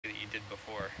did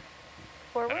before.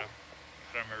 Forward?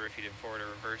 I don't remember if you did forward or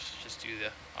reverse. Just do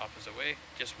the opposite way.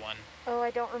 Just one. Oh,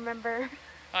 I don't remember.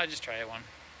 Just try it one.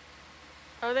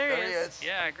 Oh, there he is.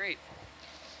 Yeah, great.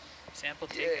 Sample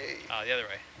taken. Oh, the other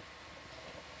way.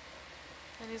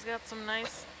 And he's got some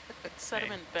nice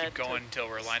sediment bed. Keep going until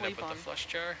we're lined up with the flush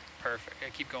jar. Perfect. Yeah,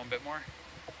 keep going a bit more.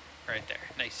 Right there.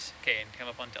 Nice. Okay, and come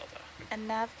up on delta. And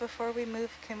Nav, before we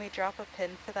move, can we drop a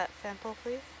pin for that sample,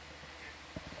 please?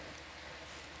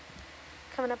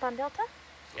 Coming up on delta?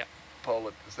 Yep.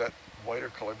 Paula, does that whiter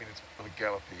color mean it's a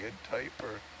Galatheid type,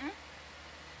 or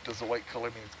does the white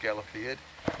color mean it's Galatheid?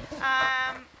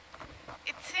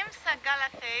 It seems a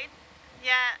Galatheid.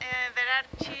 Yeah, there are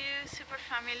two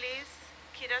superfamilies,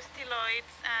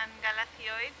 Chirostyloids and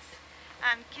Galathioids.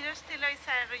 And Chirostyloids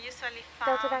are usually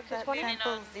found Delta in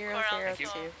sample 002.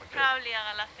 so probably a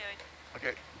Galathioid.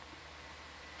 Okay.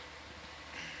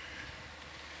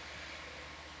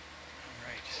 All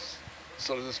right.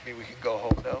 So does this mean we can go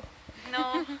home now?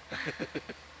 No.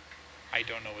 I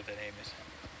don't know what the name is.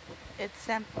 It's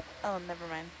sample, oh, never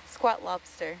mind. Squat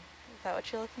lobster. Is that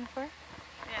what you're looking for?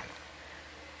 Yes.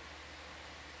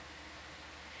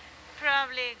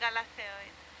 Probably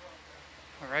Galathioid.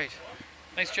 All right.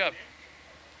 Nice job.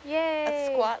 Yay!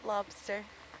 A squat lobster.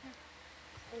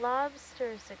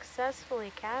 Lobster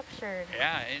successfully captured.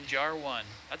 Yeah, in jar one.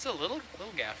 That's a little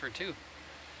gaffer too.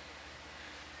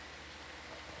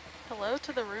 Hello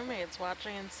to the roommates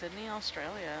watching in Sydney,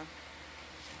 Australia.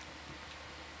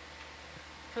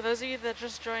 For those of you that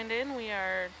just joined in, we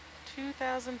are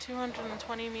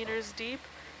 2,220 meters deep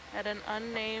at an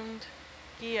unnamed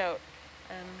guyot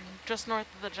and just north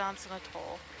of the Johnson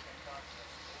Atoll.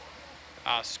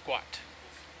 Squat.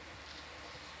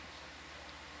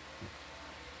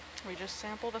 We just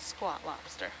sampled a squat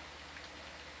lobster.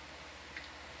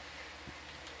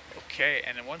 Okay,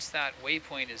 and then once that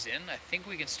waypoint is in, I think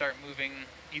we can start moving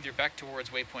either back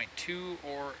towards waypoint 2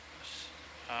 or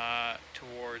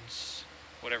towards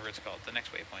whatever it's called, the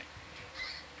next waypoint.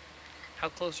 How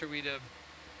close are we to?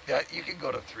 Yeah, you can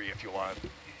go to 3 if you want.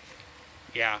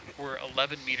 Yeah, we're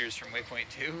 11 meters from waypoint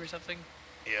 2 or something.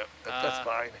 Yep, that's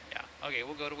fine. Yeah, okay,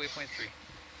 we'll go to waypoint 3.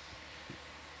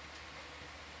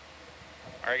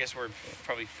 Or I guess we're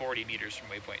probably 40 meters from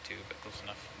waypoint 2, but close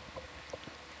enough.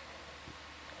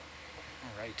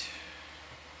 All right.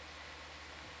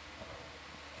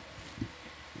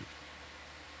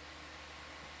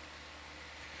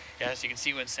 Yeah, as you can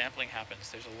see when sampling happens,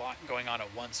 there's a lot going on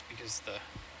at once because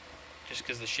just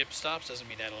because the ship stops doesn't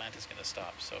mean Atalanta's going to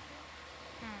stop. So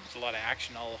there's a lot of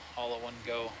action all at one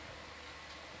go.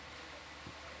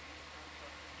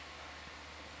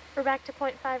 We're back to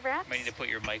 0.5 wraps. You might need to put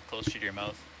your mic closer to your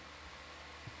mouth.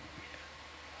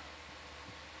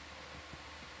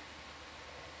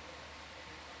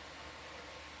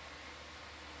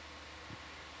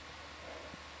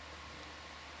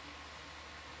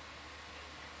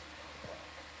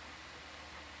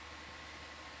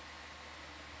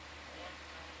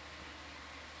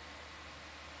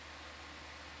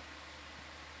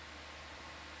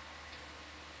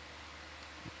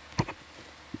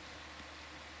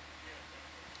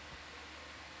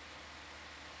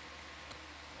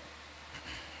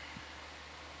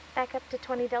 Back up to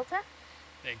 20 delta.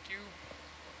 Thank you.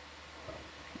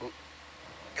 Oh,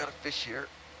 got a fish here.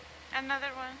 Another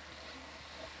one.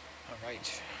 All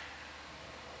right.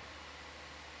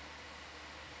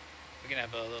 We can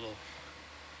have a little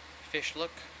fish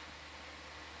look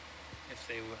if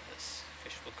this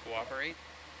fish will cooperate.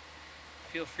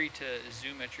 Feel free to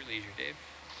zoom at your leisure, Dave.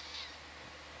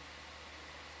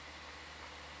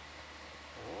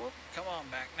 Oh, come on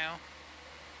back now.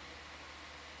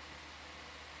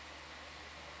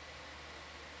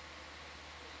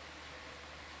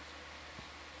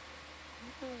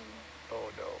 Oh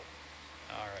no.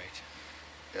 All right.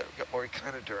 Yeah, we've got more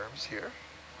echinoderms here.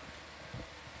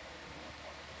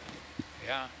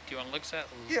 Yeah. Do you want to look at?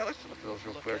 Yeah, let's look at those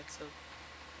real quick.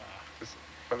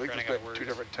 I think there's been 2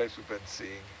 different types we've been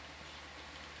seeing.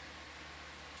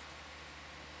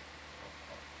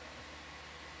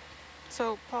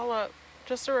 So, Paula,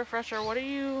 just a refresher, what are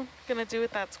you going to do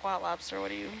with that squat lobster?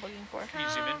 What are you looking for? Can you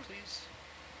zoom in, please?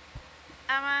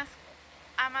 I'm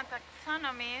a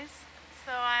taxonomist,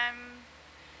 so I'm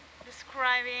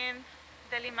describing,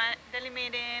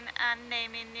 delimiting, and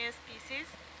naming new species.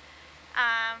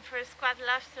 For squat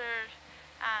lobster,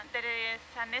 there is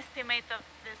an estimate of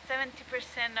the 70%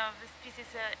 of the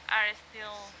species that are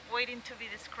still waiting to be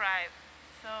described.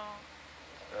 So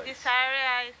this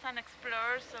area is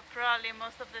unexplored, so probably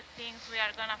most of the things we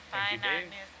are going to find are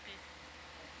new species.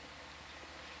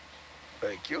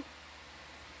 Thank you.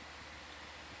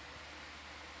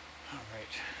 All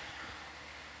right.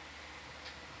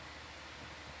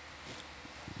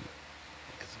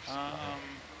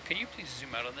 Can you please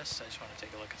zoom out on this? I just want to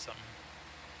take a look at something.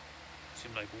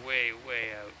 Seemed like way,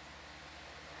 way out.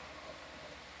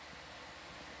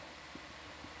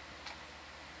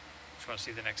 Just want to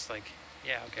see the next, like,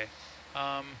 yeah, okay.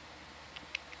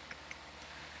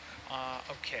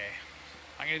 Okay.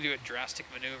 I'm going to do a drastic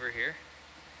maneuver here.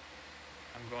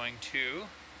 I'm going to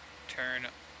turn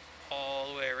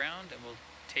all the way around and we'll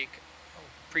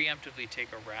preemptively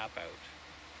take a wrap out.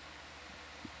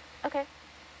 Okay.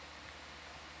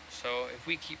 So if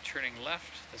we keep turning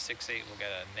left, the 6-8 will get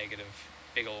a negative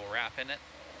big old wrap in it.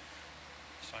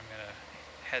 So I'm going to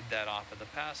head that off of the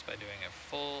pass by doing a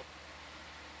full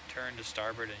turn to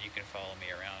starboard, and you can follow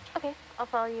me around. Okay, I'll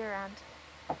follow you around.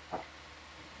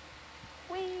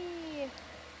 Whee!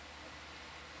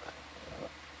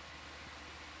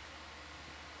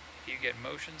 If you get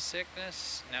motion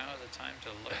sickness, now is the time to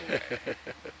look away.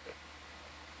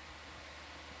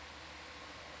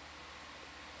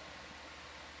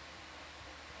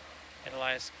 And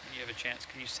Elias, when you have a chance,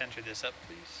 can you center this up,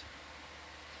 please?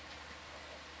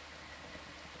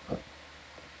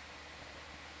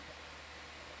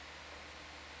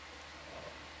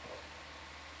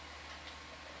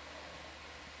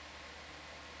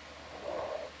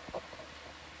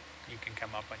 You can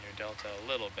come up on your delta a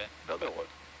little bit. Another one.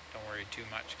 Don't worry too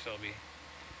much, because I'll be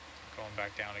going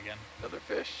back down again. Another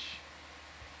fish.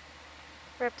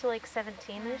 We're up to like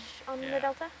 17-ish on Yeah, the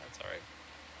delta. that's all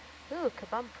right. Ooh,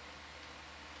 kabump.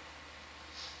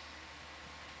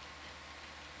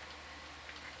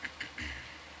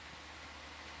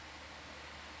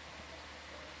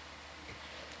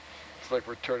 It's like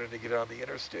we're turning to get on the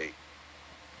interstate.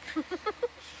 No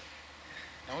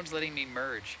one's letting me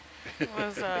merge.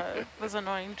 Was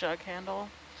annoying jug handle.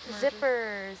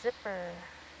 Zipper. Zipper.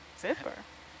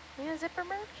 Yeah, zipper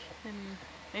merge?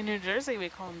 In New Jersey, we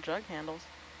call them jug handles.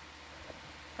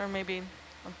 Or maybe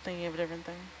I'm thinking of a different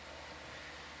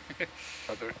thing.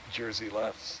 Other Jersey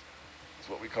lefts is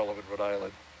what we call them in Rhode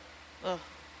Island. Ugh.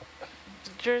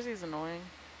 Jersey's annoying.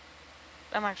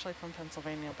 I'm actually from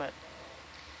Pennsylvania, but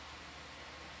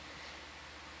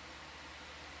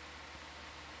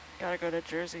gotta go to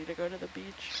Jersey to go to the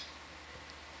beach.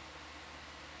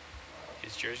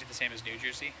 Is Jersey the same as New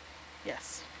Jersey?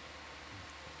 Yes.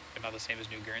 But not the same as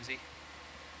New Guernsey?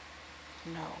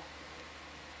 No.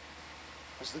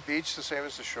 Is the beach the same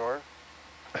as the shore?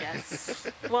 Yes.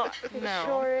 Well, It no.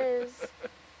 sure is.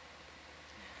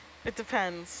 It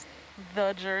depends.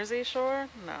 The Jersey Shore?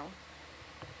 No.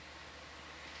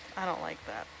 I don't like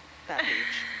that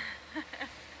beach.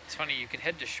 It's funny, you can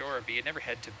head to shore, but you never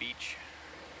head to beach.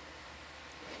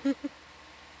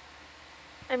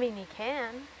 I mean, you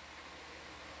can.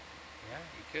 Yeah,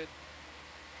 you could.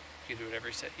 You could do whatever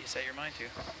you set your mind to.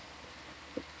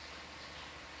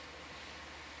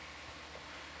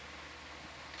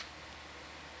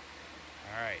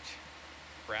 All right.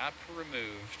 Wrap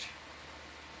removed.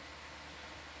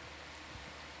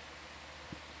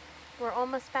 We're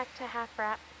almost back to half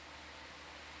wrap.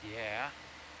 Yeah.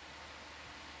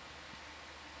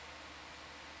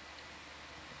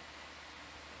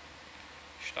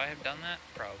 Should I have done that?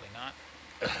 Probably not.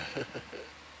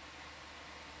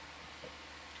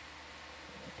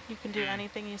 You can do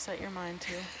anything you set your mind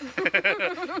to.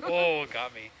 Oh,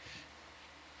 got me.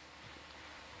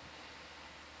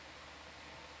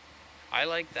 I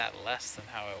like that less than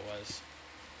how it was.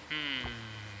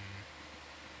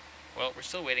 Well, we're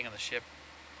still waiting on the ship.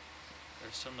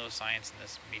 There's still no science in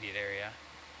this immediate area.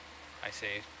 I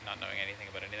say, not knowing anything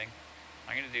about anything.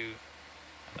 I'm going to do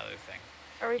another thing.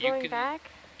 Are we going back?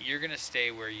 You're going to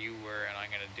stay where you were, and I'm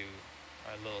going to do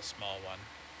a little small one.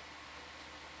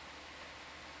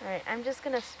 Alright, I'm just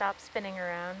gonna stop spinning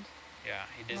around. Yeah,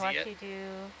 you And dizzy watch yet? you do.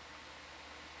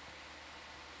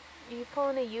 You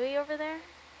pulling a Yui over there?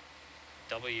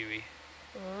 W-E.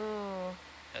 Ooh.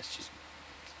 That's just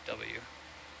W.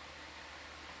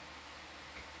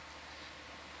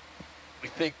 We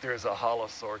think there's a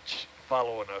holosaur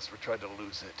following us. We're trying to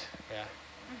lose it. Yeah.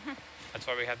 That's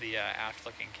why we have the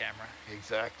aft-looking camera.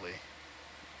 Exactly.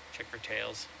 Check for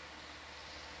tails.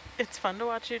 It's fun to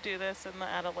watch you do this in the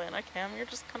Atalanta cam. You're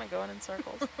just kind of going in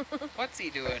circles. What's he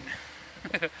doing?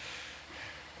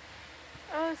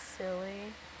 Oh,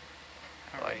 silly.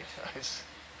 All right. Nice.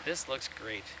 This looks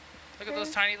great. Look at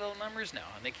those tiny little numbers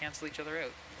now, and they cancel each other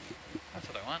out. That's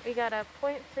what I want. We got a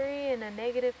 0.3 and a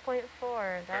negative 0.4.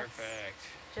 That's Perfect.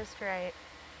 just right.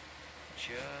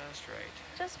 Just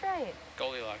right. Just right.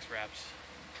 Goldilocks wraps.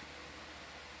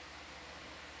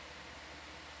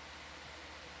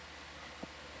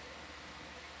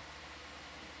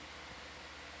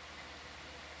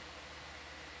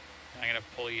 I'm going to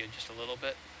pull you just a little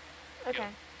bit. Okay.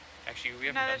 Actually, we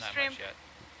haven't Another done that shrimp. much yet.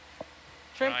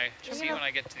 Shrimp. When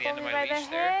I get to the Pull end of me my by the leash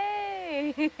there,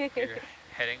 hay. your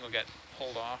heading will get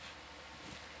pulled off.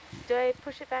 Do I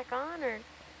push it back on or?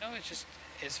 No, it just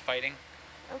is fighting.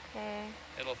 Okay.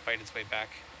 It'll fight its way back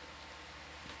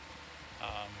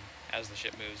as the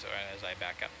ship moves or as I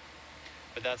back up.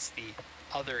 But that's the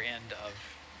other end of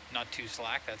not too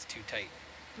slack, that's too tight.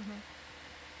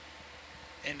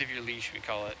 End of your leash, we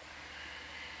call it.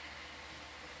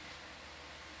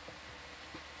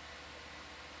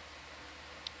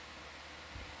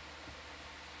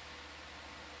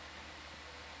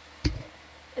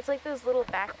 It's like those little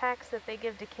backpacks that they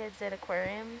give to kids at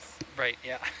aquariums. Right,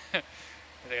 yeah.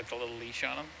 They got the little leash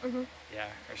on them. Mm-hmm. Yeah,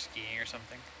 or skiing or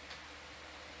something.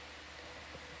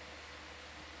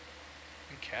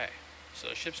 Okay, so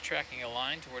the ship's tracking a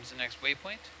line towards the next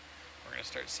waypoint. We're going to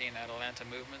start seeing Atalanta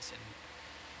movements in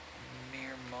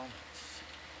mere moments.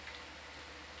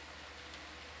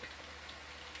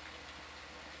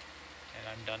 And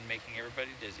I'm done making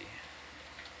everybody dizzy.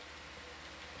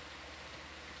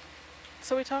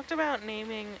 So we talked about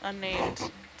naming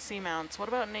unnamed seamounts. What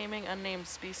about naming unnamed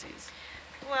species?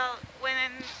 Well,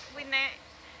 when we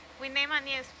name a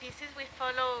new species, we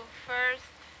follow first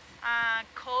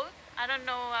code. I don't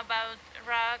know about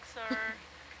rocks or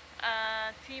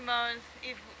themos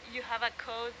if you have a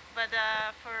code, but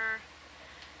for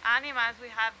animals we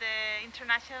have the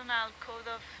International Code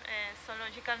of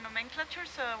Zoological Nomenclature,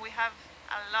 so we have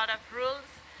a lot of rules.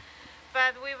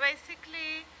 But we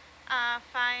basically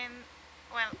find,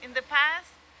 well, in the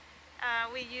past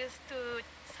we used to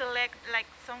select like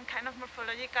some kind of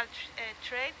morphological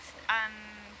traits, and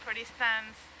for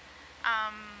instance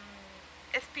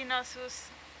Spinosus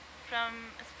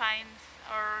from spines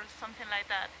or something like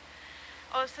that.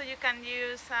 Also you can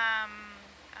use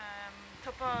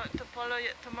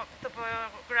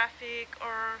topographic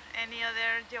or any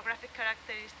other geographic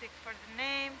characteristic for the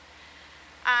name.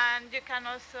 And you can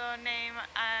also name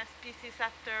a species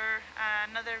after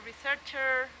another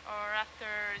researcher or after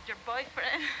your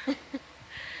boyfriend.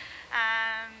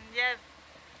 And yes.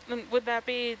 And would that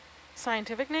be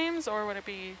scientific names or would it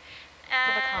be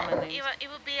the common names? It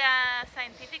would be a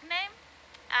scientific name,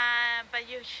 but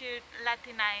you should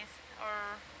Latinize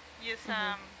or use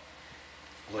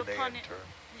Linnaean term.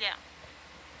 Yeah.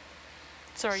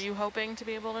 So are you hoping to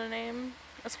be able to name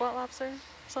a squat lobster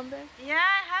someday? Yeah,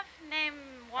 I have named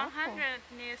 100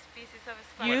 new species of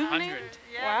squat You lobster. named?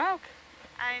 Yeah. Wow.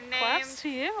 I named Claps to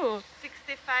you.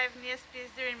 65 new species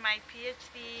during my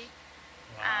PhD.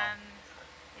 Wow. And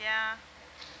yeah.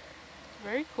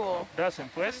 Very cool. That's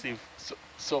impressive.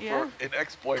 So Yeah. for an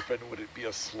ex-boyfriend, would it be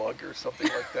a slug or something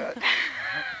like that?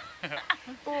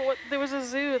 Well, there was a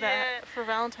zoo that Yeah. for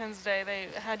Valentine's Day they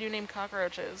had you name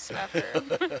cockroaches after.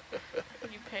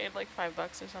 You paid like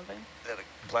 $5 or something. And a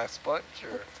glass sponge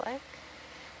or? Looks like.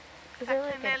 Is there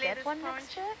like a Definitely dead the one next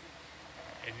to sponge.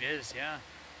 it? It is, yeah.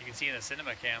 You can see in the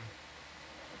cinema cam.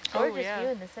 Gorgeous yeah. view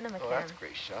in the cinema Oh, cam. that's a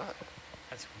great shot.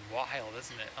 That's wild,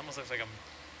 isn't it? Almost looks like a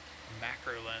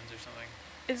macro lens or something.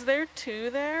 Is there two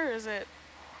there? Or is it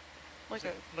like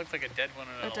a Looks like a dead one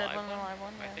and a an dead alive one and a one, live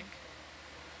one? I Yeah. think.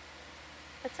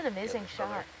 That's an amazing there's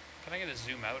another shot. Can I get a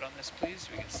zoom out on this, please?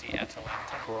 So we can see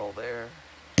Atalanta. Coral there.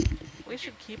 We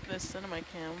should keep this cinema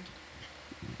cam.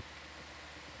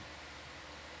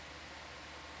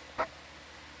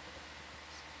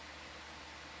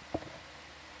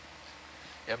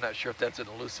 Yeah, I'm not sure if that's an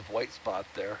elusive white spot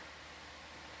there.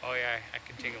 Oh yeah, I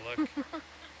can take a look.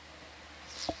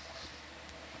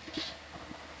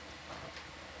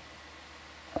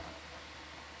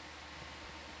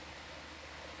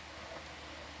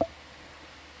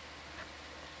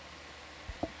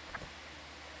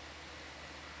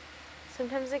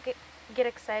 Sometimes I get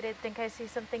excited, think I see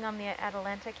something on the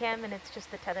Atalanta cam, and it's just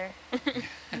the tether. It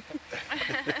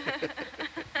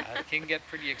can get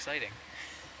pretty exciting.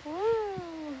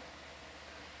 Woo!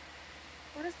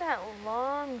 What is that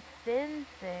long, thin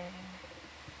thing?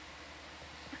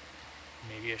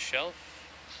 Maybe a shelf.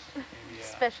 Maybe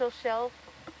Special shelf.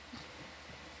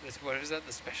 what is that?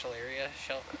 The special area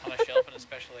shelf on a shelf in a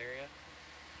special area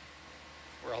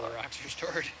where all the rocks are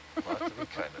stored. Lots of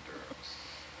echinoderms.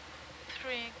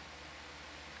 3.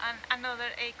 And another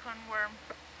acorn worm.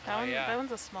 That, Yeah. that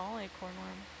one's a small acorn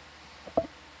worm.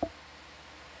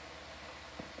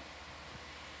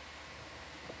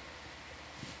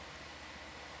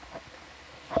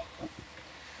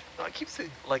 No, I keep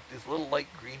seeing like these little light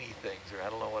greeny things, or I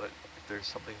don't know what if there's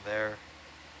something there.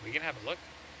 We can have a look.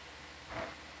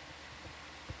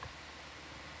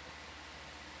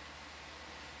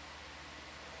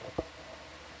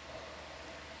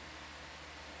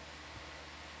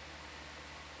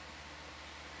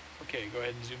 Okay, go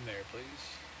ahead and zoom there, please.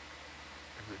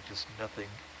 Is it just nothing?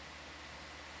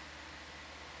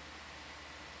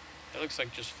 It looks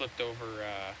like just flipped over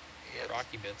Yeah, it's-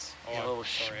 rocky bits. Oh, yeah, I'm little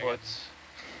sorry, I got schmutz.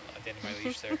 at the end of my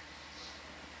leash there.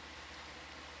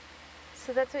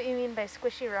 So that's what you mean by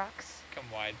squishy rocks? Come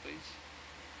wide,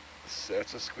 please.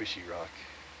 That's a squishy rock.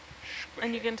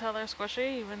 And you can tell they're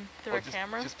squishy even through a just,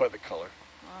 camera? Just by the color.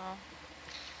 Oh.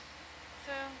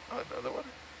 So Oh, another one?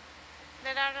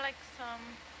 there are like some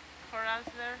corals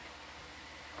there.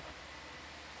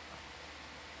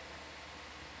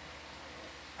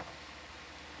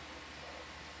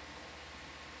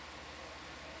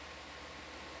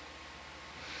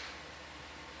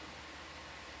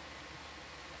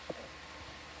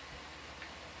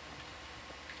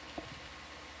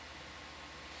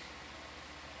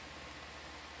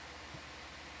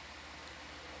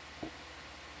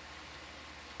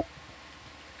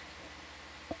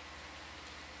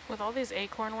 With all these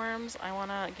acorn worms, I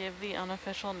want to give the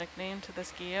unofficial nickname to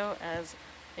this geo as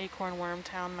Acorn Worm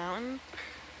Town Mountain.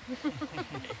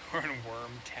 Acorn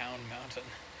Worm Town Mountain.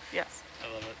 Yes.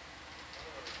 I love it.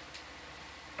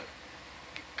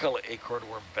 Call it Acorn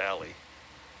Worm Valley.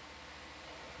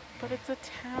 But it's a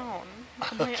town,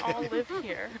 and they all live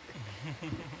here.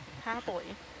 Happily.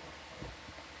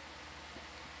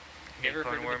 Have you ever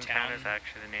heard Acorn of Worm a Town town? is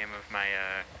actually the name of my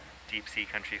deep sea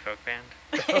country folk band.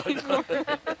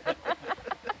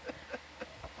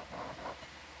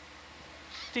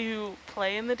 Do you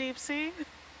play in the deep sea?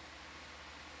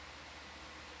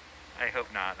 I hope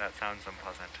not. That sounds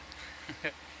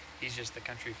unpleasant. He's just the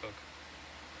country folk.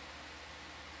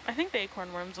 I think the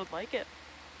acorn worms would like it.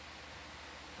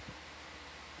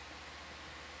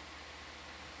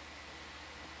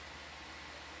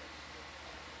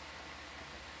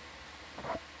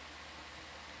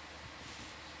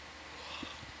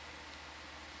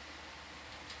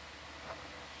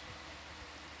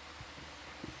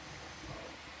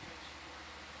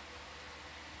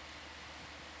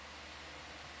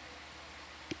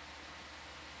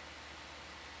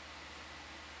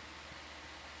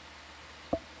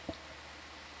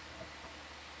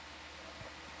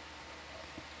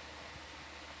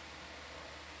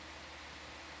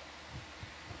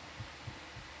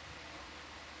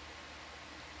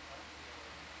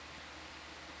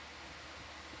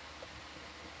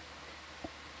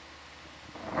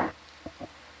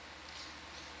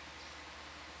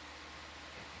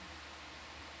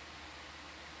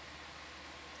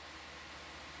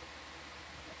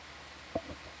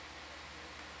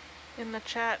 In the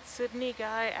chat, Sydney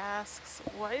Guy asks,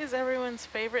 what is everyone's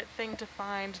favorite thing to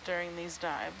find during these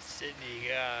dives? Sydney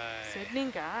guy. Sydney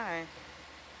Guy.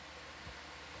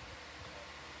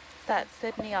 Is that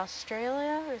Sydney,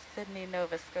 Australia or Sydney,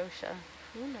 Nova Scotia?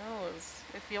 Who knows?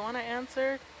 If you want to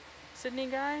answer, Sydney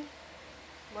Guy,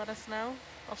 let us know.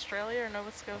 Australia or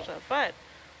Nova Scotia. But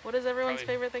what is everyone's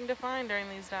Probably favorite thing to find during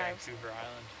these dives? Vancouver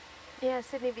Island. Yeah,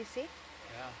 Sydney, BC.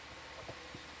 Yeah.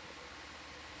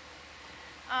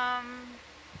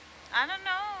 I don't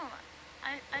know.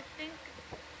 I think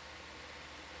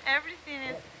everything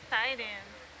is exciting,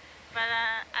 but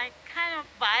I kind of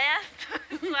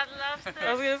biased towards lobster.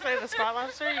 I was going to say the spot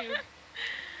lobster, you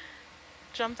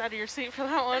jumped out of your seat for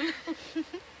that one.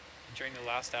 During the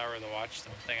last hour of the watch, the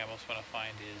thing I most want to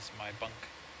find is my bunk.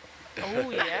 Oh,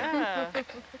 yeah.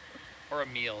 Or a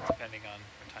meal, depending on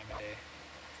what time of day.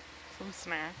 Some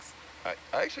snacks. I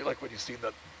actually like when you see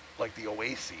that, like the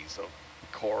oases of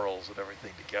corals and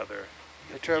everything together.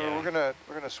 Hey Trevor, Yeah.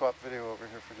 we're gonna swap video over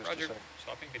here for just Roger. a second.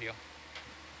 Swapping video.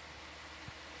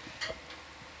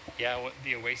 Yeah,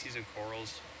 the oases of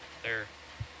corals, they're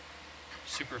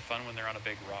super fun when they're on a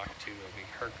big rock too, a big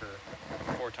herker,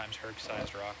 4 times herc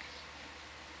sized rock.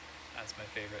 That's my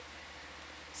favorite.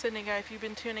 Sydney Guy, if you've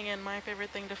been tuning in, my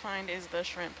favorite thing to find is the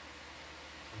shrimp.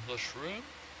 The shrimp?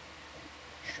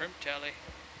 Shrimp tally.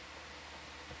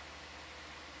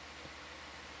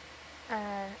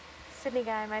 Sydney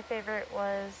Guy, my favorite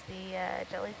was the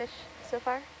jellyfish so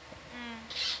far.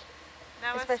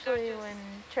 That was Especially gorgeous. when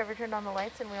Trevor turned on the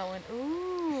lights and we all went,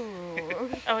 ooh.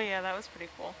 Oh yeah, that was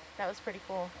pretty cool. That was pretty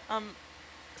cool.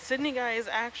 Sydney Guy is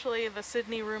actually the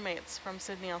Sydney roommates from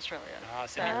Sydney, Australia. Ah,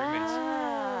 Sydney roommates.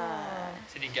 Ah.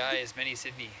 Sydney guy is many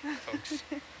Sydney folks.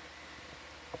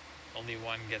 Only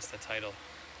one gets the title.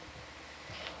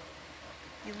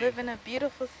 You live in a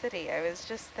beautiful city. I was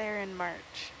just there in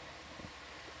March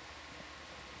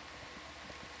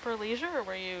For leisure, or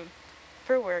were you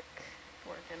for work.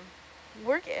 working?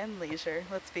 Work and leisure,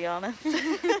 let's be honest.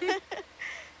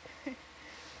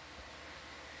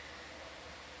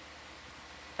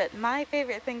 But my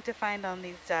favorite thing to find on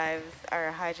these dives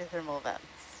are hydrothermal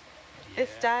vents. This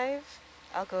Yeah. dive,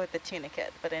 I'll go with the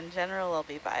tunicate, but in general, I'll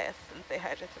be biased and say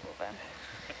hydrothermal vent.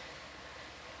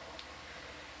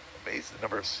 Amazing the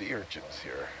number of sea urchins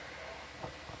here.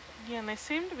 Yeah, and they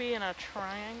seem to be in a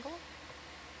triangle.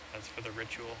 That's for the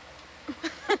ritual. Get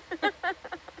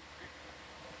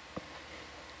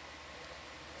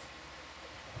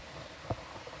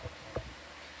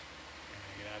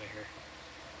out of here.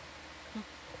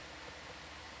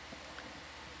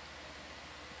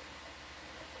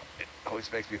 It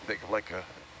always makes me think of like a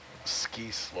ski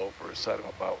slope or a side of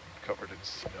a mountain covered in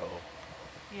snow.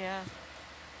 Yeah.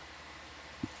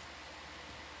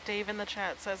 Dave in the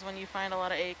chat says when you find a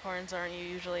lot of acorns, aren't you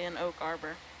usually in Oak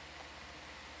Arbor?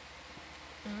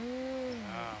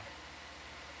 Ah.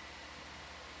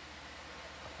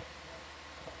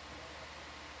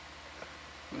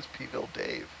 Who's P-ville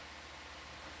Dave?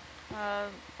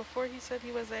 Before he said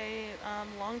he was a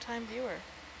longtime viewer.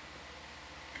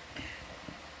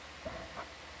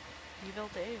 Evil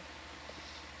Dave.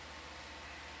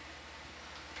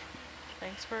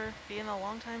 Thanks for being a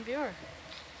longtime viewer.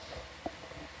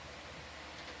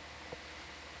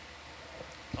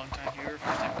 Long time viewer,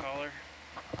 first time caller.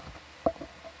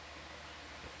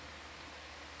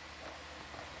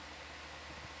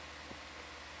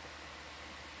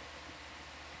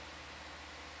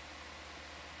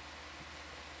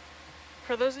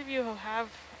 For those of you who have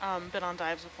been on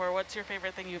dives before, what's your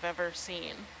favorite thing you've ever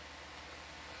seen?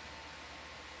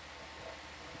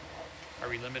 Are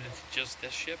we limited to just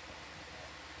this ship?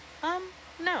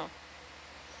 No.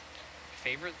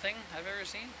 Favorite thing I've ever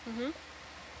seen? Mm-hmm.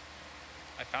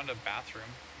 I found a bathroom.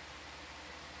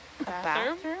 A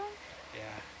bathroom?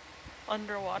 Yeah.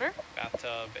 Underwater?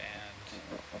 Bathtub and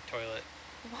toilet.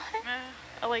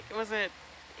 What? Like, was it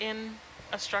in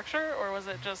a structure or was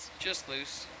it just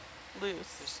loose.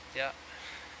 loose? Just, yeah.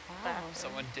 Wow.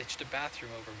 Someone ditched a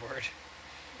bathroom overboard.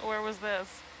 Where was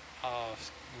this? Oh,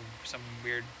 some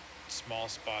weird small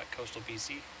spot, coastal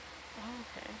BC. Oh,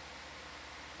 okay.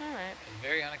 All right. It was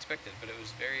very unexpected, but it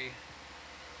was very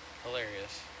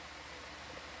hilarious.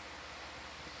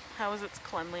 How was its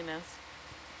cleanliness?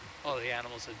 Oh, the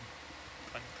animals had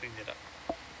cleaned it up.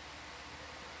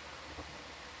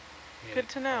 Good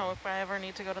to know if I ever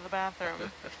need to go to the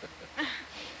bathroom.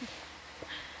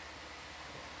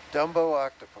 Dumbo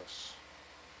octopus.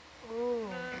 Ooh.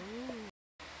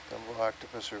 Dumbo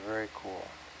octopus are very cool.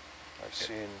 I've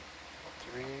seen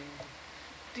 3.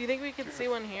 Do you think we could see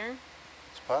one here?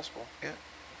 It's possible. Yeah.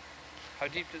 How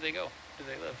deep do they go? Do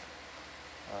they live?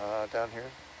 Down here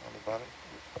on the bottom.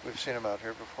 We've seen them out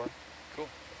here before. Cool.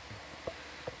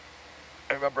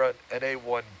 I remember on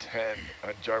NA-110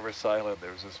 on Jarvis Island,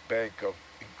 there was this bank of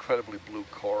incredibly blue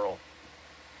coral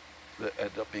that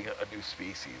ended up being a new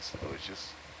species. It was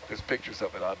just, there's pictures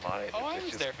of it online. Oh, I It's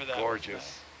was just there for that.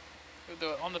 gorgeous.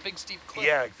 On the big steep cliff.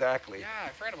 Yeah, exactly. Yeah, I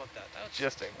forgot about that. That was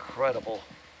Just incredible.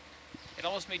 It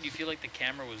almost made you feel like the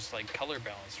camera was like color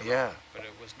balanced. Yeah. But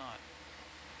it was not.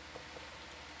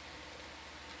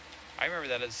 I remember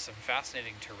that as some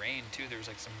fascinating terrain too. There was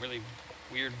like some really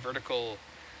weird vertical,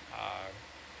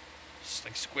 just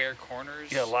like square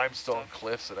corners. Yeah, limestone stuff.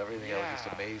 cliffs and everything. That was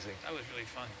just amazing. That was really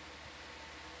fun.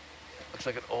 Looks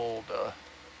like an old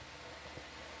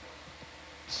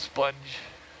sponge,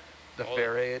 the Oh.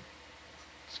 ferret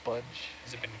sponge.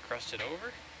 Has it been crusted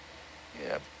over?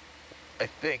 Yeah, I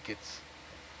think it's.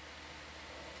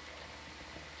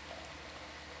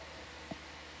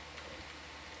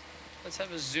 Let's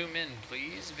have a zoom in,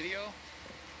 please, video.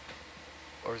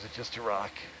 Or is it just a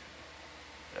rock?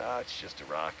 Ah, it's just a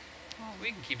rock. We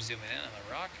can keep zooming in on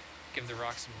the rock. Give the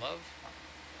rock some love.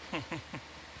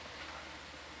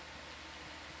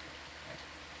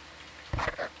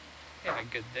 Yeah,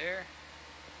 good there.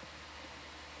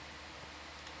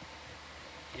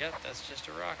 Yep, that's just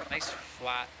a rock. Nice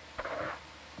flat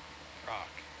rock.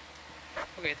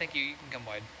 Okay, thank you. You can come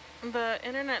wide. The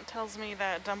internet tells me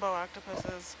that Dumbo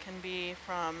octopuses can be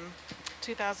from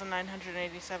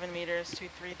 2,987 meters to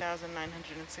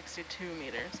 3,962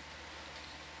 meters.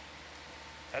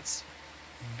 That's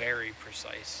very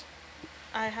precise.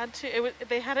 I had to,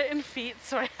 they had it in feet,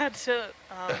 so I had to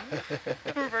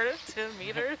convert it to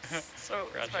meters, so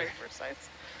it was very precise.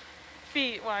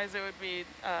 Feet-wise, it would be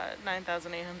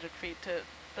 9,800 feet to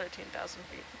 13,000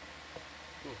 feet.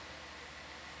 Ooh.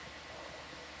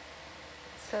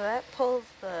 So that pulls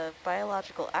the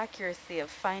biological accuracy of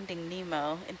Finding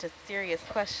Nemo into serious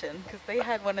question, because they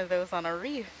had one of those on a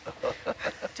reef.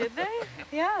 Did they?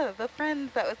 Yeah, the friend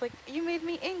that was like, you made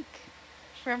me ink.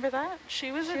 Remember that?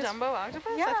 She was a Dumbo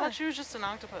octopus? Yeah. I thought she was just an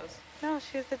octopus. No,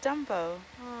 she was a Dumbo.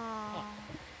 Oh.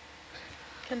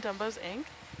 Can Dumbos ink?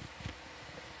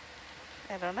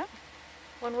 I don't know.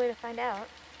 One way to find out.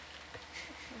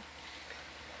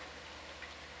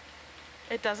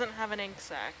 It doesn't have an ink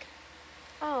sac.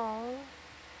 Oh.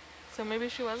 So maybe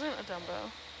she wasn't a Dumbo.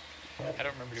 I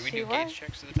don't remember. Did we She do was. gauge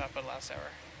checks at the top of the last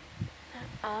hour?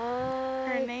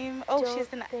 Her I name? don't Oh, think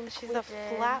she's we a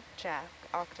did. flapjack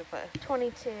octopus.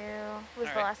 22 was the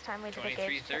Alright, last time we did a gauge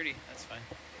 23, check. 30. That's fine.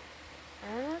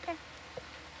 Okay.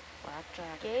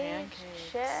 Flapjack Gauge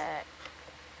pancakes. check.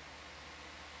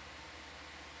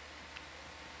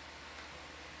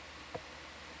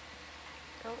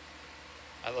 Oh.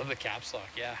 I love the caps lock.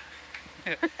 Yeah.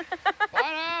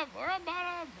 Bottom. We're on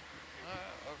bottom.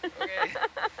 Okay.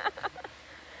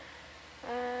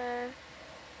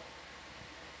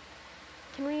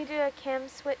 Can we do a cam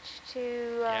switch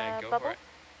to Yeah, go bubble? for it.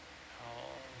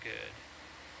 All good.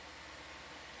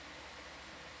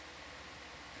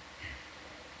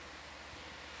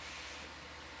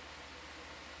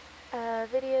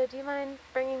 Video, do you mind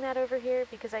bringing that over here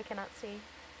because I cannot see?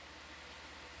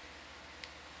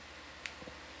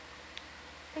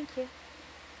 Thank you.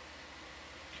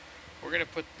 We're gonna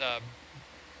put the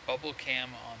bubble cam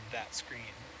on that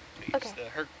screen, please. Okay. The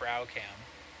Herc brow cam.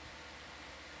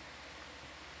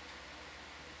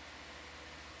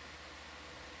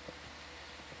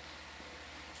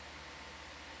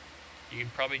 You can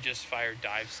probably just fire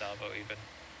dive salvo even.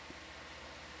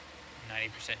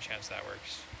 90% chance that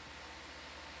works.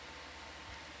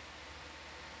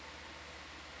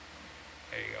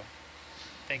 There you go.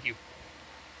 Thank you.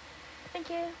 Thank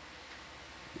you.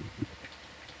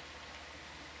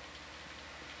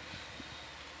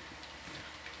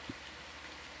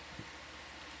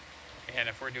 And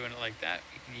if we're doing it like that,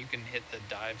 you can hit the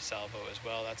dive salvo as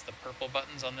well. That's the purple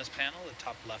buttons on this panel, the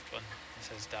top left one. It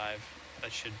says dive.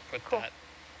 That should put Cool. that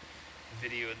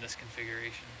video in this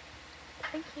configuration.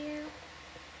 Thank you.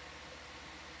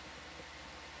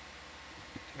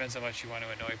 Depends how much you want to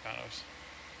annoy Panos.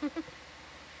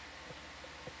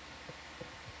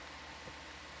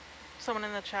 Someone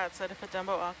in the chat said if a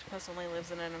Dumbo octopus only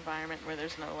lives in an environment where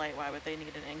there's no light, why would they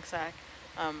need an ink sac?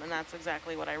 And that's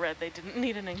exactly what I read. They didn't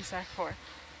need an ink sac for,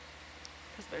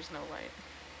 because there's no light.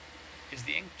 Is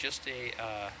the ink just a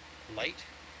light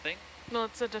thing? No,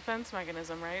 it's a defense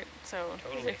mechanism, right? So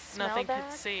Totally. if nothing Smell could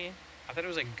bad? see. I thought it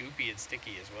was like goopy and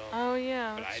sticky as well. Oh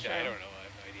yeah, but that's I true. don't know. I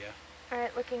have no idea.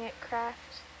 Alright, looking at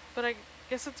craft. But I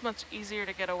guess it's much easier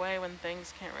to get away when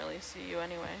things can't really see you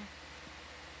anyway.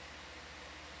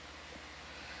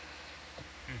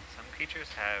 Some creatures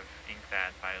have ink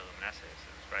that bioluminesces,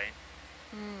 right?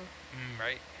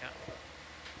 Right,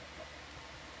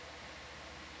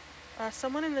 yeah.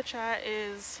 Someone in the chat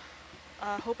is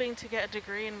hoping to get a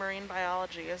degree in marine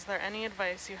biology. Is there any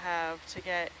advice you have to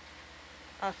get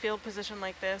a field position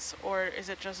like this, or is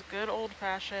it just good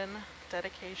old-fashioned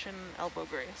dedication, elbow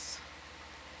grease?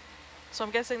 So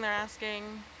I'm guessing they're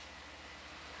asking,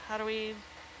 how do we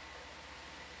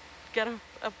get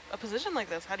a position like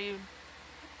this? How do you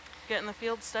get in the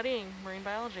field studying marine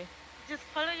biology? Just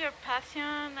follow your passion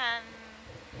and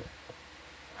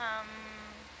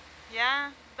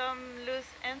yeah, don't lose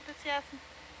enthusiasm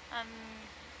and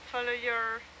follow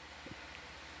your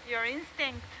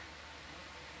instinct.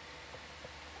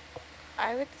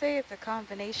 I would say it's a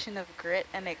combination of grit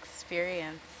and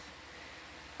experience.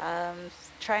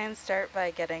 Try and start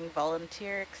by getting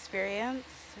volunteer experience,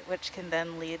 which can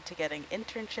then lead to getting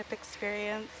internship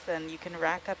experience, and you can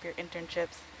rack up your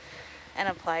internships and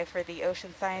apply for the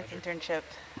ocean science internship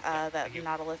that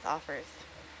Nautilus offers.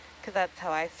 Because that's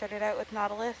how I started out with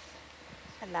Nautilus,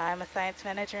 and now I'm a science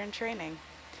manager in training.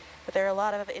 But there are a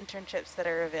lot of internships that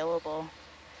are available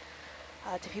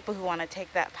to people who want to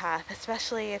take that path,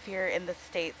 especially if you're in the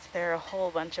States. There are a whole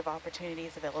bunch of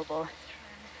opportunities available.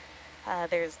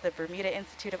 There's the Bermuda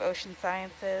Institute of Ocean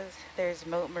Sciences, there's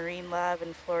Moat Marine Lab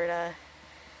in Florida,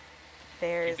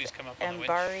 there's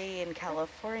MBARI in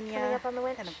California, Coming up on the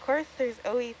winch. and of course there's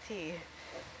OET.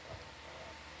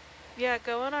 Yeah,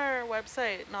 go on our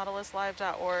website,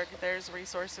 nautiluslive.org. There's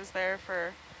resources there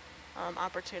for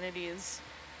opportunities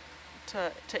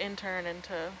to intern and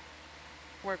to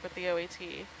work with the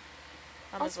OET,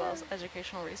 as well as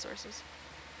educational resources.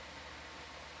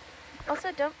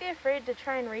 Also, don't be afraid to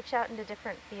try and reach out into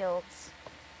different fields.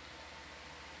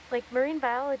 Like, marine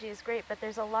biology is great, but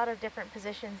there's a lot of different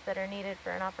positions that are needed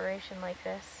for an operation like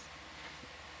this.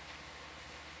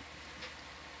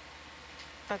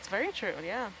 That's very true,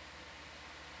 yeah.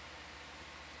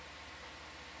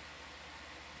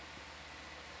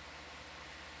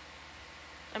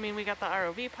 I mean, we got the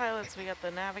ROV pilots, we got the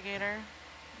navigator,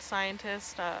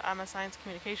 scientist. I'm a science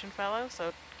communication fellow,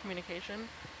 so communication.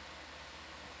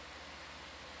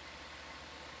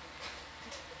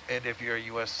 And if you're a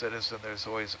U.S. citizen, there's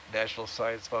always National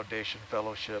Science Foundation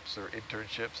fellowships or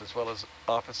internships, as well as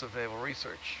Office of Naval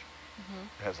Research.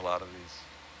 It has a lot of these.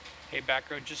 Hey,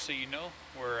 back row, just so you know,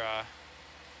 we're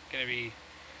going to be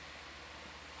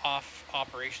off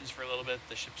operations for a little bit.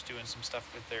 The ship's doing some stuff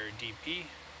with their DP.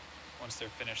 Once they're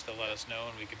finished, they'll let us know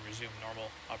and we can resume normal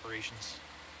operations.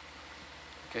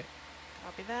 Okay.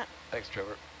 Copy that. Thanks,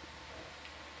 Trevor.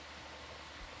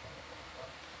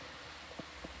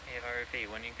 Hey,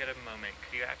 ROV, when you get a moment,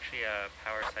 could you actually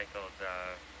power cycle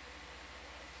the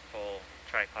full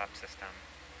Triclops system?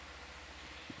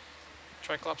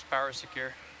 Triclops power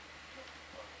secure.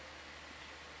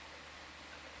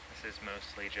 This is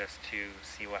mostly just to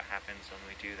see what happens when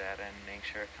we do that and make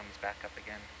sure it comes back up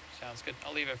again. Sounds good.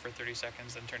 I'll leave it for 30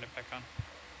 seconds, then turn it back on.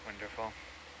 Wonderful.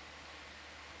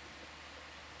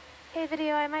 Hey,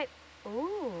 video, I might...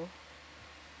 Ooh.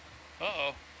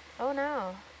 Uh-oh. Oh,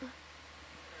 no.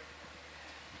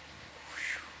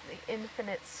 The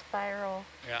infinite spiral.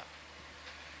 Yeah.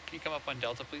 Can you come up on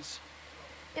Delta, please?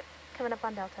 Yep, coming up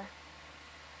on Delta.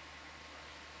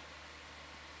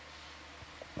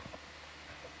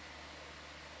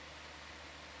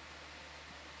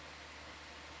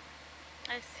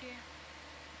 I see.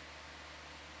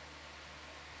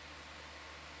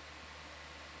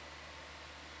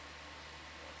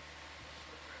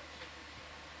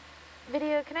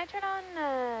 Video, can I turn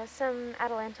on some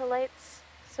Atalanta lights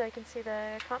so I can see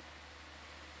the comp?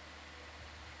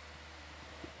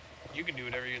 You can do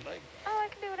whatever you'd like. Oh, I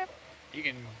can do whatever. You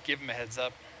can give them a heads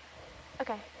up.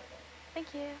 Okay.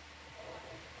 Thank you.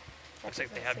 Looks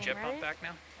like they have jet pump back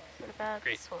now. What about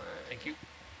Great. this one? Thank you.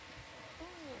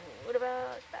 Ooh, what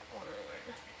about that one?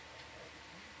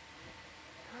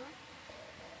 Huh?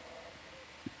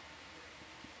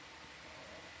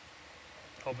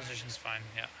 Hold position's fine,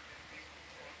 yeah.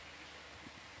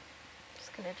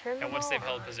 Just gonna turn them And once all they've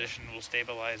held on. position, we'll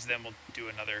stabilize, then we'll do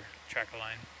another tracker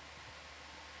line.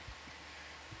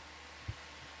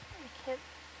 I can't.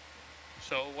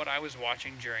 So what I was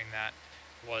watching during that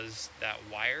was that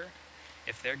wire.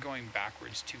 If they're going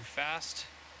backwards too fast,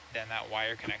 then that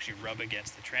wire can actually rub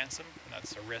against the transom, and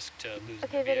that's a risk to losing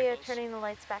Okay, the video, vehicles. turning the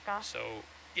lights back off. So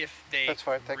if they That's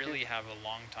fine, thank you. really have a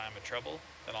long time of trouble,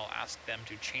 then I'll ask them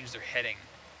to change their heading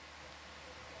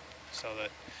so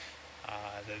that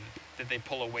that they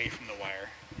pull away from the wire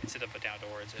instead of down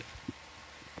towards it.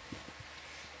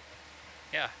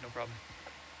 Yeah, no problem.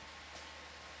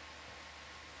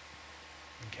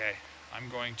 Okay, I'm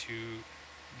going to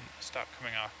stop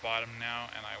coming off bottom now,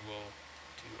 and I will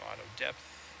do auto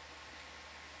depth.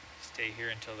 Stay here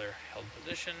until they're held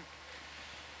position.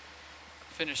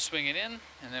 Finish swinging in,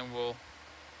 and then we'll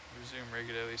resume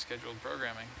regularly scheduled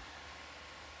programming.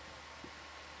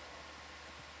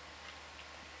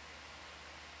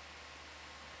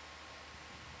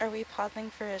 Are we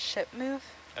pausing for a ship move?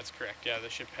 That's correct. Yeah, the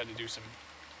ship had to do some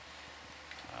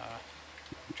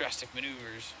drastic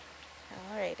maneuvers.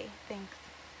 Alrighty, thanks.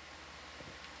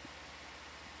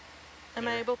 Am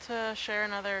I able to share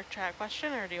another chat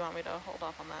question, or do you want me to hold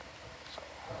off on that?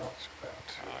 Let's go back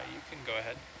to You can go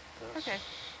ahead. this. Okay.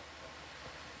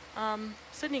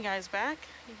 Sydney guy's back,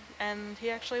 and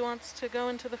he actually wants to go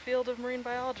into the field of marine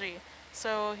biology.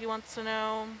 So he wants to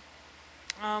know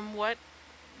what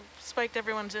spiked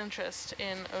everyone's interest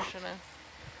in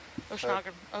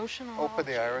oceanology. Open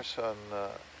the iris on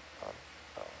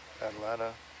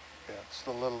Atalanta. Yeah, it's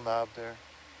the little knob there.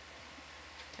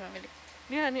 Do you want me to?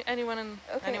 Yeah, anyone.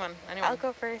 Okay, Anyone. I'll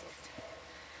go first.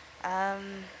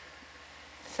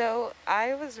 So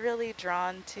I was really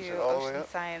drawn Is to it all the way ocean up?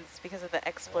 science because of the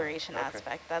exploration Okay.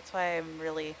 aspect. That's why I'm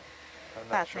really I'm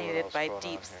not sure what fascinated else by going on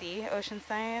deep here. sea ocean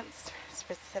science I'll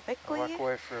specifically. walk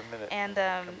away for a minute. And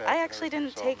come back I and actually didn't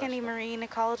everything's all take any messed up. marine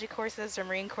ecology courses or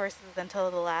marine courses until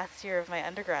the last year of my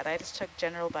undergrad. I just took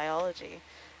general biology.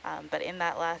 But in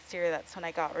that last year, that's when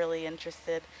I got really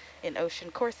interested in ocean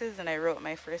courses, and I wrote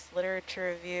my first literature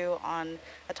review on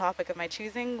a topic of my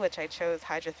choosing, which I chose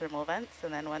hydrothermal vents.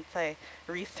 And then once I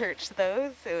researched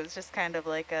those, it was just kind of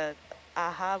like a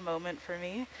aha moment for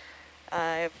me.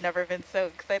 I've never been so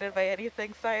excited by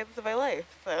anything science in my life.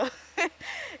 So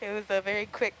it was a very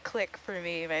quick click for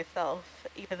me myself,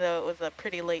 even though it was a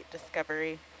pretty late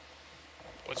discovery.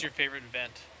 What's your favorite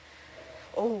vent?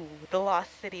 Oh, the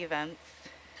Lost City vents,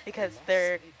 because Lost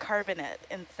they're City vents. carbonate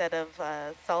instead of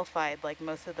sulfide like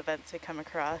most of the vents we come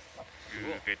across.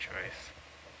 Ooh, good choice.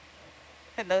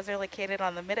 And those are located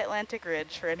on the Mid-Atlantic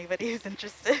Ridge for anybody who's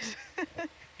interested.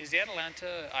 Is the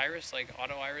Atalanta iris like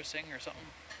auto irising or something?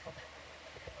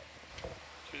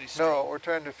 It's really No, strong. we're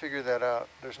trying to figure that out.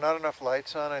 There's not enough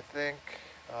lights on, I think.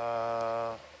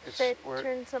 Should I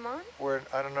turn some on?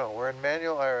 I don't know. We're in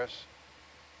manual iris.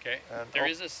 Okay. There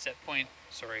is a set point.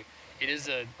 Sorry, it is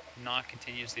a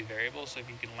non-continuously variable. So if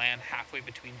you can land halfway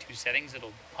between two settings,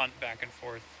 it'll hunt back and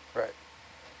forth. Right.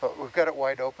 But we've got it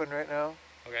wide open right now.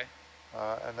 Okay.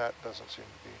 And that doesn't seem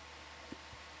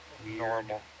to be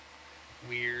normal.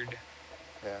 Weird.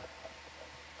 Yeah.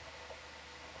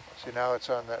 See, now it's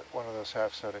on that one of those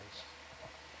half settings.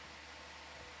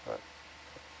 But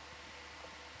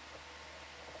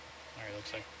all right,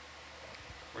 looks like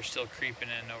we're still creeping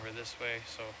in over this way,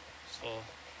 so still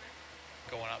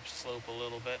going up slope a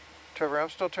little bit. Trevor, I'm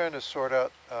still trying to sort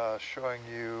out showing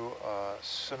you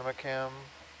CinemaCam,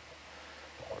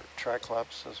 or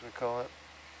Triclops as we call it.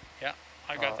 Yeah,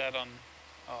 I got that on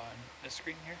this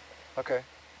screen here. Okay.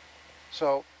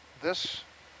 So this,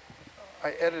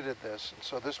 I edited this, and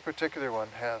so this particular one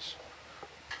has,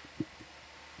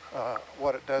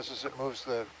 what it does is it moves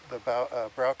the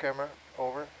brow camera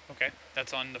over. Okay,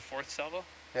 that's on the fourth salvo?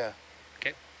 Yeah.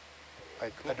 Okay.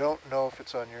 I don't know if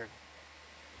it's on your,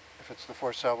 if it's the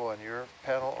fourth salvo on your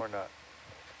panel or not.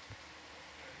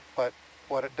 But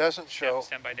what it doesn't show. Yeah,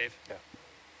 stand by, Dave. Yeah.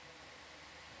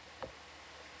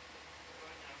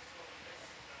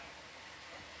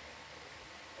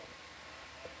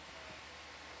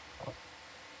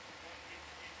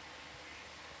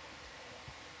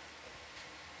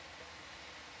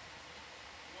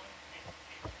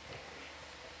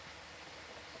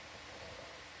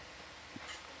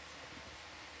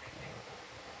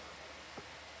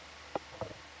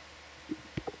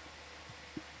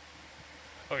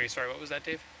 Okay, sorry, what was that,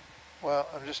 Dave? Well,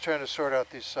 I'm just trying to sort out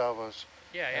these salvos.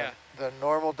 Yeah, yeah. The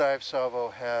normal dive salvo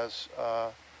has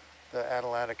the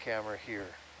Atalanta camera here.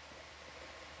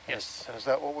 Yes. And is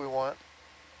that what we want?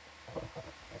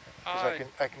 'Cause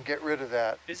I can get rid of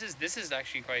that. This is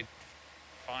actually quite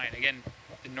fine. Again,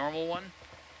 the normal one,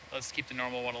 let's keep the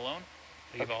normal one alone.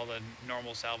 Leave all the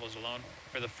normal salvos alone.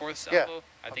 For the fourth salvo,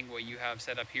 I think what you have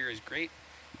set up here is great.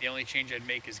 The only change I'd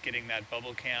make is getting that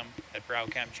bubble cam, that brow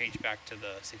cam changed back to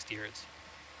the 60 hertz.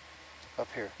 Up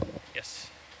here.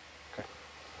 Yes. Okay.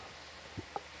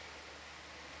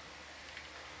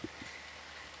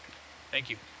 Thank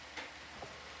you.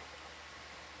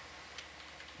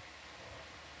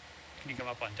 Can you come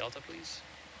up on Delta, please?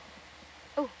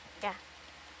 Oh, yeah.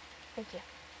 Thank you.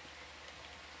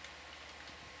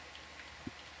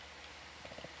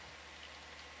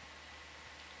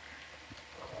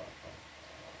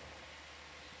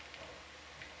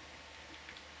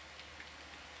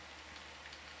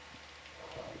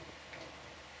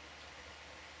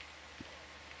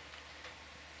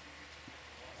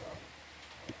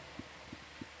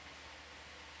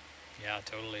 Yeah,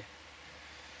 totally.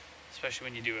 Especially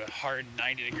when you do a hard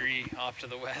 90-degree off to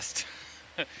the west.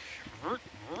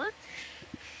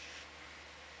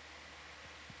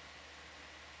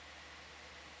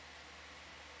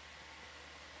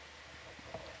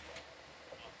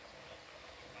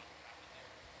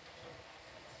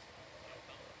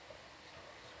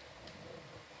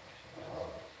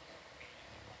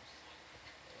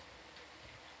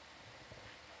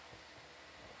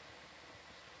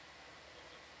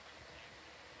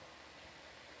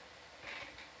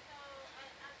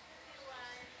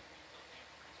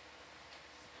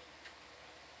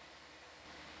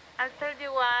 I'll tell you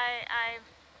why I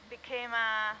became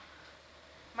a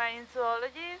marine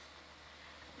zoologist.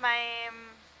 My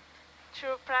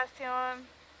true passion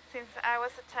since I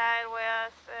was a child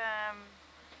was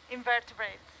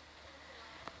invertebrates.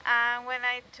 And when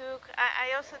I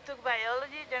also took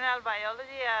biology, general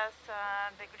biology as a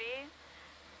degree.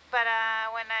 But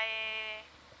when I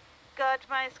got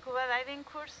my scuba diving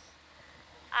course,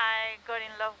 I got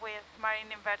in love with marine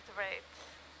invertebrates.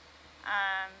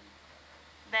 And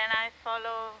then I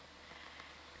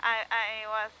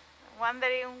was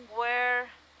wondering where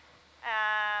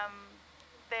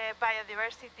the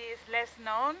biodiversity is less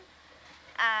known,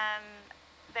 and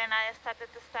then I started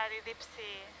to study deep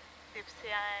sea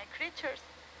creatures.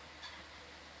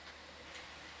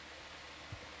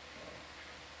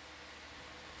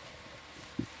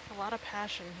 A lot of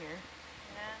passion here.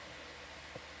 Yeah.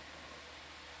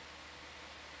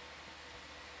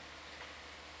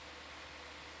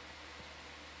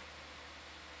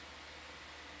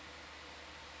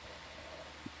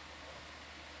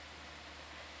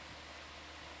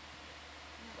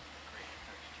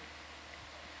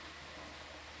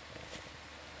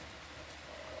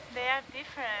 They are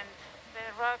different,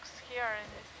 the rocks here in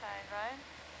this side, right?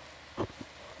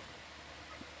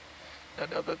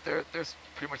 No, they're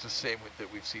pretty much the same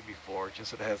that we've seen before,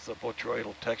 just it has the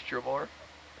botryoidal texture more.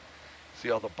 See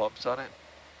all the bumps on it?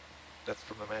 That's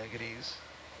from the manganese.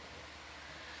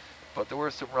 But there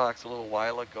were some rocks a little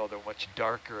while ago that were much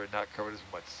darker and not covered as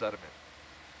much sediment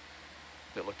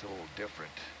that looked a little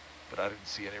different. But I didn't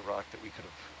see any rock that we could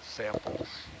have sampled.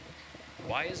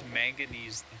 Why is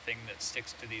manganese the thing that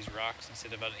sticks to these rocks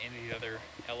instead of any other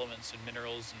elements and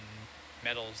minerals and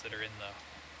metals that are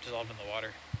dissolved in the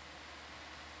water?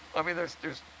 I mean, there's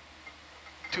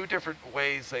two different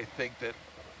ways I think that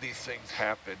these things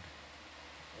happen.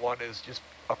 One is just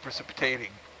a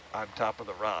precipitating on top of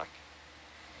the rock.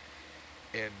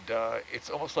 And it's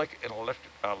almost like an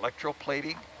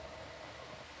electroplating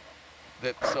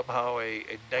that somehow a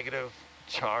negative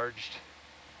charged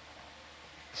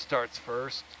starts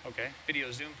first. Okay, video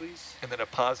zoom please. And then a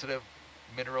positive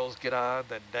minerals get on,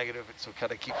 then negative, so it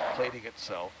kind of keeps plating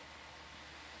itself.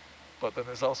 But then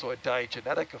there's also a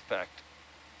diagenetic effect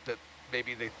that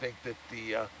maybe they think that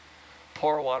the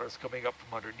pore water is coming up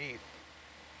from underneath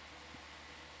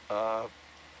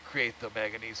create the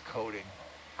manganese coating.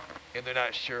 And they're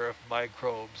not sure if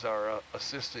microbes are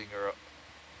assisting or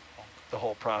the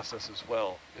whole process as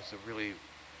well. It's a really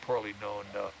poorly known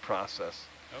process.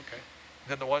 Okay. And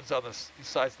then the ones on the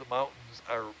sides of the mountains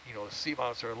are, you know,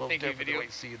 seamounts are a little different than what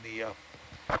you see in the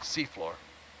seafloor.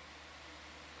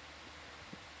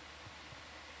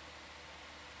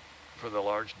 For the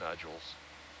large nodules.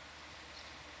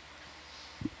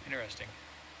 Interesting.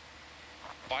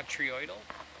 Botryoidal?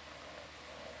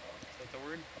 Is that the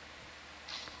word?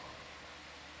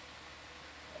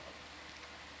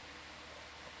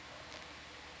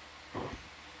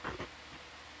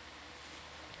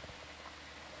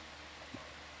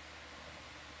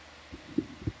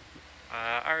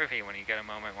 ROV, when you get a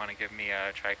moment, want to give me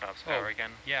a Tricops power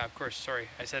again? Yeah, of course. Sorry.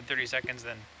 I said 30 seconds,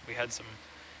 then we had some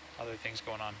other things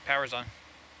going on. Power's on.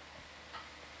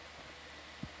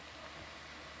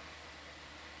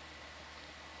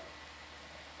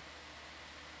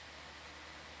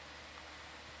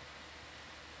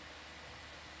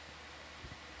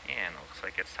 And looks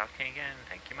like it's talking again.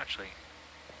 Thank you muchly.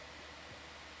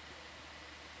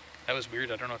 That was weird.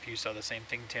 I don't know if you saw the same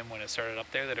thing, Tim, when it started up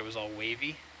there, that it was all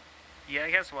wavy. Yeah,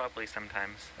 it gets wobbly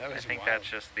sometimes. That was I think wild. that's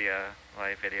just the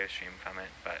live video stream from it,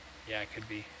 but... Yeah, it could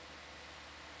be.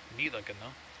 Neat looking,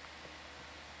 though.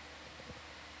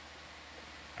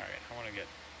 Alright, I want to get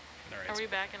in the right Are we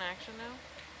spot. back in action now?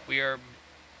 We are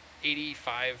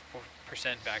 85%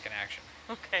 back in action.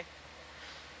 Okay.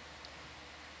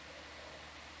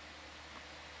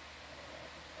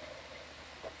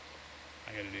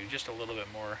 I gotta do just a little bit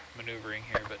more maneuvering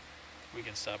here, but we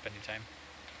can stop anytime.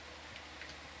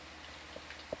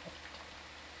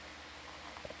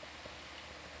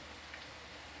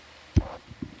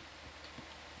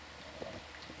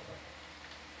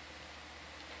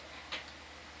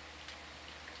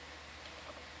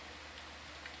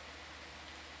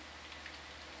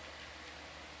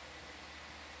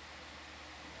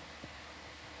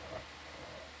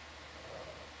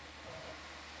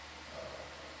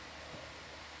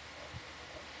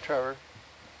 Trevor,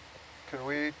 can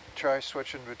we try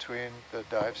switching between the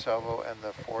dive salvo and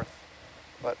the fourth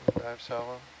button dive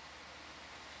salvo?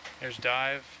 There's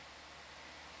dive.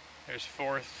 There's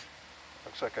fourth.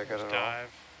 Looks like I got There's it all.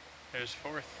 dive. There's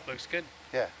fourth. Looks good.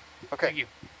 Yeah. Okay. Thank you.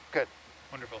 Good.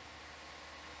 Wonderful.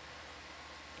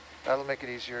 That'll make it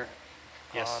easier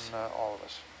Yes. on all of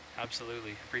us.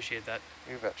 Absolutely. Appreciate that.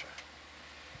 You betcha.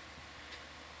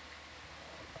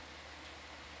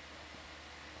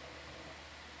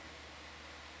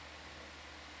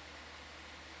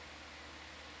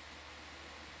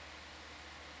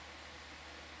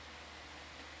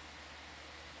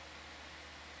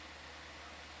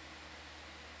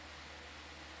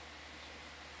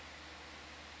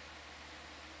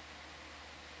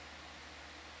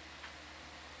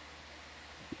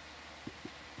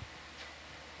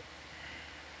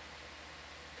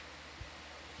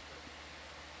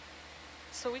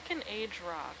 So we can age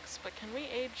rocks, but can we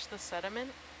age the sediment?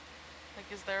 Like,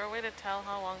 is there a way to tell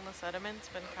how long the sediment's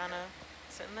been kind of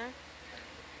sitting there?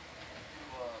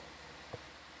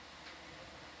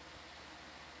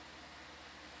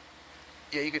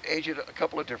 Yeah, you can age it a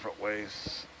couple of different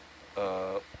ways.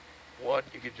 One,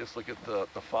 you can just look at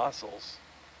the fossils.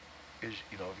 Is,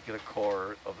 you know, if you get a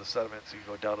core of the sediments, you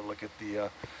can go down and look at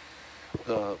the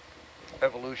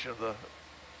evolution of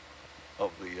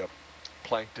the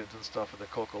planktons and stuff in the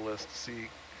coccoliths to see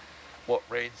what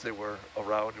range they were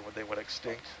around and when they went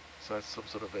extinct. So that's some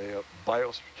sort of a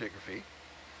biostratigraphy.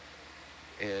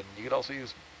 And you can also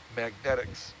use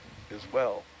magnetics as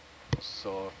well.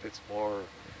 So if it's more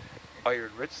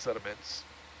iron-rich sediments,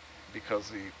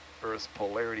 because the Earth's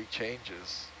polarity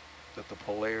changes, that the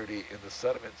polarity in the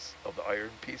sediments of the iron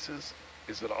pieces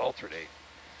is going to alternate.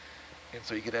 And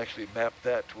so you can actually map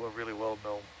that to a really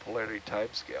well-known polarity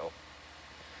timescale.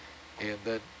 And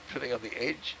then, depending on the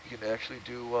age, you can actually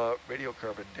do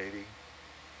radiocarbon dating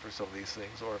for some of these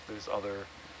things, or if there's other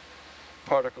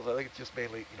particles. I think it's just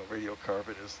mainly,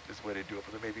 radiocarbon is the way to do it,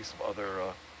 but there may be some other,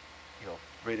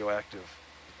 radioactive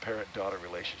parent-daughter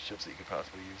relationships that you could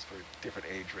possibly use for different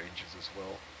age ranges as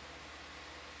well.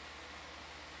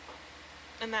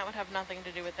 And that would have nothing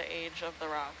to do with the age of the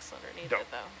rocks underneath it,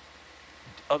 though.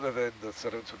 Other than the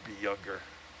sediments would be younger.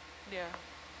 Yeah.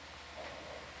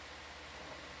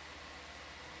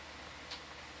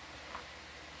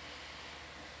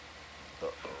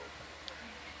 Uh-oh.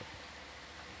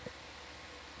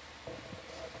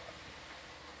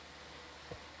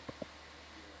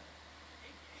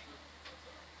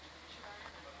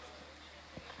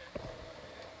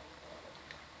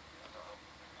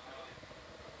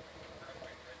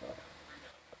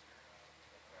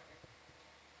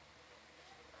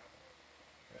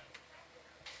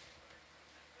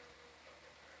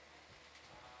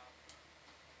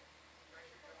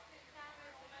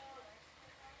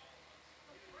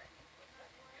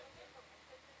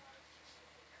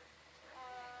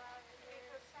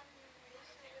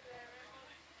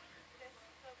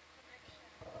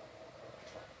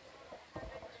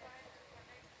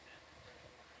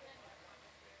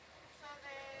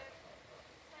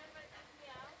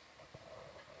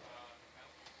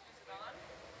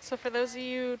 So for those of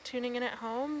you tuning in at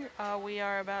home, we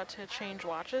are about to change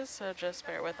watches, so just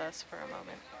bear with us for a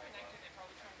moment.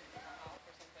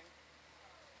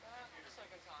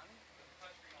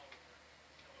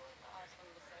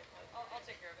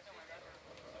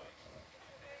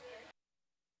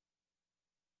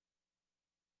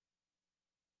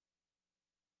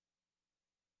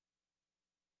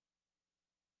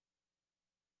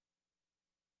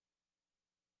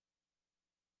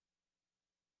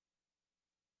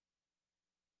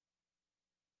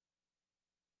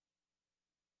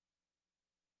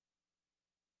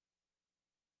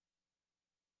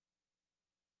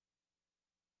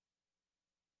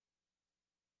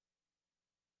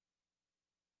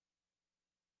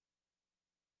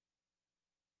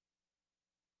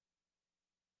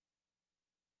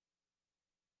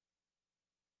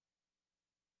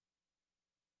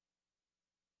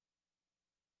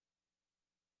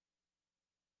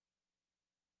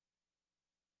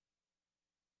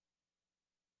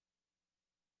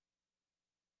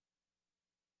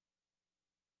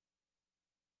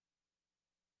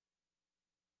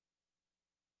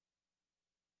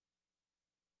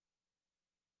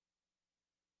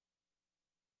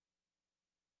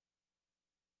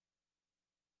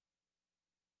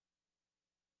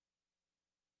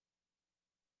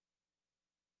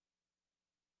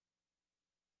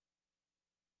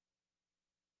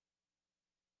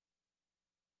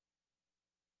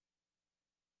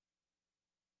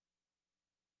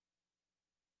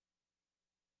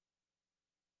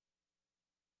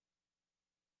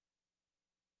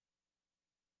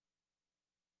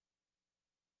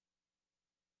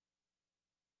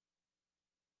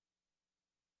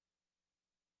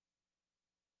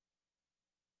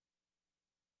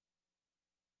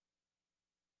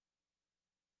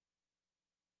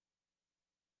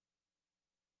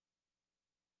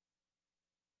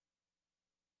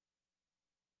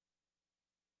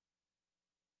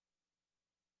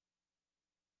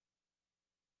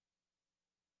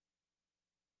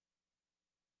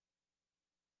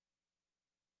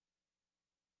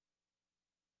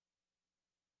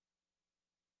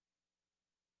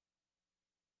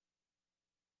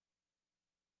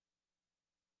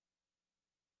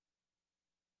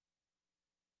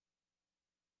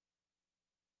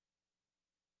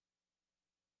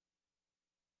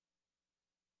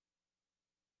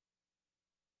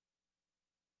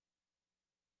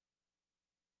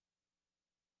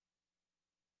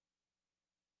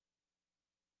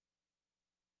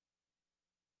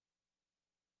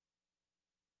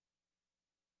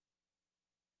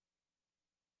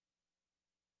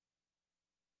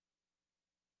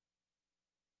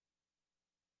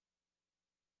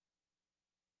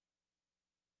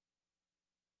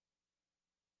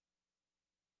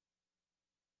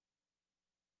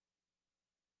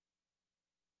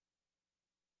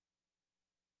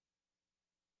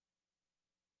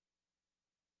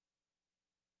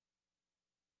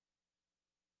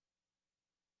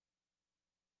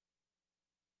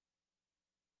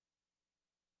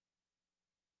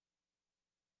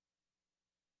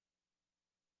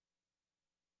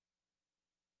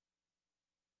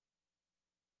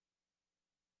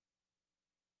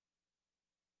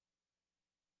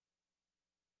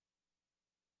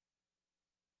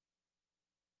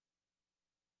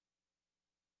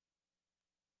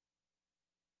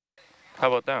 How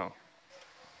about now?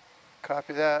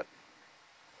 Copy that.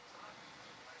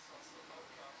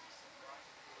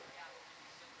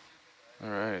 All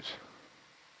right.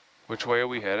 Which way are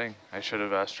we heading? I should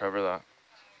have asked Trevor that.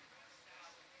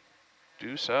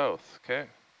 Due south, okay.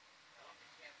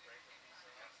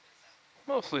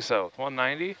 Mostly south,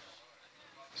 190.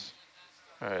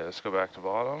 All right, let's go back to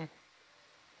bottom.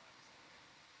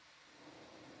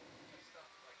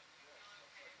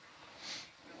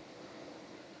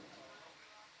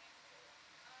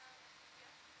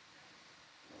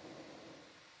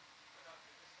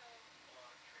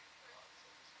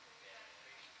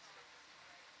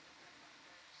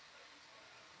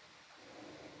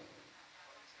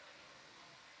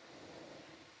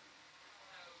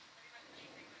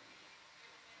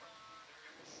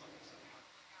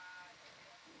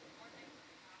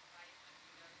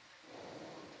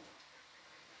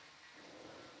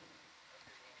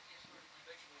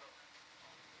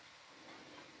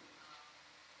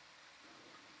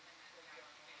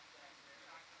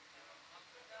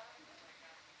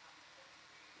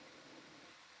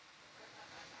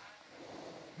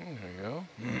 There we go.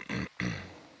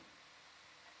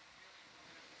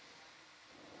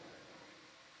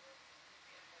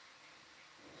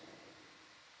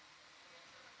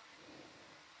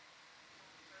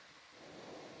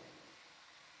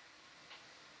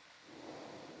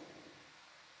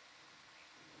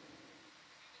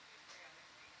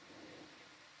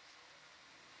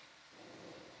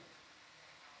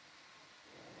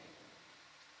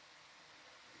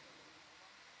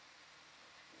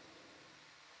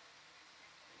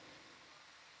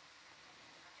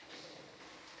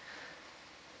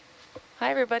 Hi,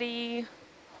 everybody.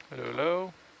 Hello,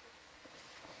 hello.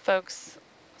 Folks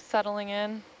settling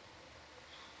in.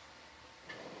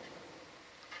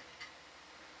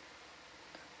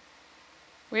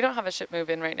 We don't have a ship move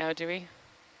in right now, do we?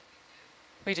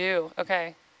 We do,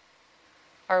 okay.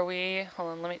 Are we,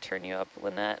 hold on, let me turn you up,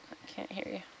 Lynette. I can't hear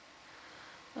you.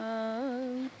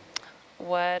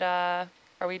 What, are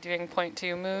we doing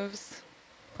 0.2 moves?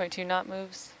 0.2 knot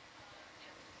moves?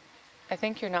 I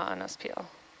think you're not on SPL.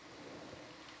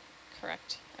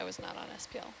 Correct. I was not on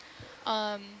SPL.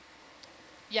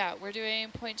 Yeah, we're doing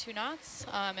 0.2 knots,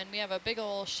 and we have a big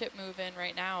old ship move in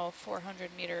right now,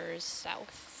 400 meters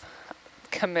south.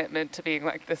 Commitment to being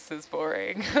like, this is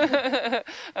boring.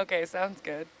 Okay, sounds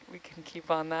good. We can keep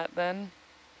on that then.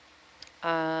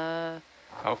 How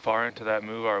far into that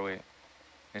move are we?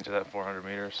 Into that 400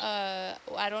 meters?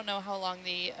 I don't know how long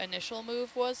the initial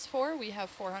move was for. We have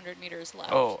 400 meters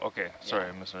left. Oh, okay. Sorry,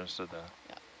 Yeah. I misunderstood that.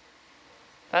 Yeah.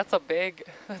 That's a big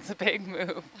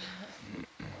move.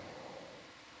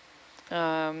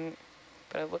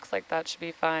 But it looks like that should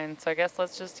be fine. So I guess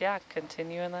let's just, yeah,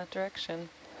 continue in that direction.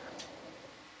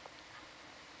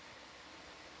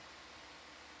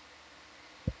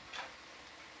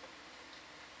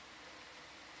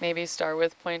 Maybe start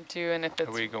with 0.2, and if it's...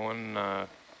 Are we going, let's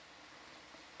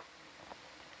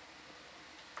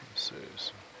see.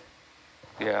 So,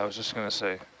 yeah, I was just going to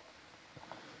say.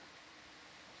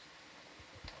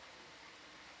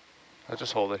 I'll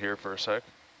just hold it here for a sec.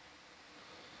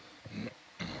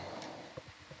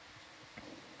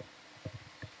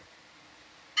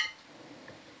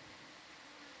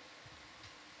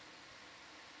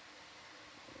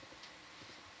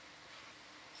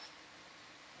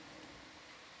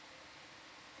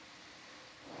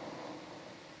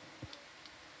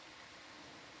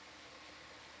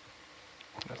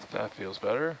 If that feels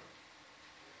better.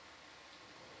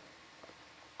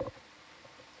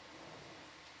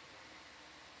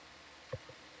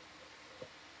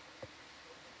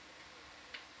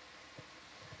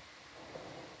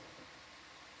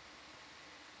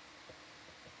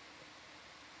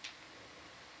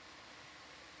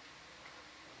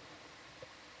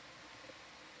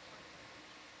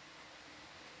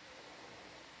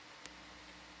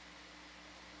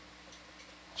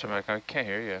 Jamek, I can't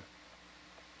hear you.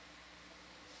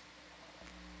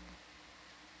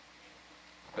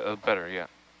 Better, yeah.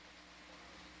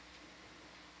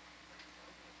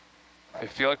 I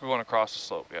feel like we're going across the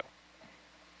slope, yeah.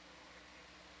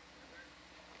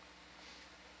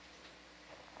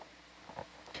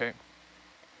 Okay.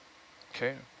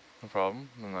 Okay, no problem.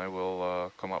 And I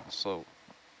will come up the slope.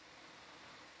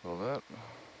 A little bit.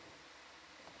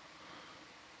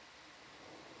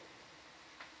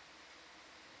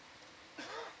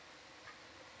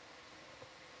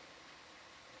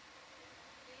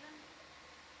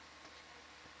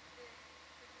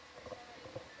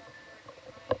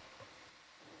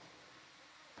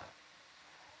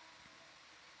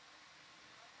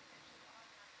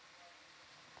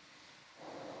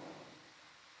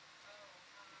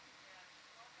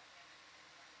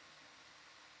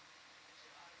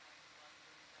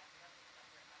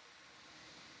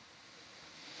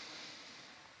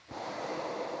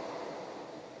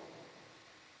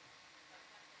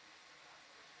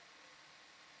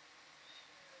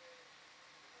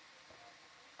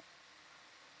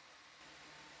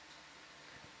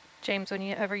 James,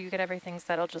 whenever you get everything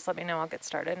settled, just let me know. I'll get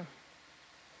started.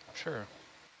 Sure.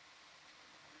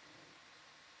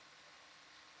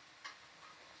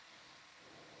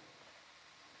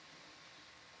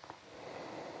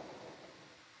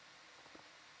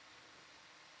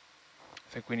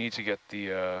 I think we need to get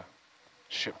the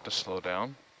ship to slow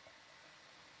down.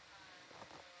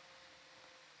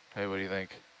 Hey, what do you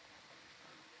think?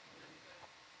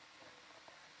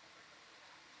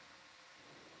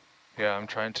 Yeah, I'm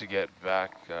trying to get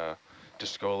back,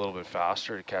 just go a little bit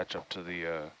faster to catch up to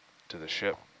the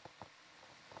ship.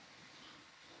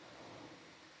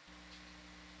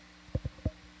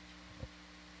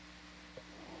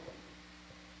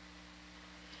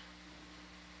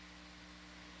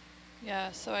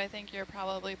 Yeah, so I think you're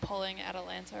probably pulling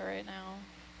Atalanta right now.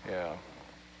 Yeah.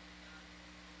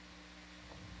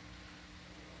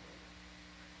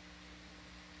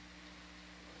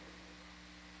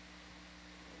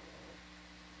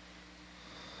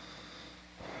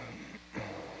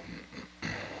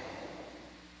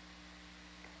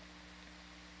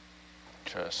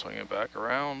 Try to swing it back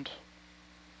around.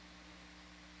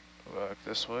 Go back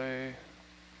this way.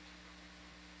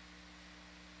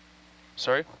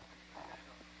 Sorry?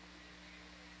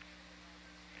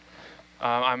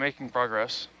 I'm making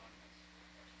progress.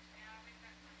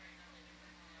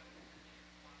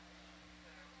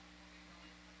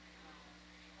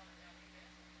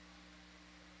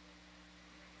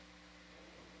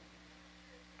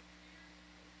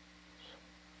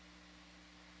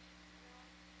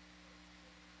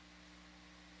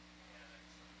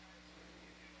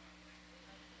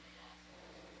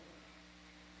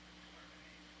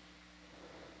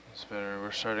 It's better.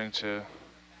 We're starting to...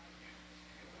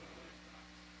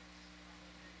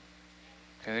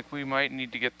 I think we might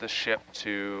need to get the ship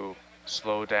to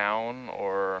slow down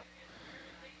or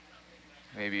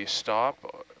maybe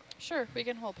stop Sure, we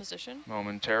can hold position.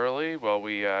 momentarily while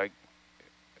we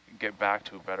get back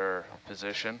to a better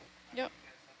position. Yep.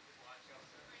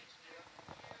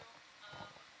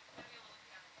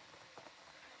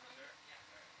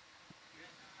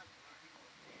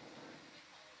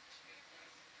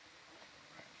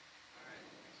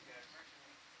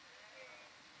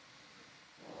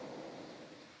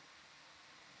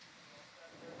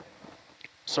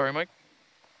 Sorry, Mike.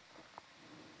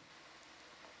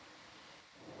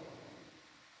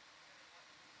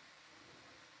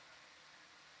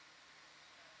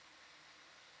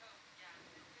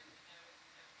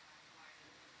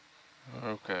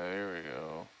 Okay, here we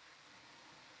go.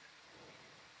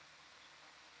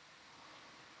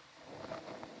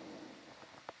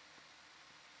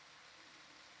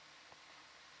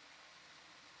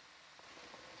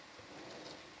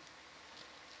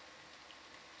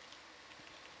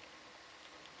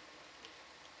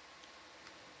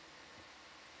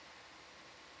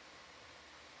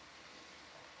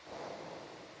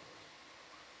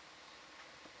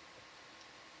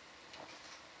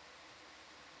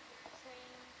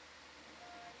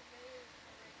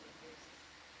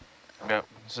 Yep,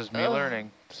 this is me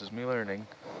learning. This is me learning.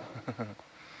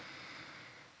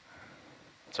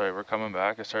 Sorry, we're coming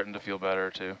back. It's starting to feel better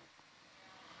too.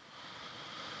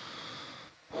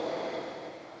 All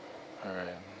right.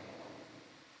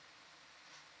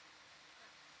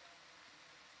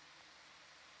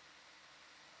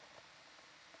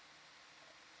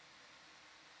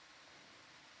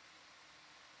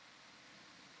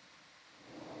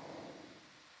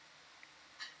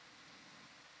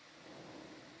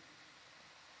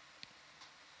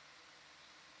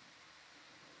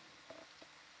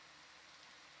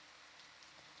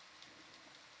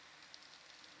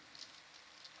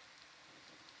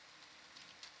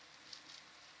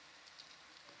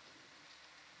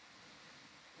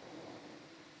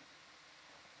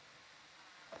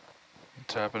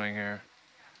 What's happening here?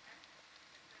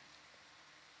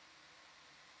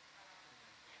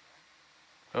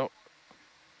 Oh,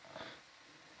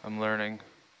 I'm learning.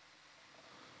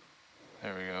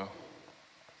 There we go.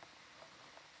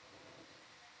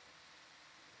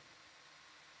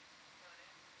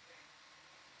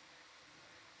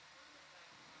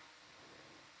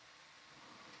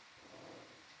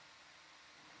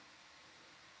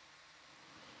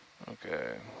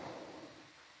 Okay.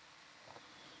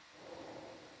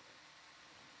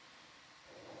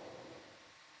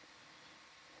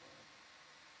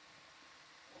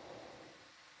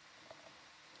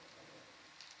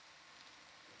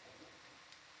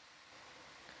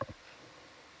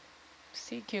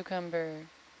 Sea cucumber.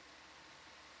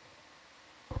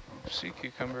 Sea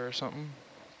cucumber or something?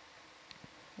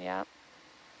 Yep.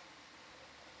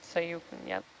 So you can,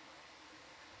 yep. .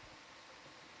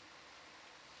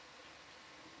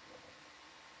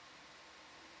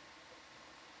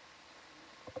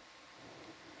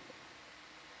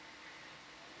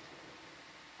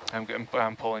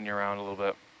 I'm pulling you around a little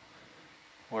bit.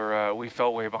 We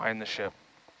fell way behind the ship,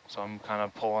 so I'm kind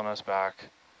of pulling us back.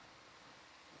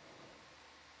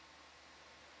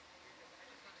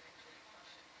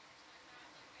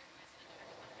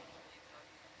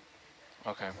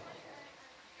 Okay.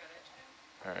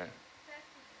 All right.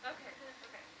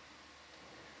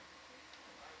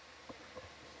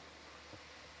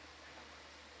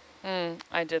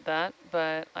 I did that,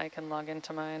 but I can log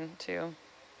into mine too.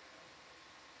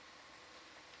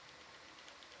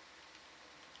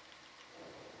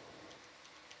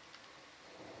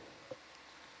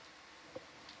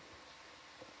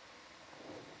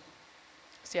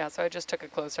 So yeah, so I just took a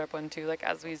close-up one too. Like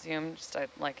as we zoom, just I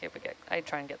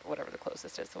try and get whatever the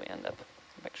closest is, so we end up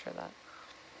make sure that.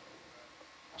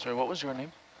 Sorry, what was your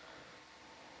name?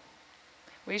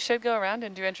 We should go around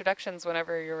and do introductions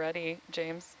whenever you're ready,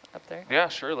 James, up there. Yeah,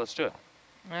 sure, let's do it.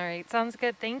 All right, sounds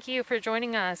good. Thank you for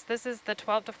joining us. This is the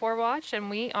 12 to 4 watch, and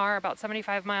we are about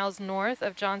 75 miles north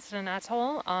of Johnston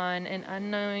Atoll on an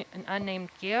unnamed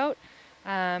guyot.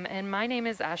 And my name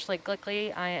is Ashley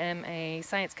Glickley. I am a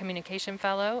science communication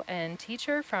fellow and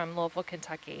teacher from Louisville,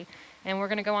 Kentucky. And we're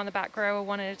going to go on the back row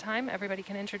one at a time. Everybody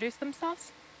can introduce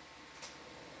themselves.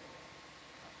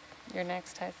 You're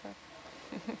next, Tysa.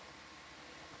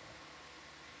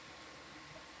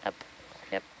 Up.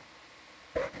 Yep.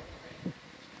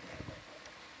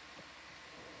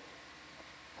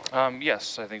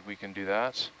 Yes, I think we can do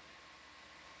that.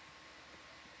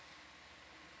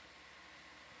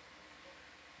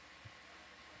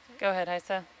 Go ahead,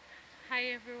 Isa. Hi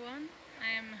everyone,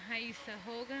 I am Haisa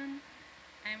Hogan.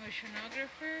 I'm a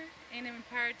oceanographer and I'm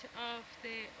part of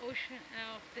the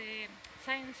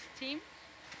science team.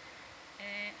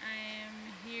 I am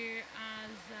here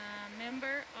as a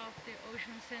member of the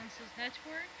Ocean Census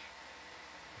Network,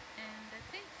 and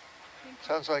that's it. Thank you.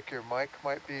 Sounds like your mic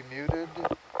might be muted,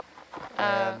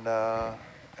 and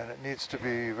it needs to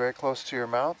be very close to your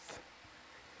mouth.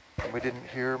 We didn't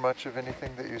hear much of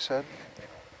anything that you said.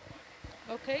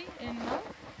 Okay, and now?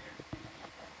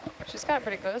 She's got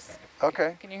pretty close.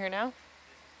 Okay. Can you hear now?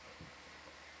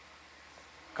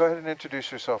 Go ahead and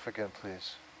introduce yourself again,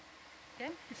 please.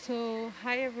 Okay, so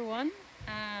hi everyone.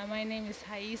 My name is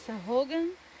Haisa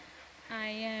Hogan. I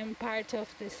am part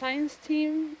of the science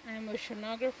team. I'm an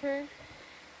oceanographer,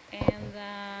 and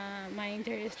my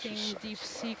interest in deep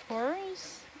sea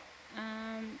corals.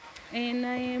 And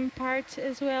I am part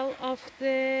as well of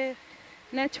the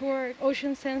network,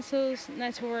 Ocean Census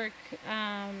Network.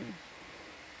 I'm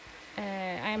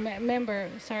a member,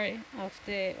 of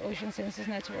the Ocean Census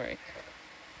Network.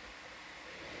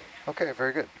 Okay,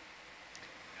 very good.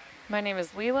 My name is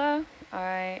Leela.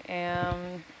 I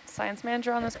am science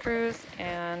manager on this cruise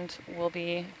and will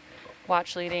be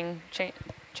watch leading,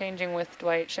 changing with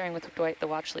Dwight, sharing with Dwight the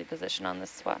watch lead position on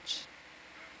this watch.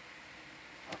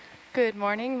 Good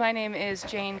morning. My name is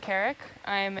Jane Carrick.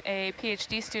 I'm a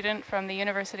PhD student from the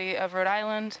University of Rhode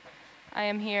Island. I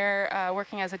am here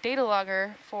working as a data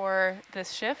logger for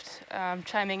this shift,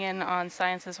 chiming in on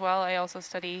science as well. I also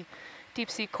study deep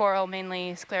sea coral,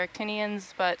 mainly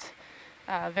scleractinians, but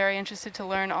very interested to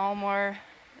learn all more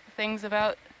things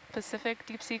about Pacific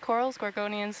deep sea corals,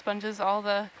 gorgonians, sponges, all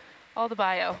the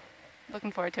bio.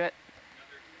 Looking forward to it.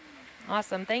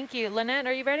 Awesome, thank you. Lynette,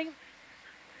 are you ready?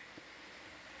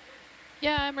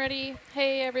 Yeah, I'm ready.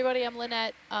 Hey everybody, I'm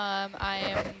Lynette. I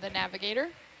am the navigator.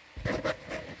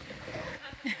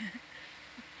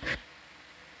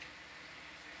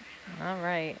 All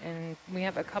right, and we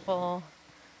have a couple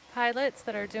pilots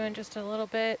that are doing just a little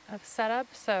bit of setup,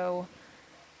 so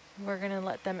we're going to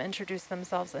let them introduce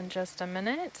themselves in just a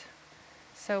minute.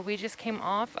 So we just came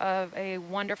off of a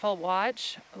wonderful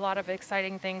watch, a lot of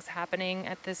exciting things happening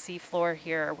at the seafloor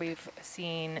here. We've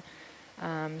seen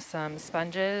some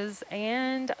sponges,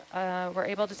 and we're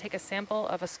able to take a sample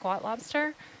of a squat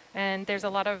lobster, and there's a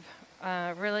lot of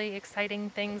really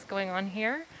exciting things going on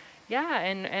here. Yeah,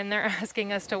 and they're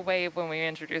asking us to wave when we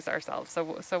introduce ourselves,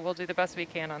 so we'll do the best we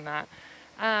can on that.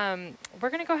 We're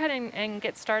going to go ahead and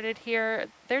get started here.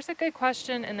 There's a good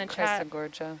question in the chat.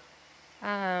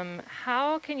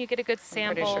 How can you get a good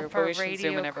sample for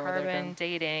radiocarbon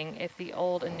dating if the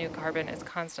old and new carbon is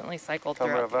constantly cycled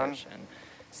throughout the ocean?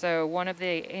 So one of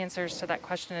the answers to that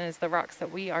question is the rocks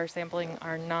that we are sampling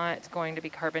are not going to be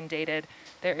carbon dated.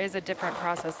 There is a different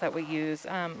process that we use.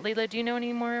 Leela, do you know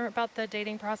any more about the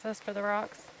dating process for the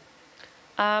rocks?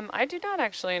 I do not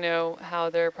actually know how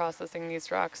they're processing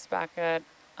these rocks back at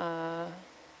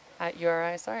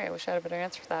URI. Sorry, I wish I had a better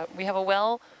answer for that. We have a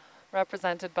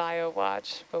well-represented bio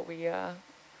watch, but we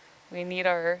need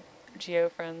our geo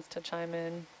friends to chime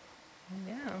in.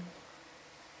 Yeah.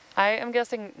 I am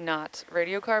guessing not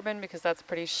radiocarbon because that's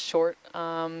pretty short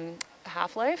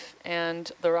half-life,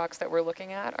 and the rocks that we're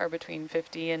looking at are between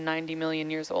 50 and 90 million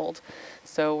years old.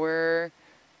 So we're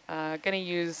going to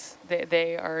use,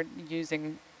 they are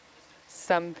using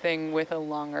something with a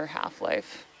longer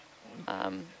half-life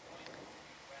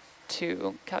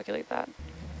to calculate that.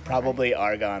 Probably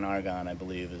argon, I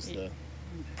believe, is the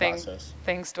process.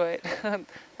 Thanks, Dwight.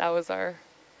 That was our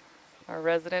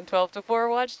resident 12 to 4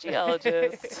 watch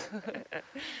geologist.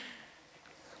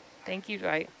 Thank you,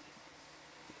 Dwight.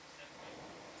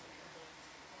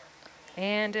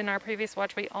 And in our previous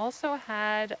watch, we also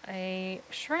had a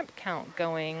shrimp count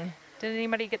going. Did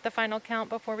anybody get the final count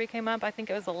before we came up? I think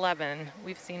it was 11.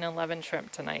 We've seen 11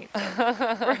 shrimp tonight.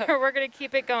 So we're going to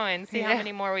keep it going, see how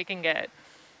many more we can get.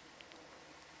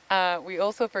 We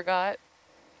also forgot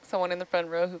someone in the front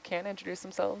row who can't introduce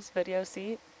themselves, video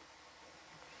seat.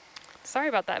 Sorry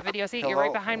about that, video seat. Hello. You're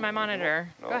right behind my monitor.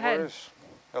 No Go ahead. worries.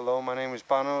 Hello, my name is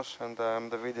Panos, and I'm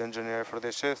the video engineer for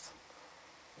this shift.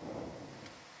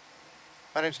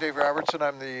 My name's Dave Robertson.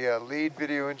 I'm the lead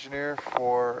video engineer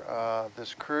for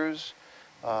this cruise,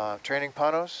 training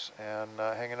Panos and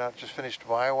hanging out. Just finished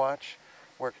my watch,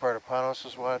 work part of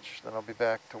Panos's watch. Then I'll be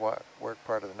back to work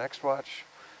part of the next watch.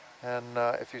 And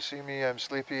if you see me, I'm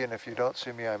sleepy, and if you don't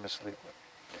see me, I'm asleep.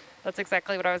 That's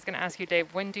exactly what I was going to ask you,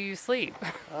 Dave. When do you sleep?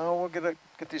 We'll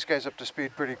get these guys up to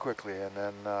speed pretty quickly, and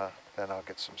then I'll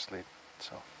get some sleep.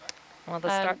 So. Well,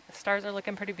 the stars are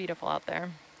looking pretty beautiful out there.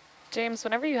 James,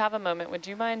 whenever you have a moment, would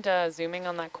you mind zooming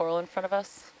on that coral in front of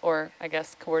us? Or, I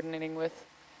guess, coordinating with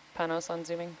Panos on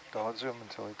zooming? Don't zoom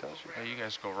until he tells you. Hey, you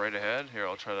guys go right ahead. Here,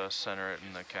 I'll try to center it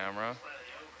in the camera.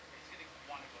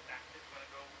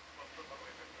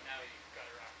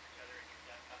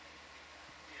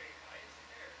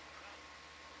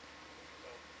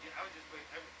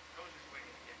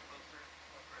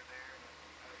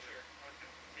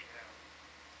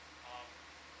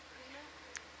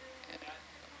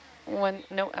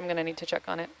 No, I'm going to need to check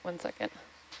on it. 1 second.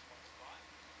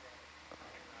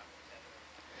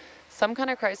 Some kind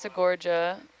of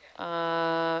chrysogorgia.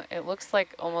 It looks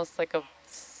like almost like a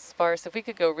sparse. If we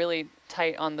could go really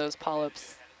tight on those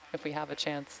polyps, if we have a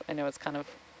chance. I know it's kind of,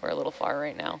 we're a little far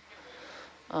right now.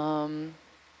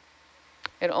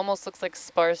 It almost looks like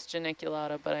sparse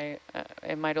geniculata, but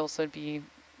it might also be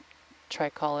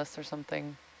tricollis or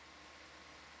something.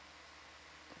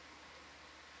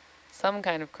 Some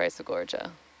kind of chrysogorgia.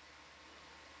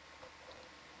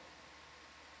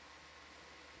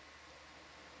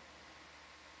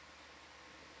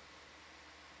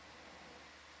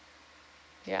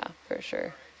 Yeah, for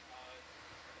sure.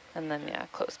 And then, yeah,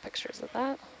 close pictures of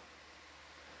that.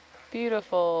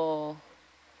 Beautiful.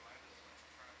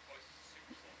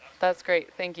 That's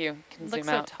great. Thank you. Can Looks zoom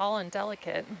so out. tall and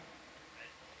delicate.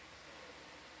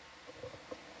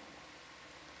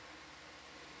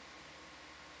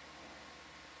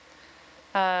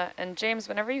 And James,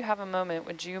 whenever you have a moment,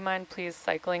 would you mind please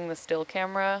cycling the still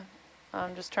camera?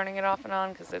 Just turning it off and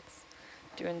on because it's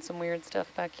doing some weird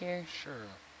stuff back here. Sure.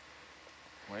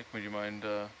 Mike, would you mind?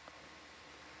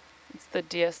 It's the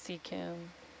DSC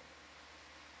cam.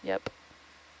 Yep.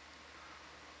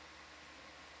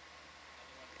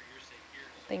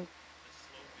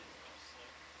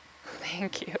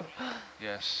 Thank you.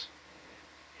 Yes.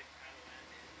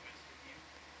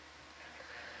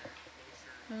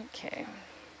 Okay.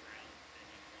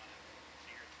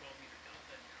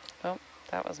 Oh,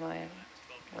 that was my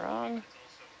wrong.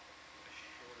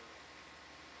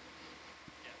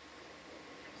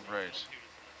 Right.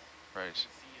 Right.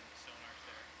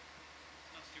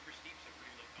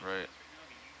 Right.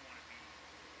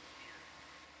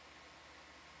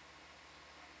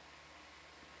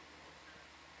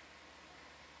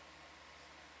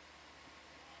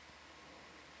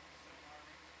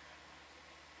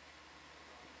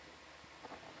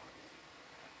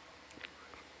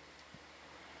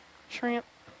 Shrimp.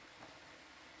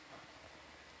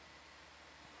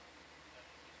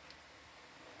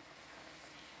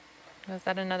 Was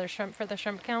that another shrimp for the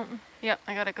shrimp count? Yep,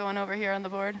 I got it going over here on the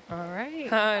board. All right. Oh,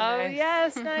 nice.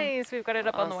 Yes, nice. We've got it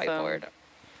up on Awesome. the whiteboard.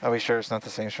 Are we sure it's not the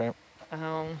same shrimp?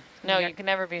 No, you can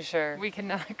never be sure. We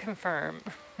cannot confirm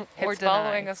or it's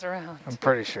following us around. I'm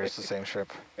pretty sure it's the same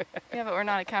shrimp. Yeah, but we're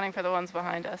not accounting for the ones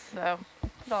behind us, so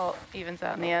it all evens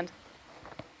out in the end.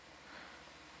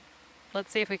 Let's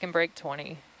see if we can break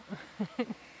 20.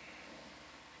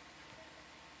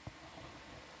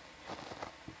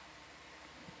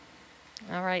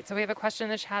 All right, so we have a question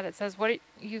in the chat that says, what are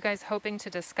you guys hoping to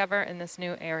discover in this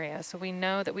new area? So we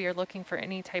know that we are looking for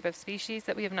any type of species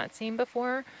that we have not seen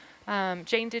before.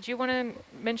 Jane, did you want to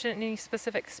mention any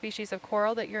specific species of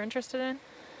coral that you're interested in?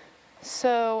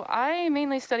 So I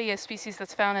mainly study a species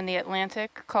that's found in the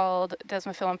Atlantic called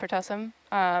Desmophyllum pertussum,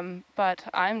 but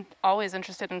I'm always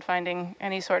interested in finding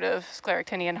any sort of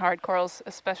scleractinian hard corals,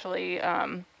 especially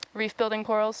reef-building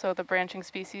corals, so the branching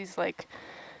species like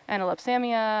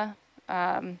Analepsamia,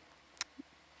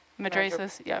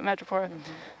 Madrasis, yeah, Madrepora.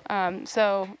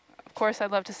 So of course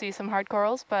I'd love to see some hard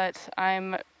corals, but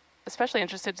I'm especially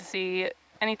interested to see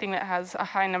anything that has a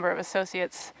high number of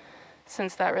associates,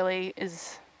 since that really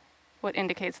is what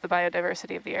indicates the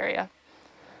biodiversity of the area.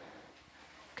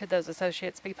 Could those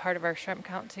associates be part of our shrimp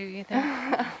count too, you think?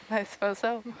 I suppose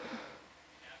so.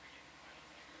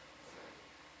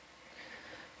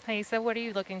 Haisa, what are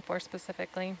you looking for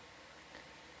specifically?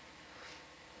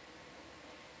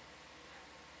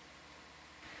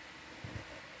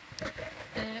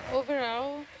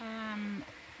 Overall,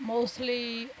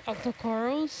 mostly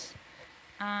octocorals,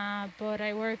 but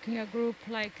I work in a group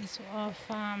like of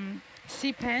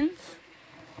sea pens.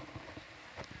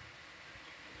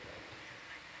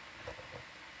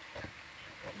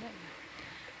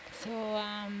 So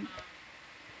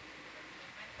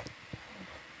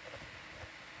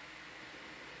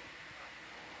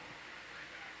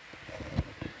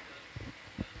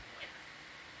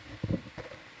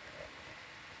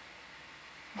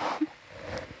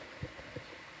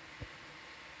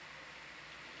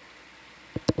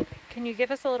can you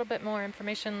give us a little bit more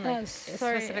information, like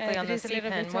specifically on the sea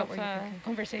pen? What were you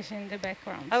conversation in the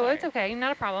background? Oh, it's okay,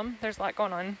 not a problem. There's a lot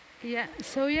going on. Yeah.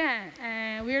 So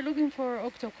yeah, we are looking for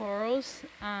octocorals.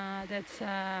 That's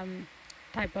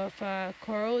type of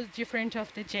coral different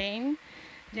of the Jane.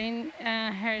 Jane,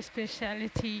 her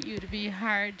specialty would be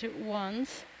hard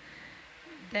ones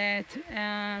that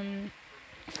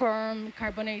form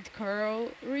carbonate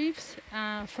coral reefs.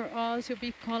 For us, it will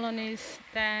be colonies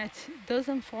that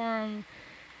doesn't form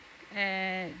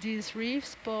these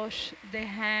reefs, but they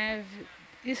have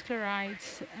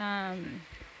sclerites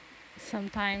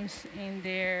sometimes in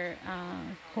their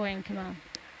parenchyma,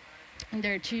 in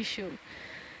their tissue.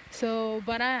 So,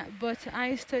 but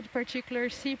I study particular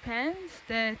sea pens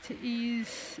that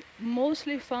is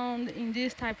mostly found in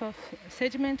this type of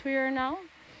sediment we are now.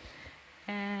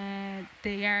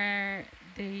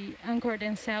 They anchor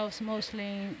themselves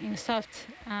mostly in soft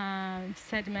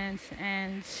sediments,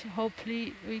 and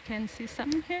hopefully we can see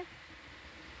some here.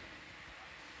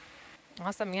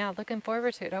 Awesome, yeah, looking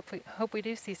forward to it. Hope we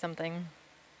do see something.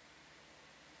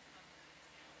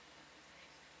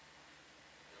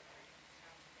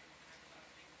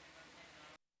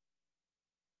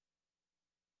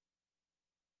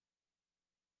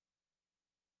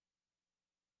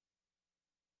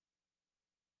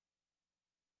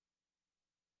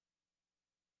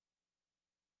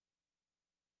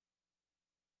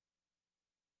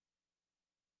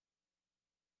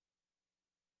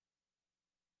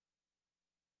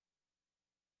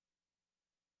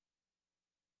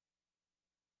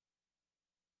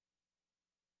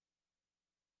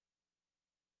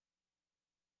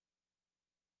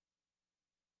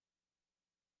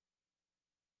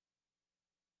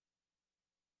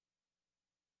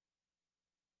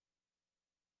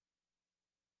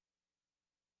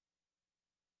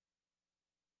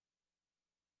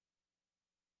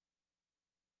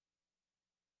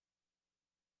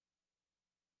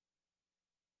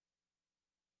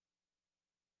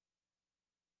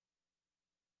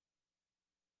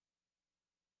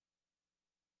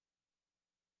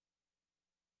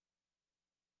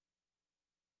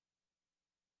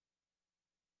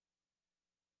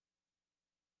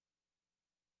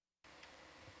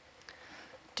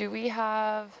 Do we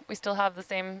still have the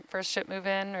same first ship move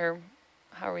in, or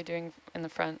how are we doing in the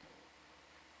front?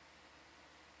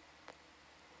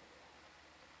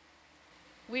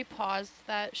 We paused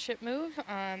that ship move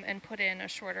and put in a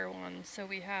shorter one, so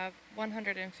we have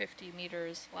 150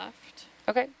 meters left.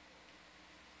 Okay.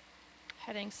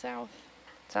 Heading south.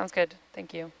 Sounds good.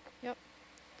 Thank you. Yep.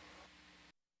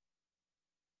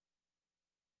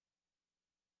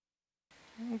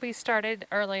 We started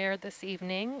earlier this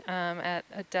evening at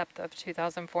a depth of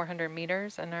 2,400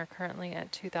 meters and are currently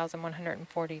at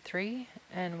 2,143,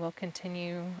 and we'll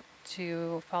continue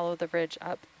to follow the ridge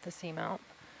up the seamount,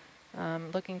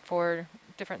 looking for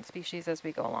different species as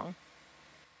we go along.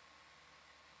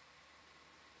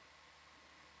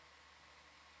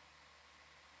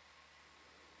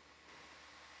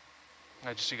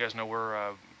 Just so you guys know,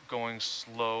 we're going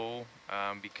slow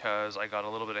because I got a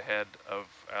little bit ahead of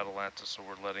Atalanta, so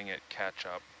we're letting it catch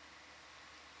up.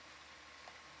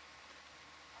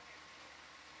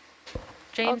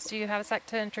 James, do you have a sec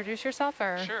to introduce yourself,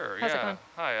 or Sure, how's it yeah. going?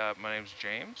 Hi, my name's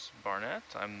James Barnett.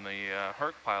 I'm the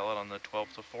Herc pilot on the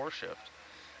 12 to 4 shift.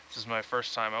 This is my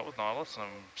first time out with Nautilus, and I'm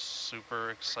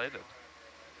super excited.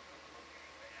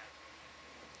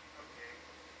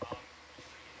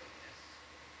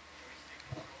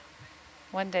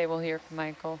 One day we'll hear from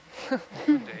Michael.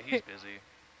 One day, he's busy.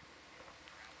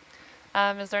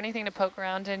 Is there anything to poke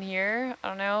around in here? I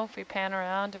don't know if we pan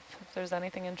around, if there's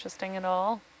anything interesting at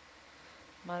all.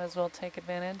 Might as well take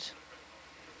advantage.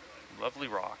 Lovely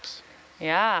rocks.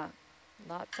 Yeah.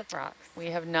 Lots of rocks.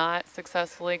 We have not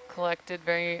successfully collected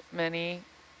very many,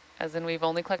 as in we've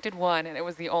only collected one, and it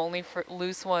was the only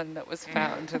loose one that was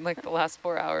found in like the last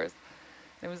 4 hours.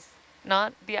 It was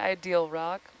not the ideal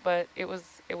rock, but it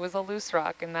was a loose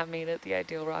rock, and that made it the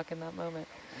ideal rock in that moment.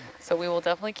 So we will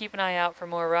definitely keep an eye out for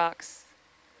more rocks.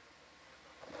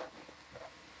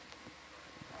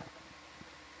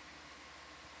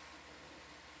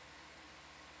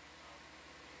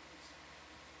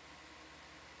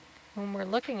 When we're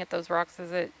looking at those rocks,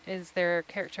 is there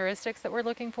characteristics that we're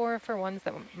looking for ones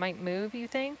that might move, you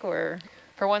think, or?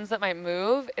 For ones that might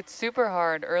move, it's super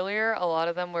hard. Earlier, a lot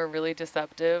of them were really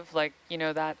deceptive, like, you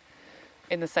know, that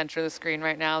in the center of the screen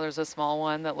right now, there's a small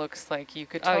one that looks like you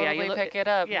could totally pick it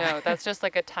up. Yeah. No, that's just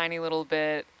like a tiny little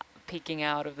bit peeking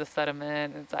out of the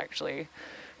sediment. It's actually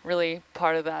really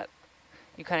part of that.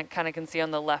 You kind of can see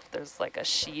on the left, there's like a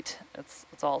sheet. It's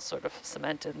all sort of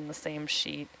cemented in the same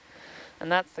sheet.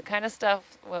 And that's the kind of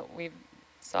stuff what we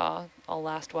saw all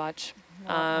last watch.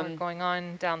 More going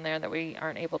on down there that we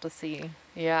aren't able to see.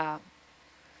 Yeah.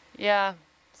 Yeah.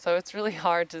 So it's really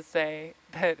hard to say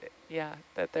that, yeah,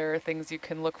 that there are things you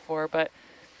can look for, but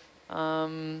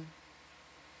on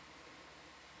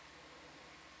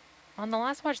the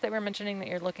last watch they were mentioning that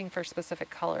you're looking for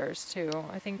specific colors too.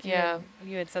 I think you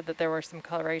had said that there were some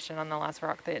coloration on the last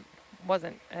rock that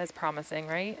wasn't as promising,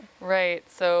 right? Right.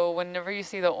 So whenever you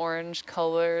see the orange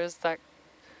colors, that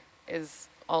is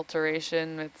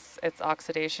alteration. It's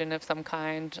oxidation of some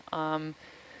kind.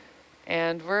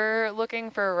 And we're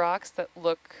looking for rocks that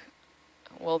look,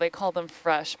 well, they call them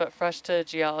fresh, but fresh to a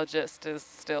geologist is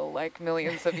still like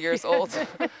millions of years old.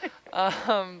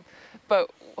 But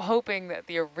hoping that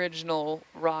the original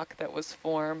rock that was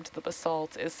formed, the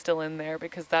basalt, is still in there,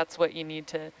 because that's what you need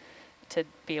to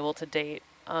be able to date.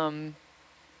 And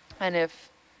if,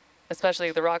 especially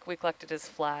if the rock we collected is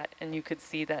flat and you could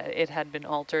see that it had been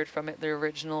altered from the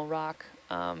original rock,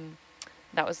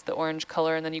 that was the orange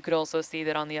color. And then you could also see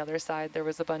that on the other side there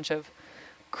was a bunch of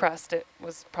crust. It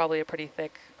was probably a pretty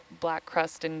thick black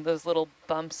crust in those little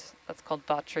bumps. That's called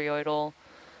botryoidal,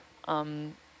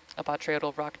 a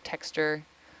botryoidal rock texture.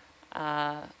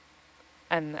 And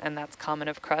that's common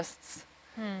of crusts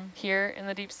here in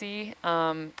the deep sea.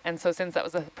 And so since that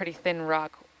was a pretty thin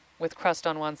rock with crust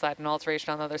on one side and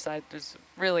alteration on the other side, there's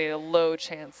really a low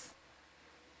chance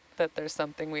that there's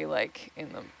something we like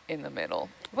in the middle.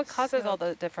 What causes all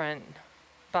the different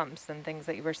bumps and things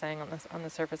that you were saying on the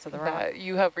surface of the rock?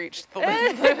 You have reached the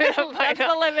limit of my That's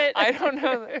the limit. I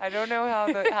don't know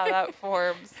how that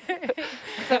forms. Is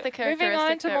that the characteristic? Moving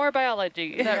on to more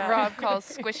biology. That Rob calls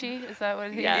squishy? Is that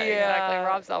what he? Yeah, exactly.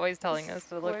 Rob's always telling us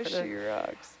to look for the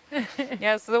rocks.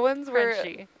 Yeah, so the ones where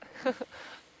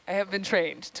I have been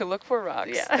trained to look for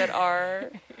rocks that are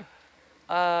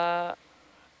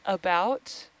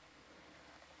about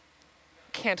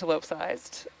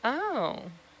cantaloupe-sized. Oh.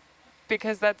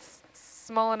 Because that's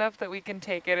small enough that we can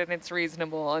take it and it's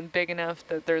reasonable, and big enough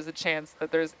that there's a chance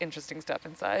that there's interesting stuff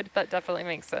inside. That definitely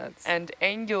makes sense. And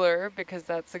angular, because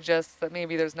that suggests that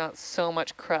maybe there's not so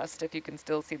much crust if you can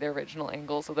still see the original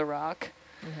angles of the rock.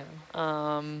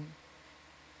 Mm-hmm.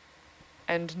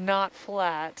 And not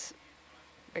flat,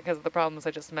 because of the problems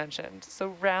I just mentioned.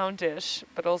 So roundish,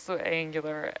 but also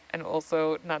angular, and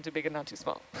also not too big and not too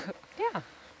small. Yeah.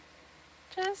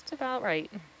 Just about right.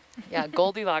 Yeah,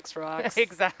 Goldilocks rocks.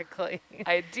 Exactly.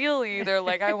 Ideally, they're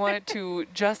like, I want it to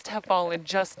just have fallen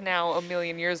just now 1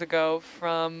 million years ago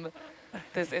from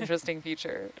this interesting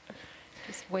feature.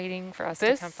 Just waiting for us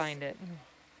to come find it.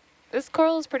 This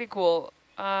coral is pretty cool.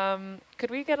 Could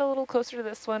we get a little closer to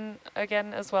this one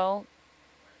again as well?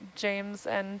 James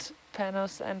and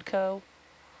Panos and co.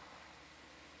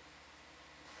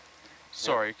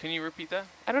 Sorry, can you repeat that?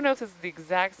 I don't know if this is the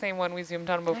exact same one we zoomed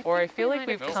on before. I feel like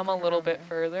we've come a little bit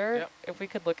further. Yep. If we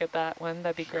could look at that one,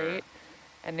 that'd be great.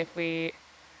 And if it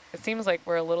seems like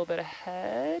we're a little bit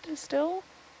ahead still.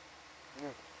 Yeah.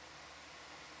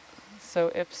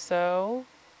 So if so,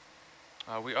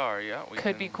 we are, yeah.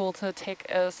 Could be cool to take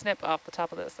a snip off the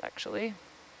top of this, actually,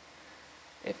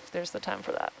 if there's the time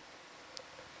for that.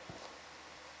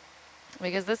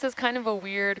 Because this is kind of a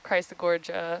weird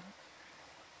chrysogorgia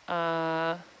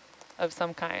of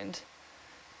some kind.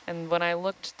 And when I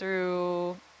looked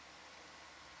through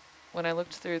when I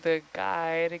looked through the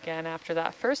guide again after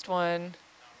that first one,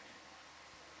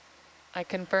 I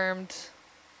confirmed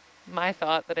my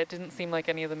thought that it didn't seem like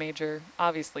any of the major,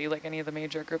 obviously, like any of the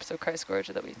major groups of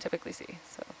Chrysogorgia that we typically see.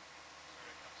 So,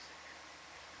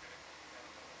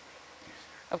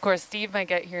 of course, Steve might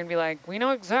get here and be like, we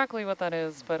know exactly what that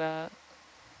is, but it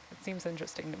seems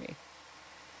interesting to me.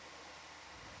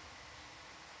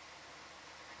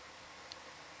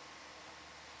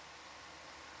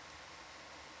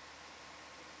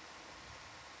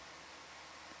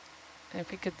 And if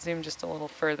we could zoom just a little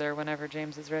further whenever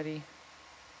James is ready.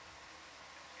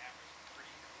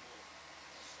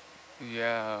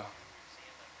 Yeah.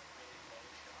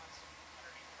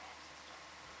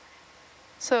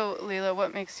 So, Leela,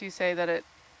 what makes you say that it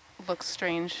looks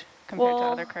strange compared to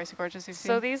other Chrysogorgias you've seen?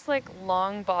 So these like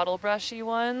long bottle brushy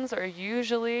ones are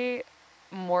usually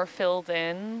more filled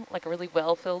in, like a really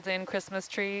well filled in Christmas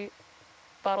tree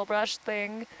bottle brush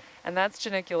thing, and that's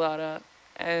geniculata.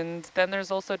 And then there's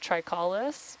also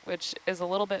tricollis, which is a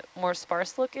little bit more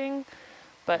sparse looking,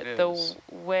 but the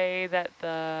way that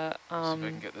the See if I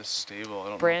can get this stable. I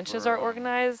don't branches know are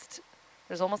organized,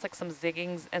 there's almost like some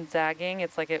ziggings and zagging.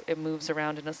 It's like it moves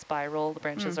around in a spiral. The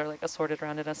branches are like assorted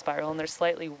around in a spiral, and they're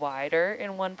slightly wider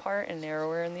in one part and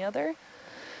narrower in the other.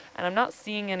 And I'm not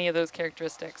seeing any of those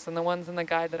characteristics. And the ones in the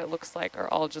guide that it looks like are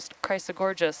all just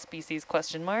Chrysogorgia species ?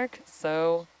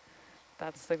 So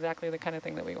that's exactly the kind of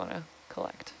thing that we want to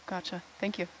collect. Gotcha.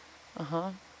 Thank you.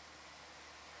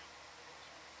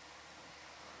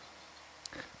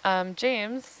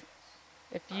 James,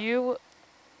 if you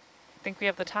think we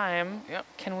have the time,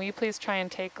 can we please try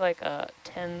and take like a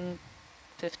 10,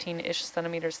 15-ish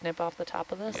centimeter snip off the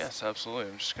top of this? Yes,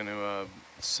 absolutely. I'm just going to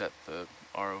set the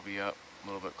ROV up a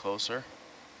little bit closer.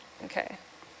 Okay.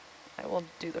 I will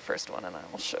do the first one and I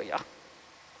will show you.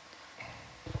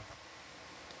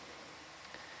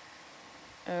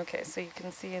 Okay, so you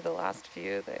can see the last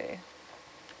few,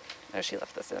 oh, she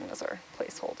left this in as our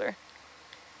placeholder.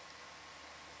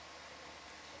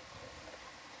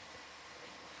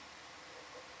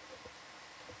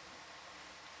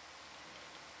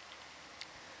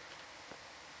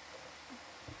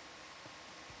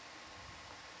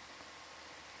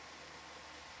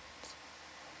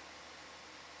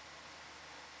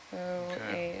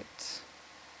 Okay. 8,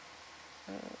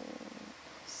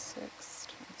 6,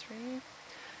 23.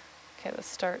 Okay, the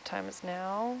start time is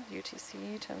now,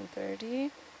 UTC 10:30.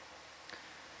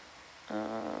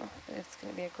 It's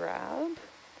going to be a grab,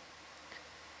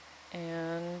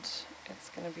 and it's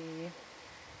going to be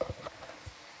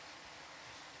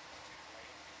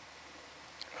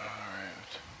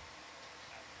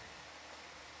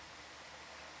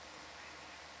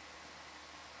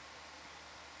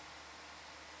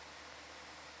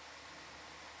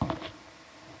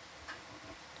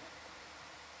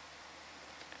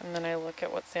and then I look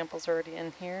at what samples are already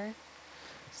in here.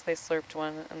 So they slurped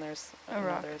one, and there's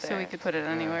another there. So we could put it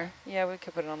anywhere. Yeah, we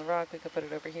could put it on the rock. We could put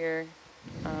it over here.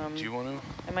 Do you want to?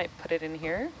 I might put it in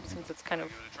here since it's kind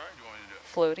of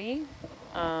floaty.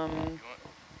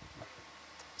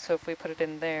 So if we put it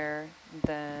in there,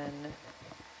 then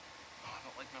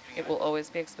it will always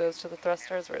be exposed to the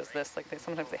thrusters. Whereas this, like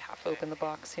sometimes they half open the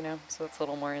box, you know, so it's a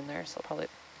little more in there. So I'll probably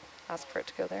ask for it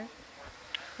to go there.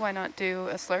 Why not do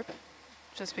a slurp?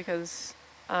 Just because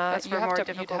that's for more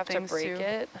difficult things you'd have to break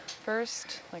it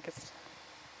first. Like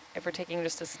if we're taking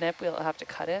just a snip, we'll have to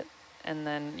cut it, and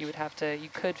then you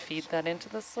could feed that into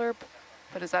the slurp.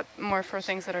 But is that more for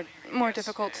things that are more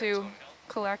difficult to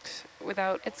collect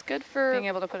without it's good for being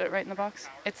able to put it right in the box?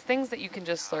 It's things that you can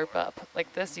just slurp up.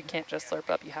 Like this, you can't just slurp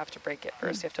up. You have to break it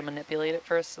first. You have to manipulate it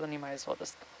first, so then you might as well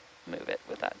just move it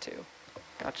with that too.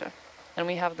 Gotcha. And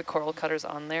we have the coral cutters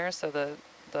on there, so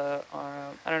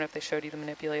I don't know if they showed you the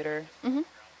manipulator,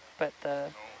 but the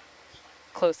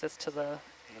closest to the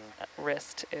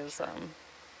wrist is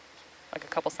like a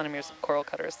couple centimeters of coral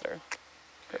cutters that are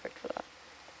perfect for that.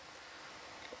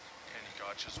 Any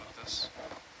gotchas with this?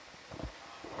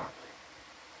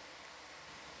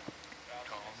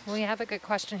 We have a good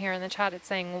question here in the chat. It's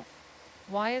saying,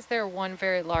 why is there one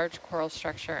very large coral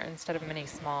structure instead of many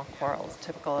small corals,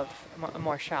 typical of a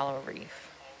more shallow reef?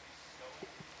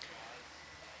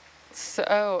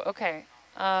 So, okay.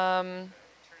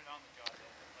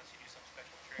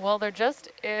 Well, they're just,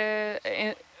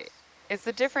 it's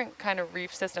a different kind of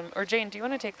reef system. Or Jane, do you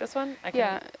want to take this one?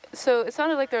 Yeah, so it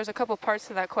sounded like there was a couple parts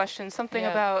to that question. Something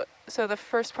about, so the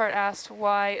first part asked,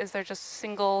 why is there just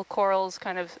single corals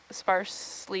kind of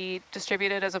sparsely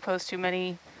distributed as opposed to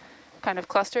many kind of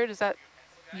clustered? Is that,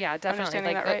 yeah, definitely.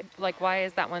 Understanding that right? Like, why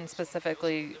is that one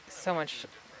specifically so much,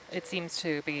 it seems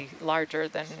to be larger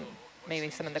than maybe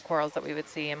some of the corals that we would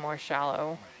see in more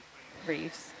shallow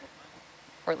reefs.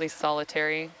 Or at least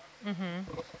solitary.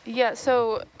 Yeah,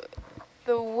 so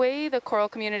the way the coral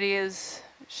community is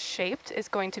shaped is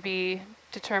going to be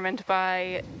determined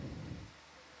by,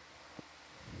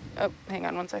 oh, hang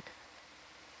on one sec.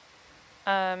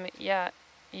 Yeah,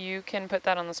 you can put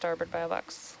that on the starboard bio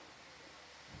box.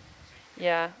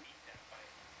 Yeah.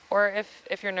 Or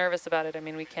if you're nervous about it, I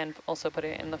mean, we can also put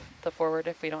it in the forward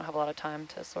if we don't have a lot of time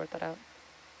to sort that out.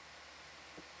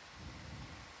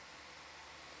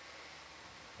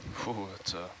 Ooh,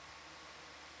 that's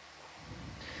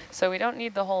So we don't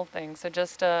need the whole thing. So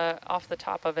just off the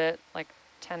top of it, like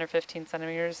 10 or 15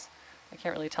 centimeters. I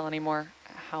can't really tell anymore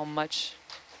how much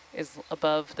is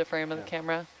above the frame of the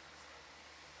camera.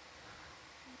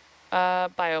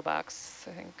 Bio box,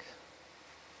 I think.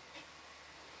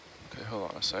 okay.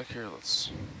 Hold on a sec here.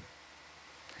 Let's.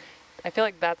 I feel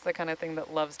like that's the kind of thing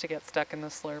that loves to get stuck in the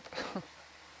slurp.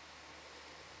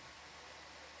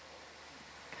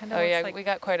 Oh yeah, like we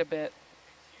got quite a bit.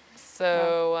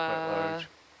 So quite large.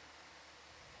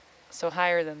 So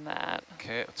higher than that.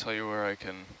 Okay, I'll tell you where I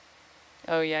can.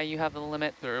 Oh yeah, you have the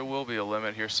limit. There will be a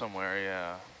limit here somewhere.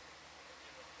 Yeah.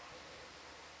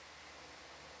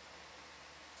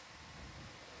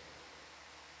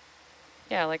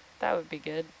 Yeah, like that would be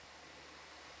good.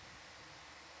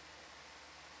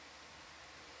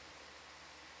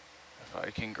 If I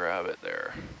can grab it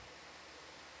there.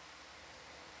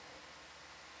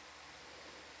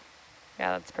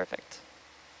 Yeah, that's perfect.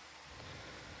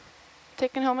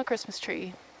 Taking home a Christmas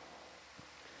tree.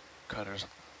 Cutters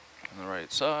on the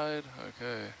right side.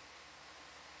 Okay.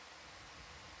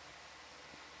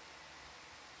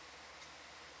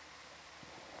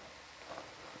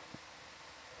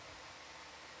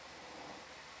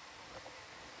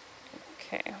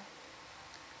 Okay.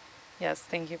 Yes,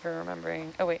 thank you for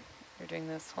remembering. Oh wait, you're doing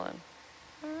this. Hold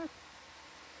on.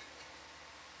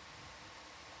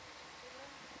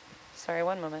 Sorry,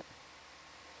 one moment.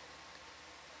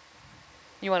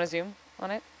 You want to zoom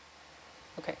on it?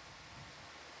 Okay.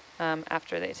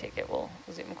 After they take it, we'll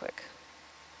zoom quick.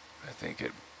 I think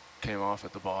it came off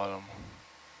at the bottom.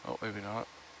 Oh, maybe not.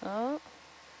 Oh.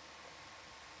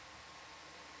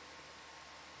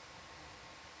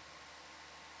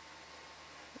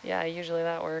 Yeah, usually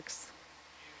that works.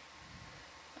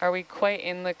 Are we quite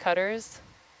in the cutters?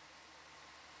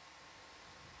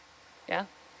 Yeah?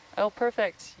 Oh,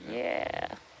 perfect. Yeah.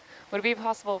 Would it be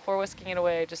possible if we're whisking it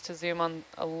away just to zoom on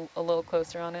a little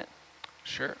closer on it?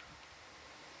 Sure.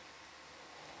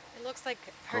 It looks like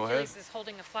Hercules is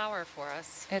holding a flower for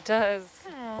us. It does.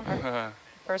 Our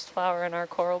first flower in our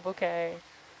coral bouquet.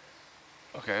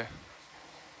 Okay.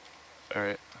 All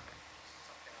right.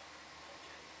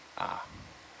 Ah,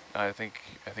 I think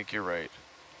you're right.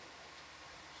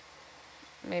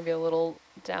 Maybe a little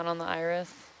down on the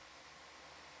iris.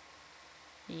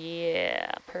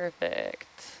 Yeah,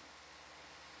 perfect.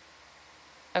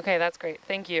 Okay, that's great.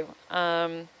 Thank you.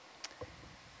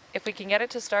 If we can get it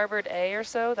to starboard A or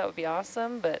so, that would be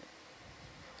awesome, but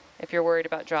if you're worried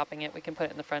about dropping it, we can put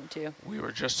it in the front too. We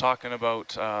were just talking about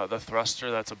the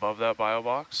thruster that's above that bio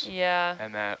box. Yeah.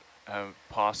 And that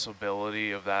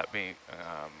possibility of that being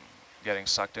getting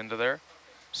sucked into there.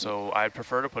 So I'd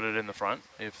prefer to put it in the front,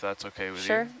 if that's okay with you.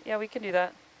 Sure, yeah, we can do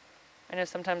that. I know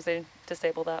sometimes they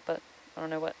disable that, but I don't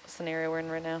know what scenario we're in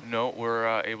right now. No,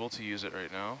 we're able to use it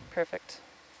right now. Perfect.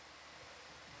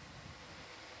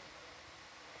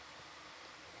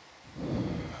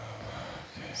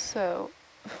 So,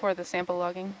 for the sample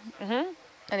logging,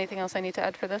 anything else I need to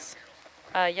add for this?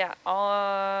 Yeah,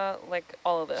 like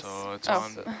all of this. So it's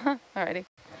on. Alrighty.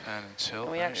 And until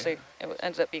we actually, it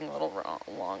ended up being a little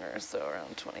longer, so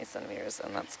around 20 centimeters,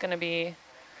 and that's going to be,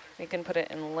 we can put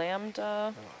it in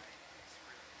lambda.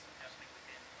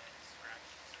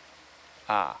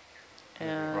 Ah,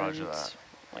 and roger that.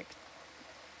 Like,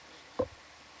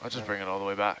 I'll just bring it all the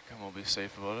way back, and we'll be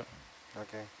safe about it.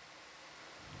 Okay.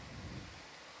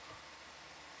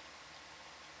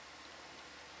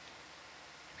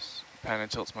 Pan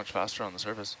and tilt's much faster on the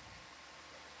surface.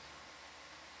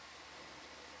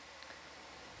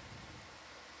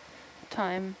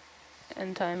 Time,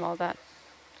 end time, all that.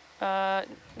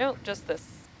 No, just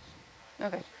this.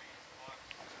 Okay.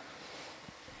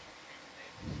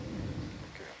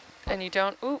 And you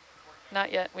don't, ooh,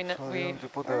 not yet. We so you want to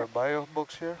put a bio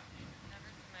box here?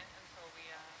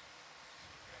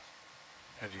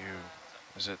 How do you,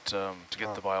 is it to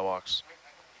get the bio box?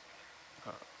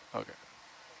 Okay.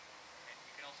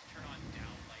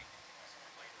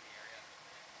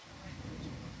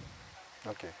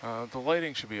 Okay. The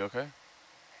lighting should be okay.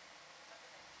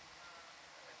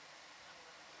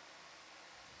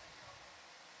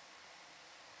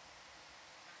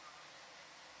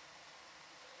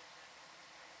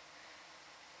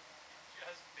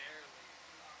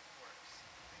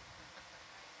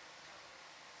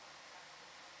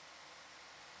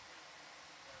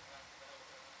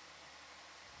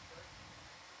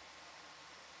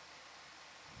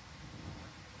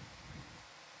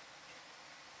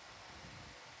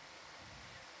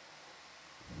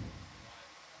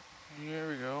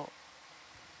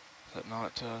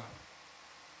 not...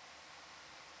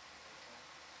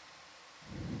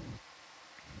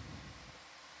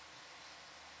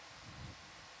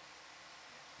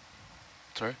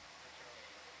 Sorry?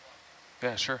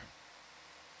 Yeah, sure.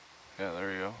 Yeah,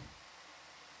 there you go.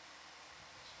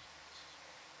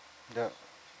 Yeah.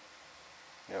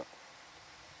 Yeah.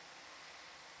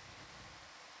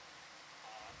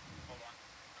 Hold on.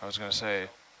 I was going to say...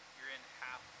 You're in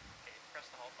half. Okay, press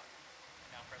the halt button.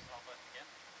 And now press the halt button again.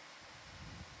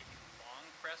 If you long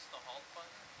press the halt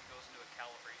button, it goes into a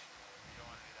calibration mode. You don't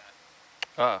want to do that.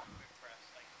 Ah. Quick press,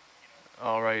 like, you know.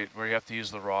 All right, where you have to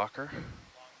use the rocker.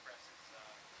 Long press is,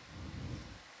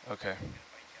 Okay.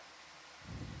 gonna bite you.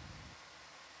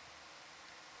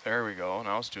 There we go.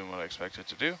 Now it's doing what I expect it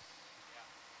to do.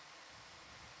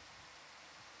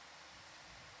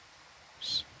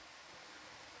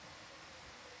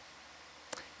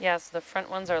 Yeah, so the front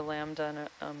ones are lambda and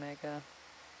omega.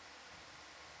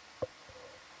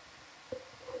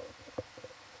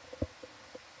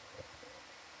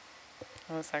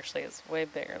 Oh, this actually is way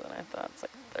bigger than I thought. It's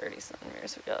like 30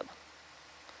 centimeters. We got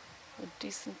a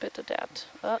decent bit of that.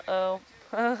 Uh-oh.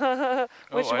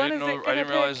 Which one is it? I didn't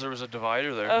realize there was a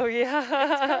divider there. Oh,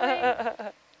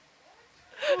 yeah.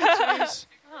 Oh, jeez.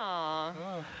 Aww.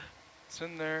 Oh, it's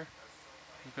in there.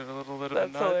 You got a little bit of That's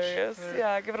a nudge. hilarious. There.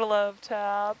 Yeah, give it a love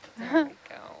tap. There we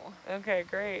go. Okay,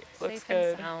 great. Safe Looks and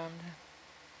good. sound.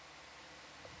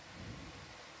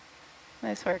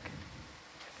 Nice work.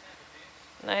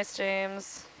 Nice,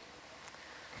 James.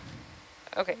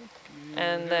 Okay,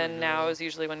 and then now is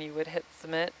usually when you would hit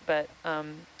submit, but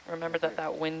remember that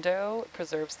that window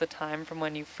preserves the time from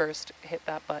when you first hit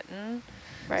that button.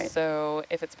 Right. So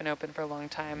if it's been open for a long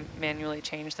time, manually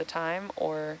change the time,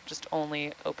 or just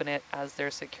only open it as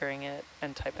they're securing it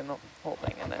and type in the whole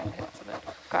thing and then hit submit.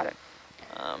 Got it.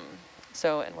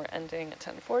 So, and we're ending at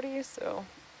 10:40, so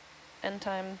end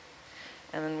time.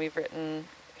 And then we've written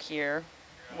here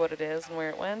what it is and where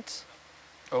it went.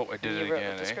 Oh, I did it you wrote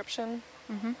again, the description.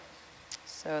 Mm-hmm.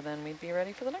 So then we'd be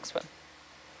ready for the next one.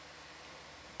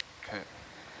 Okay.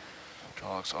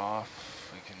 Hydraulics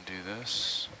off. We can do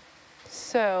this.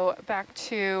 So back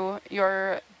to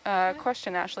your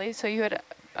question, Ashley. So you had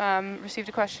received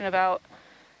a question about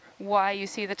why you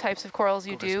see the types of corals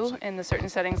you do in the certain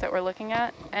settings that we're looking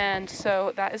at. And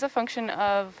so that is a function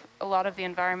of a lot of the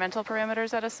environmental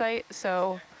parameters at a site.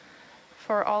 So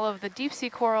for all of the deep sea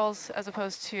corals, as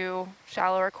opposed to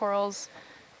shallower corals,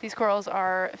 these corals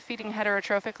are feeding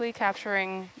heterotrophically,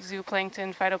 capturing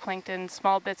zooplankton, phytoplankton,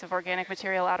 small bits of organic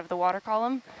material out of the water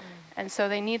column. And so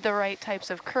they need the right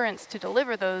types of currents to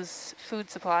deliver those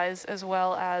food supplies, as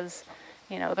well as,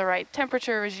 you know, the right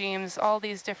temperature regimes. All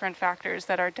these different factors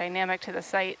that are dynamic to the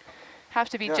site have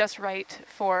to be just right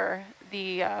for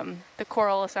the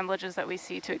coral assemblages that we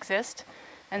see to exist.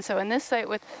 And so in this site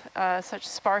with such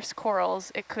sparse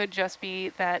corals, it could just be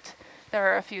that there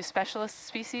are a few specialist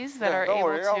species that are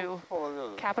able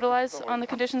to capitalize on the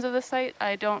conditions of the site.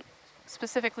 I don't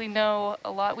specifically know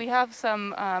a lot. We have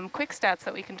some quick stats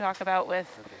that we can talk about with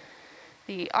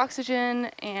the oxygen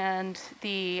and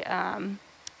the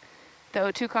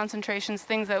O2 concentrations,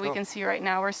 things that we can see right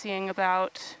now. We're seeing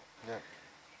about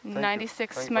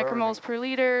 96 micromoles per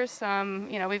liter. Some,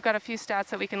 you know, we've got a few stats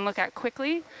that we can look at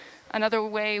quickly. Another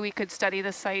way we could study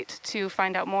the site to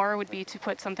find out more would be to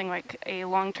put something like a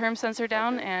long-term sensor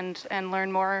down and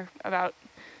learn more about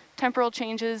temporal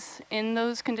changes in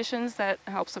those conditions that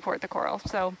help support the coral.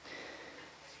 So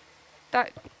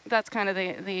that's kind of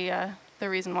the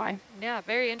reason why. Yeah,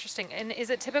 very interesting. And is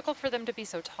it typical for them to be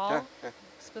so tall,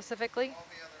 specifically?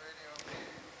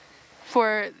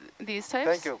 For these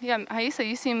types? Thank you. Yeah, Haisa,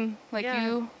 you seem like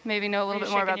you maybe know a little bit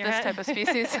more about this type of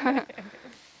species.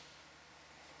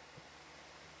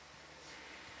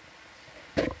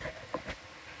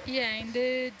 Yeah, in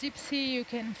the deep sea you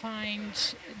can find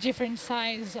different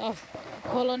sizes of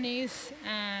colonies,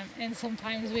 and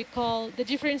sometimes we call the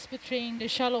difference between the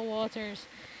shallow waters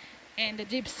and the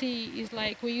deep sea is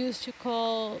like we used to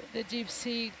call the deep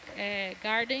sea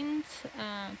gardens,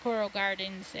 coral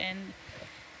gardens, and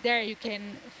there you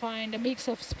can find a mix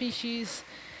of species.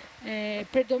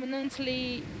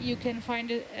 Predominantly you can find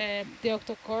the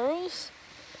octocorals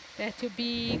that would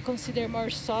be considered more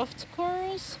soft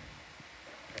corals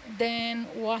than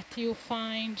what you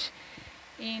find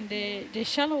in the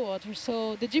shallow water.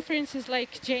 So the difference is,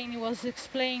 like Jane was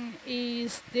explaining,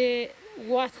 is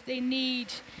what they need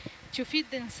to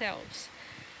feed themselves.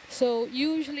 So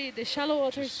usually the shallow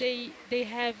waters, they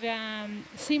have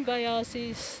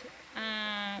symbiosis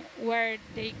where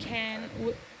they can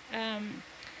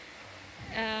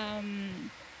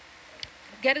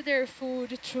get their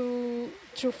food through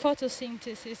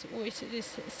photosynthesis, which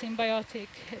is symbiotic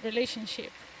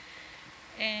relationship.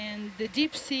 And the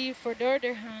deep sea, for the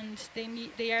other hand,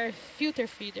 they are filter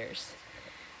feeders.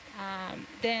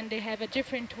 Then they have a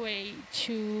different way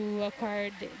to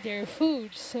acquire their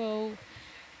food. So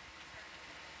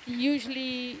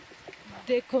usually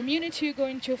the community you're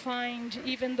going to find,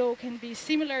 even though can be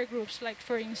similar groups, like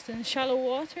for instance shallow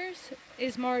waters,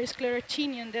 is more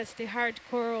sclerotinian. That's the hard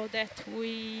coral that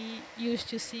we used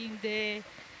to see in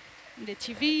the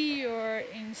TV or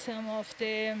in some of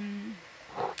the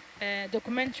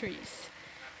documentaries.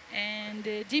 And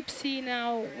the deep sea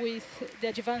now, with the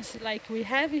advances like we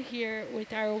have here with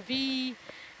ROV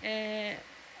and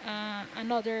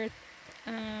other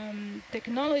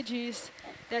technologies,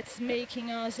 that's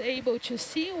making us able to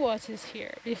see what is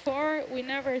here. Before, we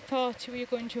never thought we were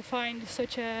going to find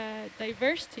such a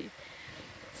diversity.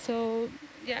 So,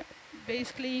 yeah,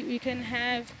 basically we can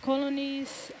have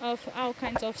colonies of all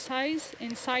kinds of size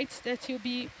in sites that will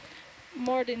be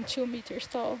more than 2 meters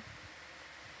tall.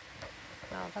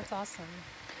 Wow, that's awesome.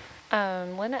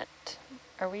 Lynette,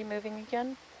 are we moving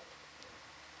again?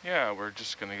 Yeah, we're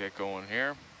just gonna get going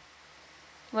here.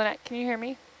 Lynette, can you hear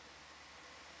me?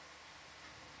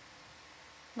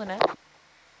 Lynette?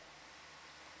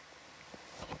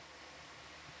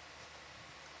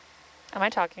 Am I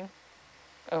talking?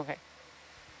 Okay.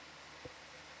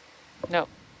 No.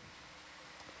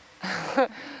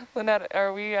 Lynette,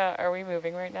 are we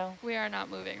moving right now? We are not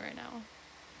moving right now.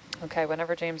 Okay,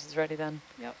 whenever James is ready then.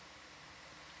 Yep.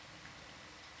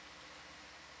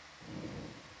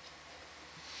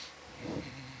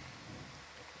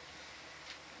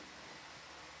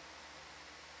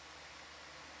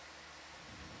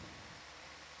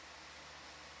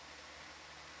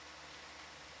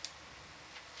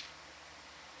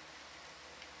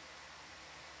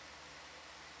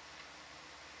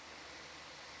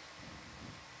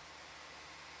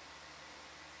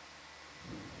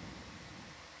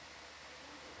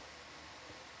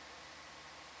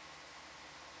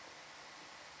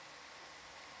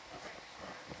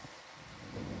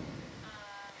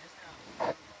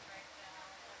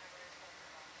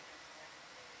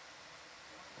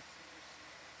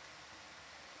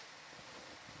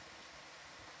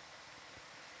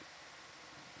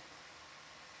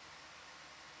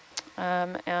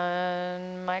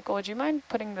 And Michael, would you mind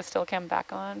putting the still cam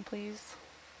back on, please?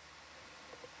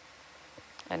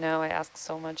 I know I ask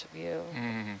so much of you.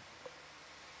 Mm-hmm.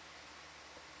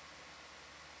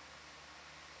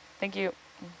 Thank you.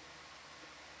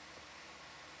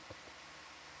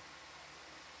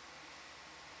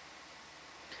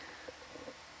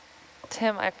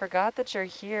 Tim, I forgot that you're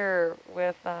here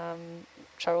with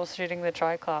troubleshooting the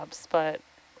Triclops, but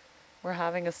we're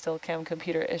having a still cam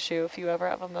computer issue if you ever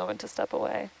have a moment to step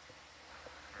away.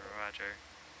 Roger.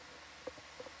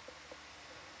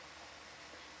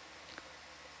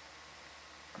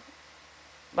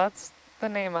 That's the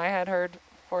name I had heard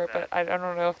for it, but I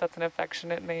don't know if that's an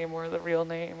affectionate name or the real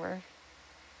name or...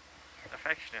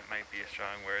 Affectionate might be a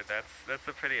strong word. That's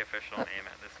a pretty official name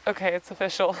at this point. Okay, it's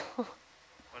official.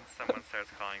 When someone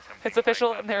starts calling something It's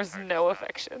official Triclops, and there's no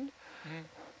affection.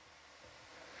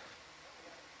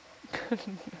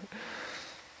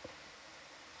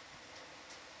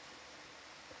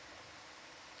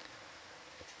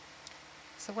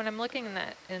 So when I'm looking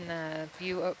in the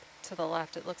view up to the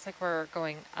left, it looks like we're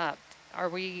going up.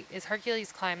 Is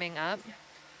Hercules climbing up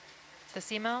the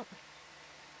seamount?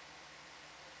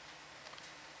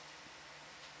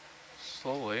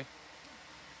 Slowly.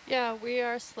 Yeah, we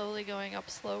are slowly going up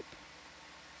slope.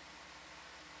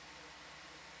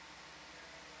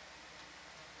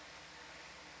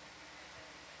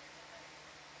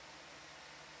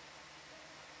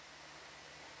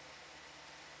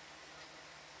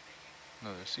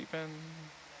 Another seapen.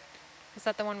 Is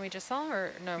that the one we just saw,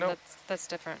 or no? Nope. That's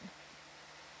different.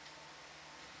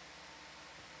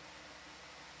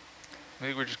 I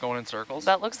think we're just going in circles.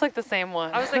 That looks like the same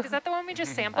one. I was like, is that the one we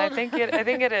just sampled? I think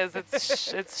it is.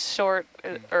 It's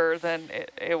shorter than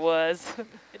it was.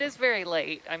 It is very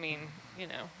late. I mean, you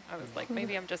know, I was like,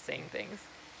 maybe I'm just saying things.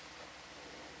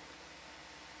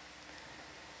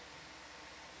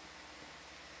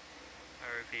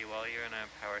 ROV, while you're in a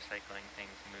power cycling things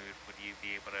mood, would you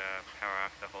be able to power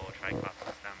off the whole Triclops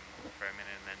system for a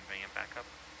minute and then bring it back up?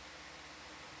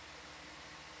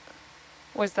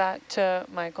 Was that to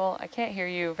Michael? I can't hear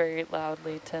you very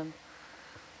loudly, Tim.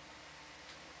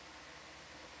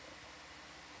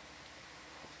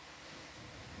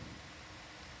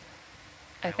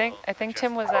 I think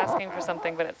Tim was asking for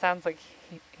something, but it sounds like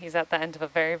he's at the end of a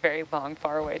very, very long,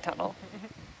 far away tunnel.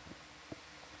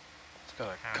 It's Got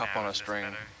a How cup now on a is this string.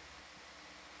 better?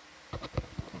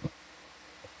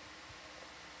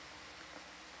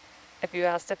 If you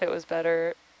asked if it was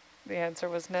better, the answer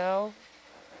was no.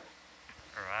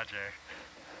 Roger.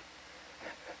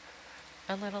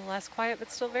 A little less quiet,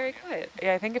 but still very quiet.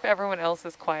 Yeah, I think if everyone else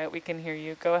is quiet, we can hear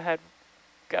you. Go ahead.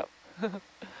 Go.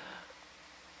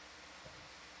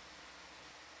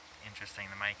 Interesting,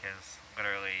 the mic is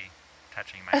literally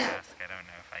touching my desk. I don't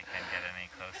know if I can get any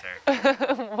closer.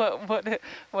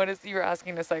 What is, you were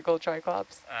asking to cycle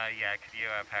Triclops? Yeah, could you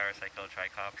power cycle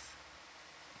Triclops?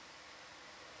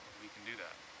 We can do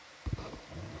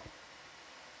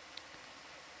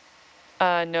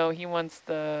that. No, he wants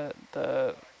the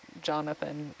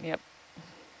Jonathan. Yep.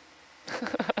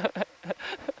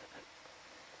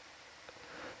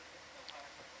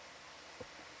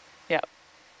 Yep.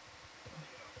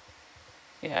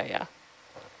 Yeah.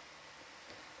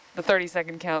 The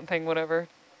 30-second count thing, whatever.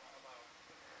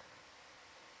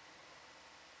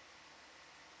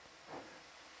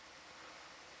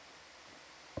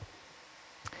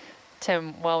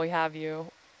 Tim, while we have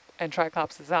you, and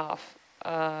Triclops is off,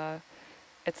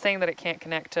 it's saying that it can't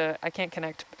connect to, I can't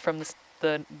connect from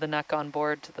the NUC on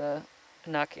board to the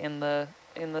NUC in the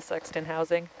Sexton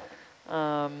housing.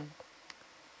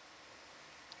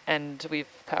 And we've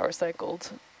power cycled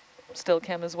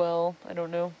Stillchem as well. I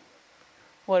don't know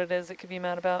what it is it could be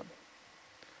mad about.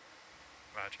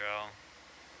 Roger, I'll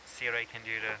see what I can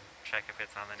do to check if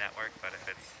it's on the network, but if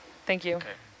it's Thank you.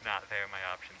 not there, my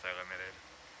options are limited.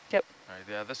 Yep. All right,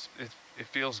 yeah, it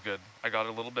feels good. I got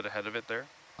a little bit ahead of it there.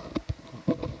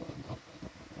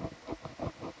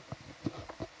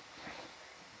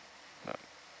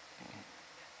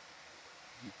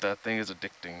 That thing is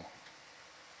addicting.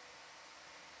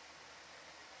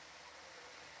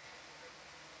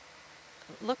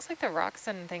 Looks like the rocks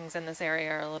and things in this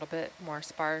area are a little bit more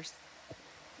sparse.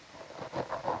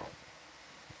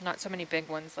 Not so many big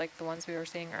ones like the ones we were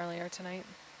seeing earlier tonight.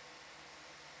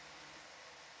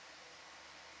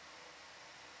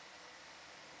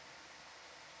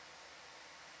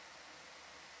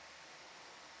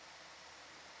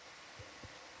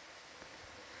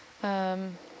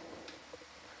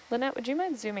 Lynette, would you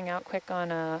mind zooming out quick on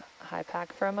high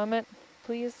pack for a moment,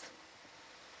 please?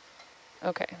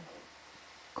 Okay,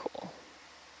 cool.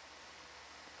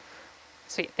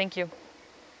 Sweet, thank you.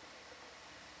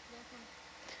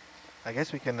 I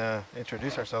guess we can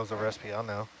introduce ourselves over SPL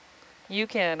now. You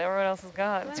can, everyone else is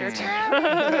gone. It's your turn.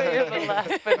 You're the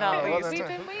last but not least. We've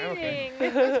been waiting. Okay.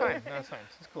 That's fine, that's fine.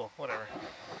 It's cool, whatever.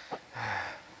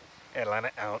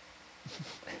 Atalanta out.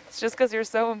 It's just because you're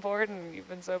so important. You've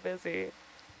been so busy.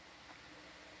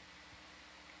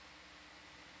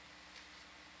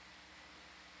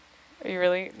 Are you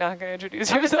really not going to introduce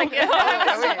yourself? I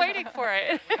was still waiting for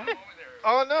it.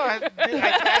 Oh no, I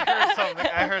heard something.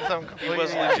 I heard something completely. He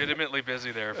was legitimately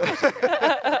busy there for a second.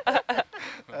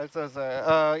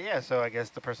 Yeah, so I guess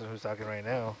the person who's talking right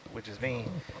now, which is me,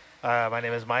 my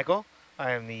name is Michael.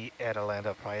 I am the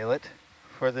Atalanta pilot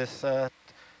for this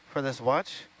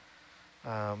watch.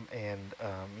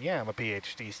 Yeah, I'm a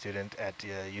PhD student at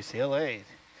UCLA,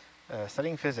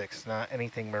 studying physics, not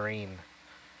anything marine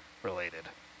related.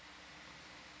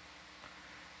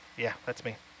 Yeah, that's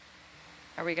me.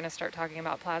 Are we going to start talking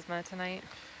about plasma tonight?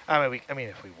 I mean,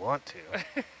 if we want to.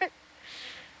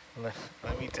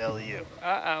 let me tell you.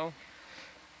 Uh-oh. All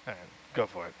right, go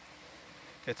for it.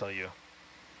 It's all you.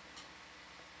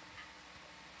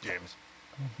 James.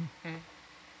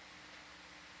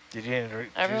 Did you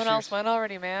introduce Everyone else went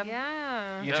already, man.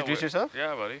 Yeah. You introduce yourself?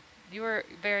 Yeah, buddy. You were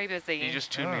very busy. You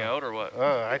just tuned me out or what?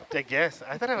 Oh, I guess.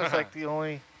 I thought it was like the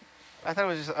only... I thought it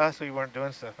was just us. We weren't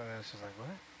doing stuff. And then it's just like, what?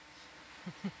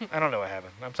 I don't know what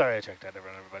happened. I'm sorry I checked out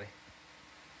everybody.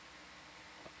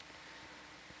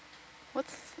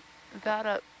 What's that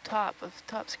up top of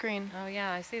top screen? Oh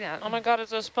yeah, I see that. Oh my god,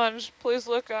 it's a sponge. Please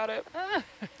look at it. Ah.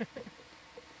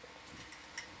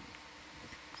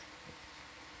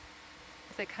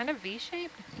 Is it kind of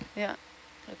V-shaped? Yeah.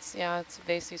 It's a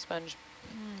vasy sponge.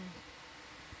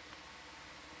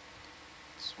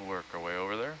 Let's work our way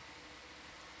over there.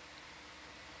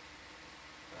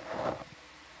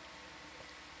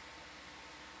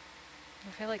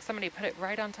 I feel like somebody put it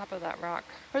right on top of that rock.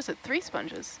 Or is it 3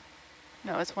 sponges?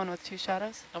 No, it's one with 2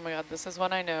 shadows. Oh my god, this is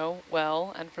one I know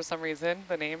well, and for some reason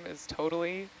the name is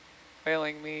totally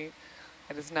failing me.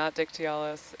 It is not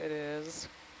Dictyalis, it is...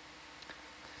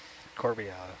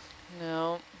 Corbialis.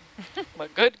 No,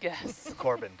 but good guess.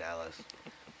 Corbindalis.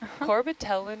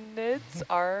 Corbitellinids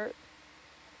are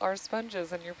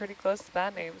sponges, and you're pretty close to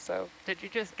that name, so... Did you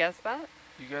just guess that?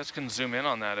 You guys can zoom in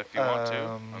on that if you want to.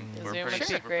 Zoom We're would be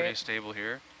pretty great. stable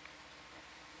here.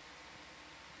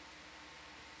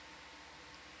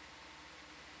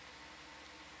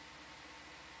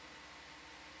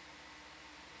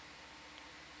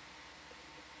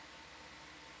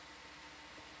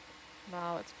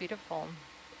 it's beautiful.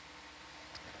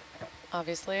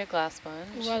 Obviously a glass sponge.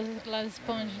 It was a glass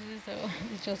sponge, so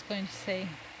it's just going to say.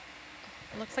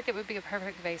 It looks like it would be a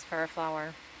perfect vase for a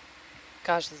flower.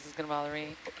 Gosh, this is gonna bother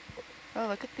me. Oh,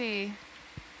 look at the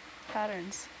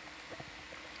patterns.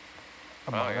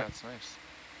 Oh, yeah, it's nice.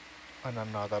 And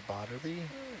another battery.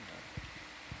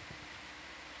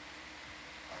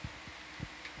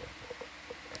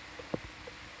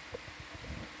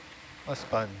 A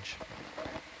sponge.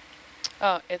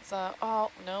 Oh, it's, oh,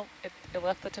 no, it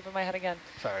left the tip of my head again.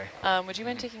 Sorry. Would you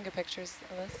mind taking good pictures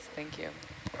of this? Thank you.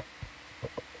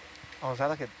 Oh, is that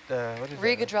like a, what is that?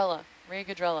 Regadrella.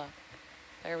 Regadrella.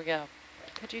 There we go.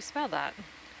 Could you spell that?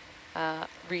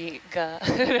 Riga.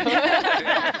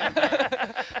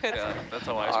 Yeah, that's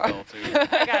how I spell too.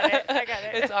 I got it. I got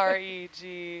it. It's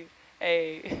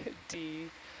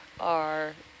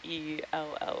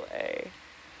R-E-G-A-D-R-E-L-L-A.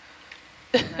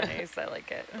 Nice, I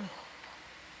like it.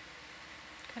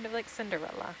 Kind of like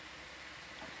Cinderella.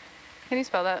 Can you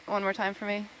spell that one more time for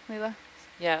me, Leela?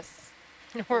 Yes.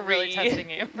 We're really testing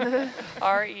you.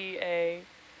 R-E-A,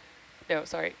 no,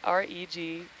 sorry,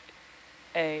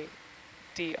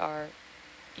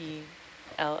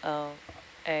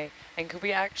 R-E-G-A-D-R-E-L-L-A. And could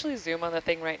we actually zoom on the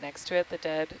thing right next to it, the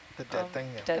dead? The dead thing,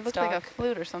 yeah. Dead It looks stock? like a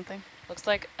flute or something. Looks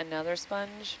like another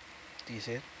sponge. Do you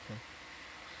see it?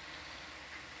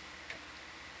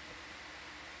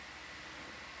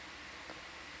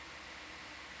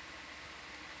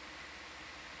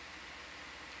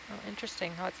 Oh,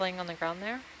 interesting how it's laying on the ground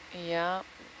there. Yeah.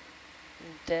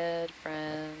 Dead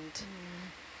friend.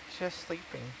 Just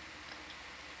sleeping.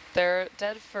 They're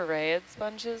dead farreid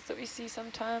sponges that we see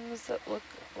sometimes that look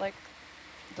like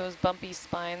those bumpy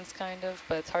spines kind of,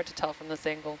 but it's hard to tell from this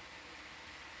angle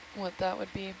what that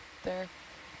would be there.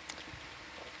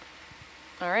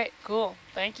 All right, cool.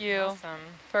 Thank you. Awesome.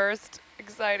 First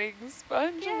exciting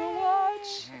sponge on the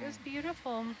watch. It was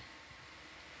beautiful.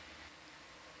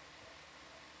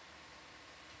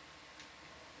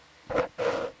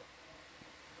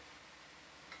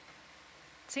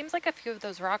 Seems like a few of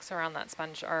those rocks around that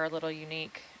sponge are a little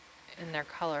unique in their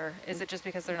color. Is it just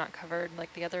because they're not covered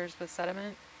like the others with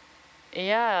sediment?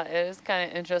 Yeah, it is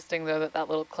kind of interesting though that that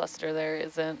little cluster there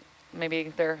isn't.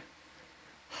 Maybe they're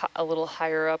a little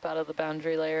higher up out of the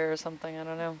boundary layer or something. I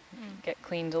don't know. Get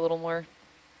cleaned a little more.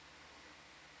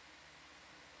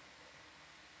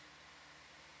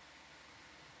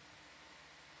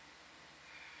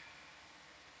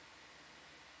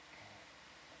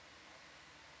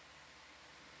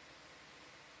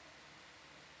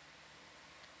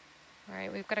 All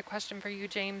right, we've got a question for you,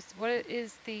 James. What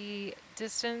is the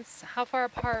distance? How far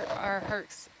apart are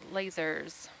Herc's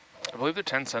lasers? I believe they're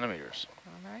 10 centimeters.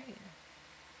 All right.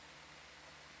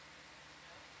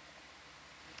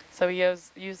 So we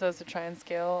use those to try and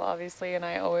scale, obviously, and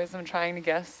I always am trying to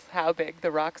guess how big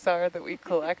the rocks are that we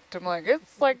collect. I'm like,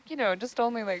 it's like, you know, just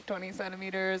only like 20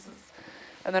 centimeters.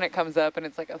 And then it comes up and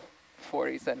it's like a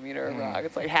 40 centimeter rock.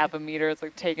 It's like half a meter. It's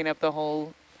like taking up the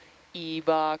whole E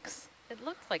box. It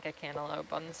looks like a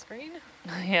cantaloupe on the screen.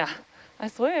 Yeah, I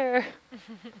swear.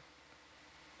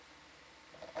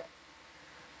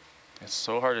 It's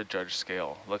so hard to judge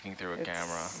scale looking through a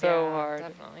camera. So hard.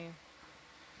 Definitely.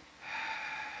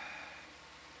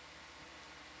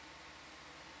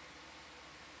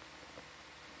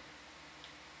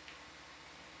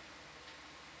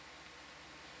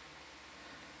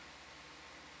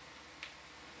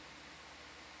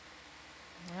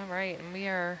 All right, and we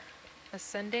are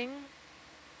ascending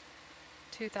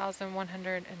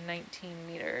 2,119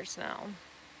 meters now.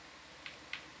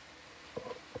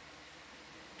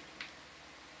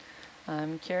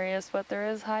 I'm curious what there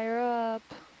is higher up.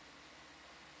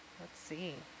 Let's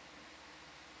see.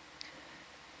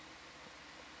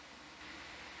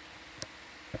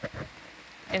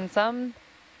 In some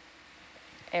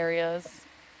areas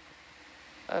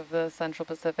of the Central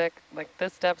Pacific, like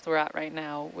this depth we're at right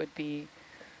now would be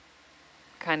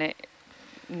kind of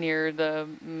near the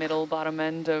middle bottom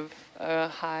end of a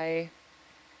high,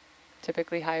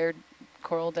 typically higher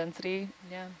coral density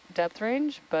depth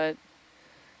range, but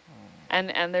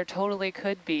and there totally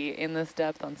could be in this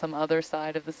depth on some other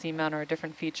side of the seamount or a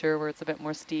different feature where it's a bit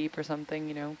more steep or something,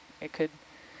 you know, it could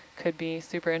be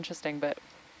super interesting, but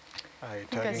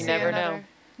you never know.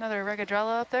 Another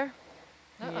Regadrella up there?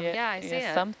 Yeah, I see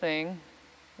it. Something.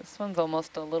 This one's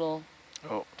almost a little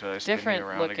different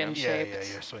looking shape. Yeah,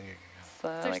 you're swinging. Is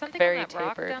there like something very on that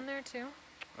tapered. rock down there too?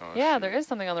 Oh, yeah, there is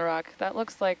something on the rock. That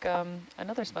looks like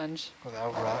another sponge. Well,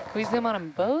 that rock. Can we zoom on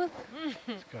them both?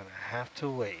 It's gonna have to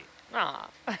wait. Aw.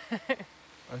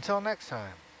 Until next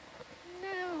time.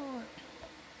 No.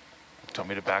 Do you want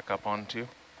me to back up on too?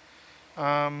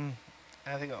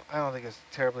 I don't think it's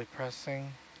terribly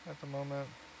pressing at the moment.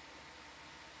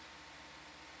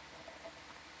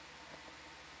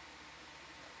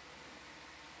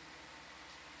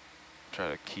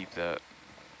 Try to keep that.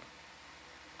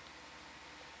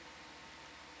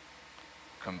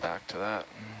 Come back to that.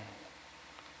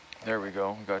 There we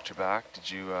go. Got you back.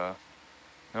 Did you? No,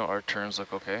 our turns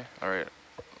look okay. All right.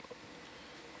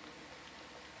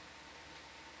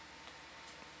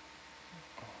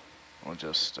 We'll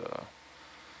just.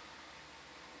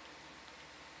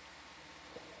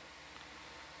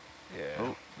 Yeah.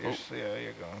 Oh, yeah,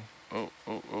 you're going.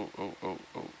 Oh.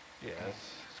 Yeah,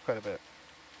 it's quite a bit.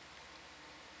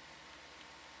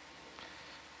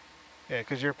 Yeah,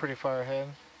 because you're pretty far ahead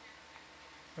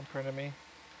in front of me.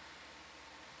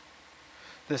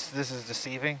 This is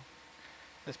deceiving,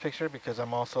 this picture, because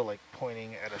I'm also like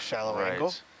pointing at a shallow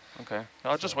angle. Okay.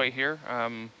 I'll just wait here.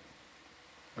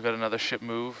 We got another ship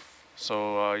move,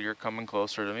 so you're coming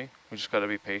closer to me. We just got to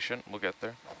be patient. We'll get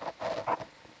there.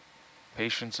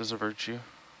 Patience is a virtue.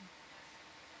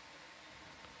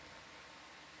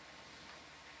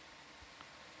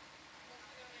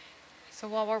 So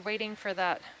while we're waiting for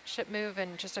that ship move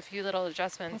and just a few little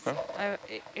adjustments,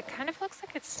 it kind of looks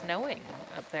like it's snowing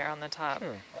up there on the top,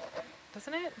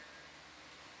 doesn't it?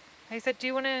 Hey, said, do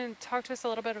you want to talk to us a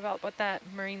little bit about what that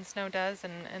marine snow does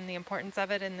and the importance of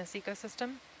it in this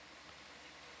ecosystem?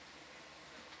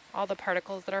 All the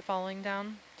particles that are falling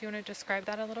down. Do you want to describe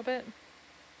that a little bit?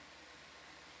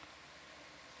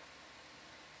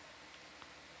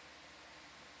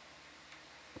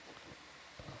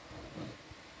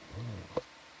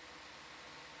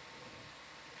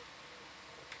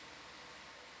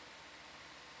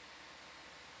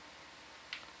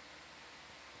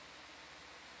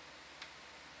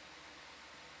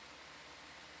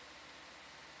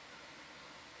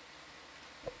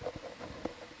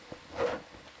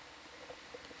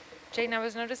 Jane, I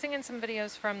was noticing in some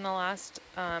videos from the last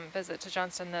visit to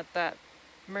Johnston that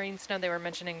marine snow, they were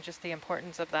mentioning just the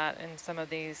importance of that in some of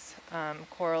these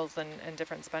corals and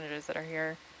different sponges that are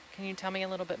here. Can you tell me a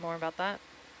little bit more about that?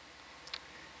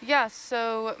 Yeah,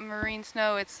 so marine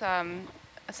snow, it's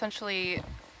essentially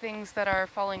things that are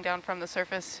falling down from the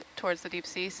surface towards the deep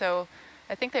sea. So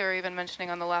I think they were even mentioning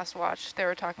on the last watch, they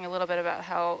were talking a little bit about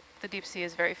how the deep sea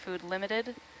is very food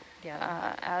limited.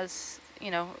 Yeah. As,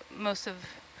 you know, most of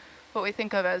what we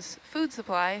think of as food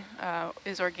supply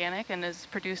is organic and is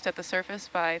produced at the surface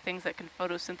by things that can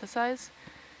photosynthesize.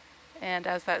 And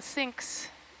as that sinks,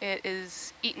 it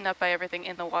is eaten up by everything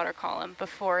in the water column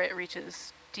before it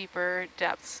reaches deeper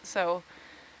depths. So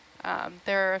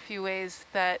there are a few ways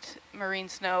that marine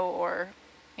snow or,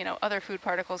 you know, other food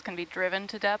particles can be driven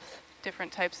to depth,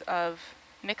 different types of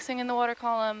mixing in the water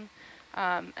column,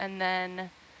 and then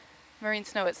marine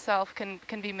snow itself can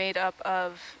be made up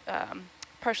of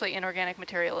partially inorganic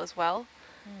material as well.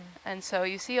 And so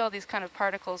you see all these kind of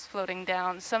particles floating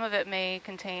down. Some of it may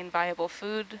contain viable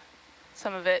food.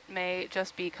 Some of it may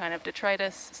just be kind of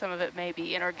detritus. Some of it may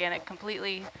be inorganic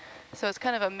completely. So it's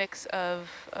kind of a mix of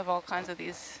all kinds of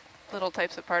these little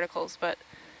types of particles, but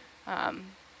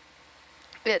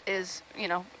it is, you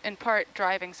know, in part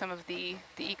driving some of the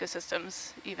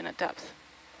ecosystems even at depth.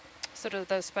 So do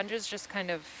those sponges just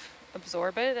kind of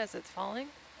absorb it as it's falling?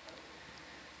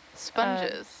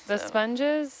 Sponges. The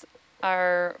sponges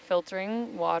are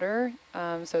filtering water,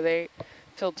 so they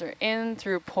filter in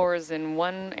through pores in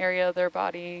one area of their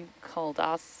body called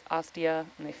ostia,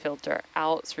 and they filter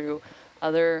out through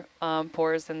other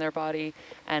pores in their body,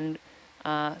 and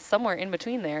somewhere in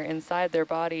between there, inside their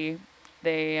body,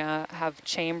 they have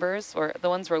chambers, or the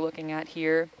ones we're looking at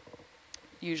here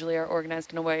usually are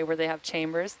organized in a way where they have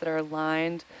chambers that are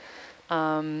lined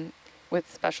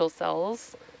with special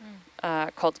cells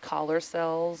called collar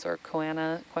cells or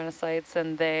choanocytes,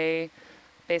 and they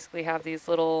basically have these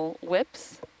little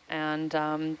whips, and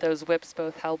those whips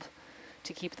both help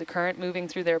to keep the current moving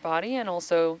through their body and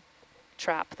also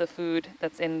trap the food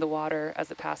that's in the water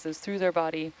as it passes through their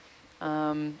body,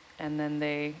 and then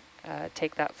they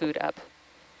take that food up.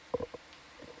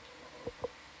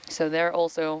 So they're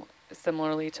also,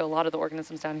 similarly to a lot of the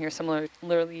organisms down here,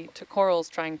 similarly to corals,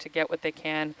 trying to get what they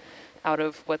can out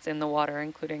of what's in the water,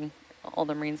 including all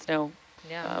the marine snow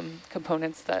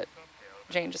components that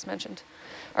Jane just mentioned.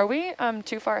 Are we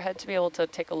too far ahead to be able to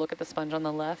take a look at the sponge on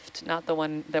the left? Not the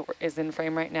one that is in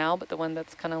frame right now, but the one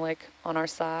that's kind of like on our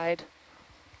side.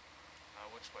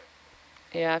 Which way?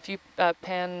 Yeah, if you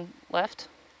pan left,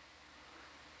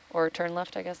 or turn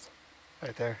left, I guess.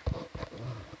 Right there.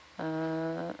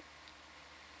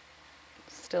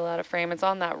 Still out of frame. It's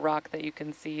on that rock that you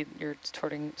can see you're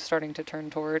starting to turn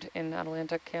toward in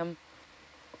Atalanta, Kim.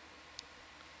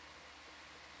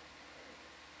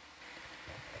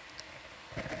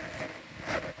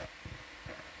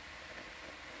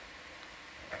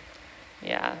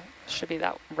 Yeah, should be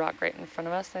that rock right in front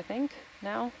of us, I think,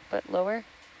 now, but lower.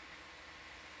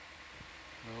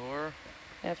 Lower?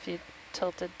 If you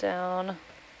tilt it down.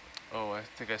 Oh, I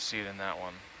think I see it in that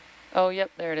one. Oh,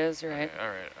 yep, there it is, you're right. Okay, all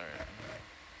right, all right.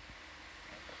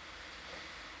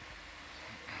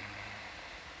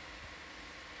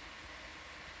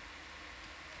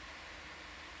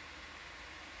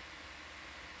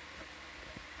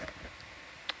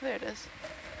 There it is.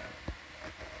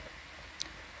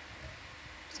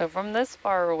 So from this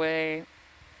far away,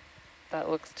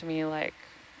 that looks to me like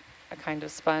a kind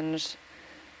of sponge.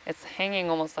 It's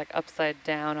hanging almost like upside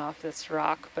down off this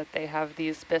rock, but they have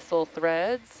these byssal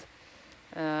threads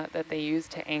that they use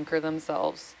to anchor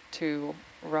themselves to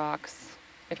rocks.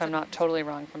 If I'm not totally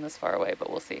wrong from this far away, but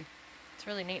we'll see. It's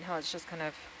really neat how it's just kind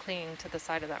of clinging to the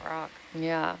side of that rock.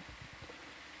 Yeah.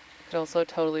 Could also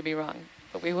totally be wrong,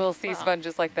 but we will see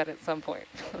sponges like that at some point.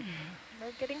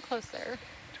 We're getting closer.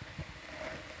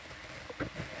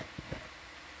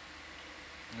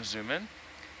 Zoom in.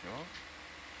 You want?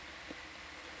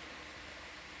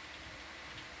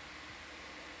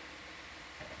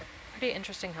 Pretty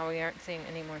interesting how we aren't seeing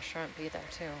any more shrimp either,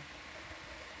 too.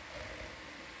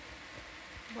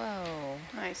 Whoa.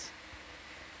 Nice.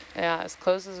 Yeah, as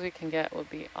close as we can get would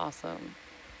be awesome.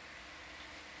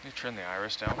 Can you turn the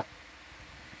iris down,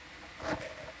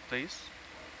 please?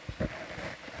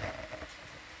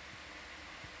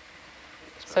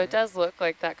 So it does look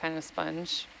like that kind of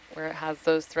sponge where it has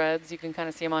those threads. You can kind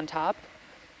of see them on top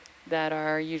that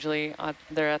are usually,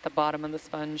 they're at the bottom of the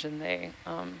sponge and they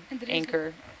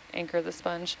anchor the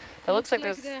sponge. That looks like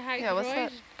there's, yeah, what's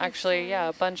that? Actually, yeah,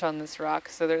 a bunch on this rock.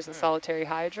 So there's a solitary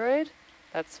hydroid.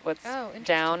 That's what's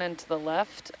down and to the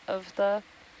left of the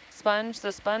sponge.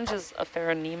 The sponge is a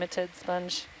ferronematid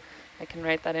sponge. I can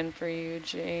write that in for you,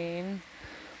 Jane.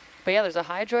 But yeah, there's a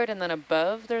hydroid, and then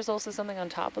above there's also something on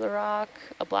top of the rock,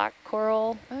 a black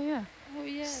coral. Oh yeah. Oh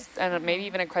yes. And maybe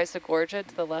even a chrysogorgia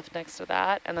to the left next to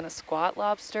that, and then a squat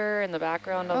lobster in the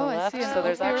background on the left. So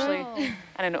there's actually,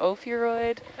 and an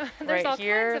ophiuroid there's all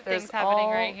here. Kinds of there's things happening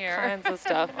all right here. kinds of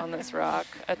stuff on this rock.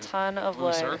 A ton of blue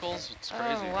life. circles. It's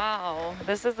crazy. Oh wow.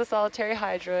 This is the solitary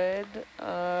hydroid.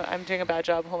 I'm doing a bad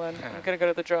job. Hold on. I'm gonna go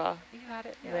to the draw. You had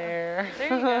it. Yeah. There.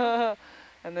 There you go.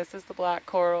 And this is the black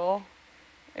coral.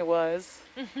 It was.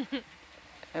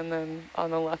 And then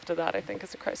on the left of that, I think,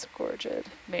 is a chrysogorgid,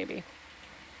 maybe.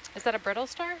 Is that a brittle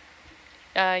star?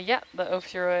 Yeah, the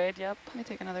ophiuroid, yep. Let me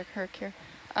take another Kirk here.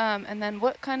 And then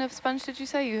what kind of sponge did you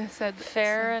say? You said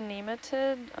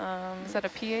ferronematid. Is that a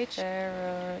pH?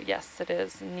 Yes, it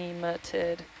is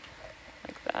nematid,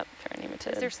 like that,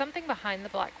 ferronematid. Is there something behind the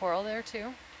black coral there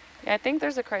too? Yeah, I think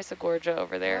there's a chrysogorgia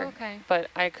over there. Oh, okay. But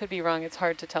I could be wrong. It's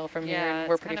hard to tell from here. And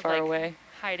we're pretty far away.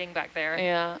 Hiding back there.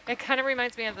 Yeah. It kind of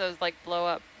reminds me of those like blow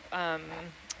up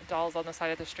dolls on the side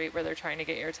of the street where they're trying to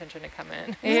get your attention to come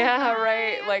in. Yeah,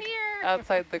 right. I'm like here.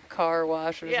 outside the car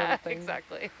wash or something. Yeah,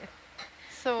 exactly.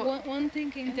 So one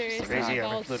thing interesting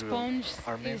about sponges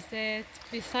is that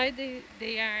beside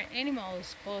they are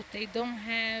animals, but they don't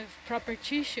have proper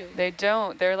tissue. They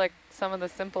don't. They're like some of the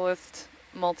simplest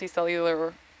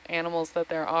multicellular animals that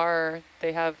there are.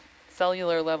 They have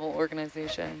cellular level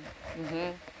organization.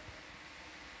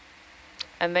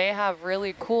 And they have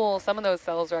really cool, some of those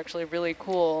cells are actually really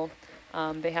cool.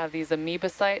 They have these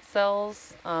amoebocyte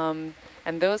cells, and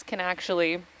those can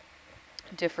actually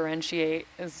differentiate,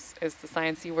 is the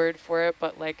sciencey word for it,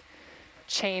 but like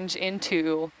change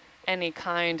into any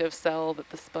kind of cell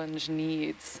that the sponge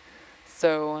needs.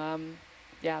 So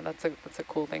yeah, that's a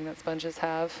cool thing that sponges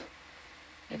have.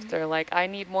 If they're like, I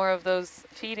need more of those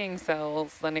feeding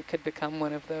cells, then it could become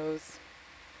one of those.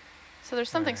 So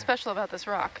there's something special about this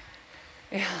rock.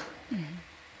 Yeah.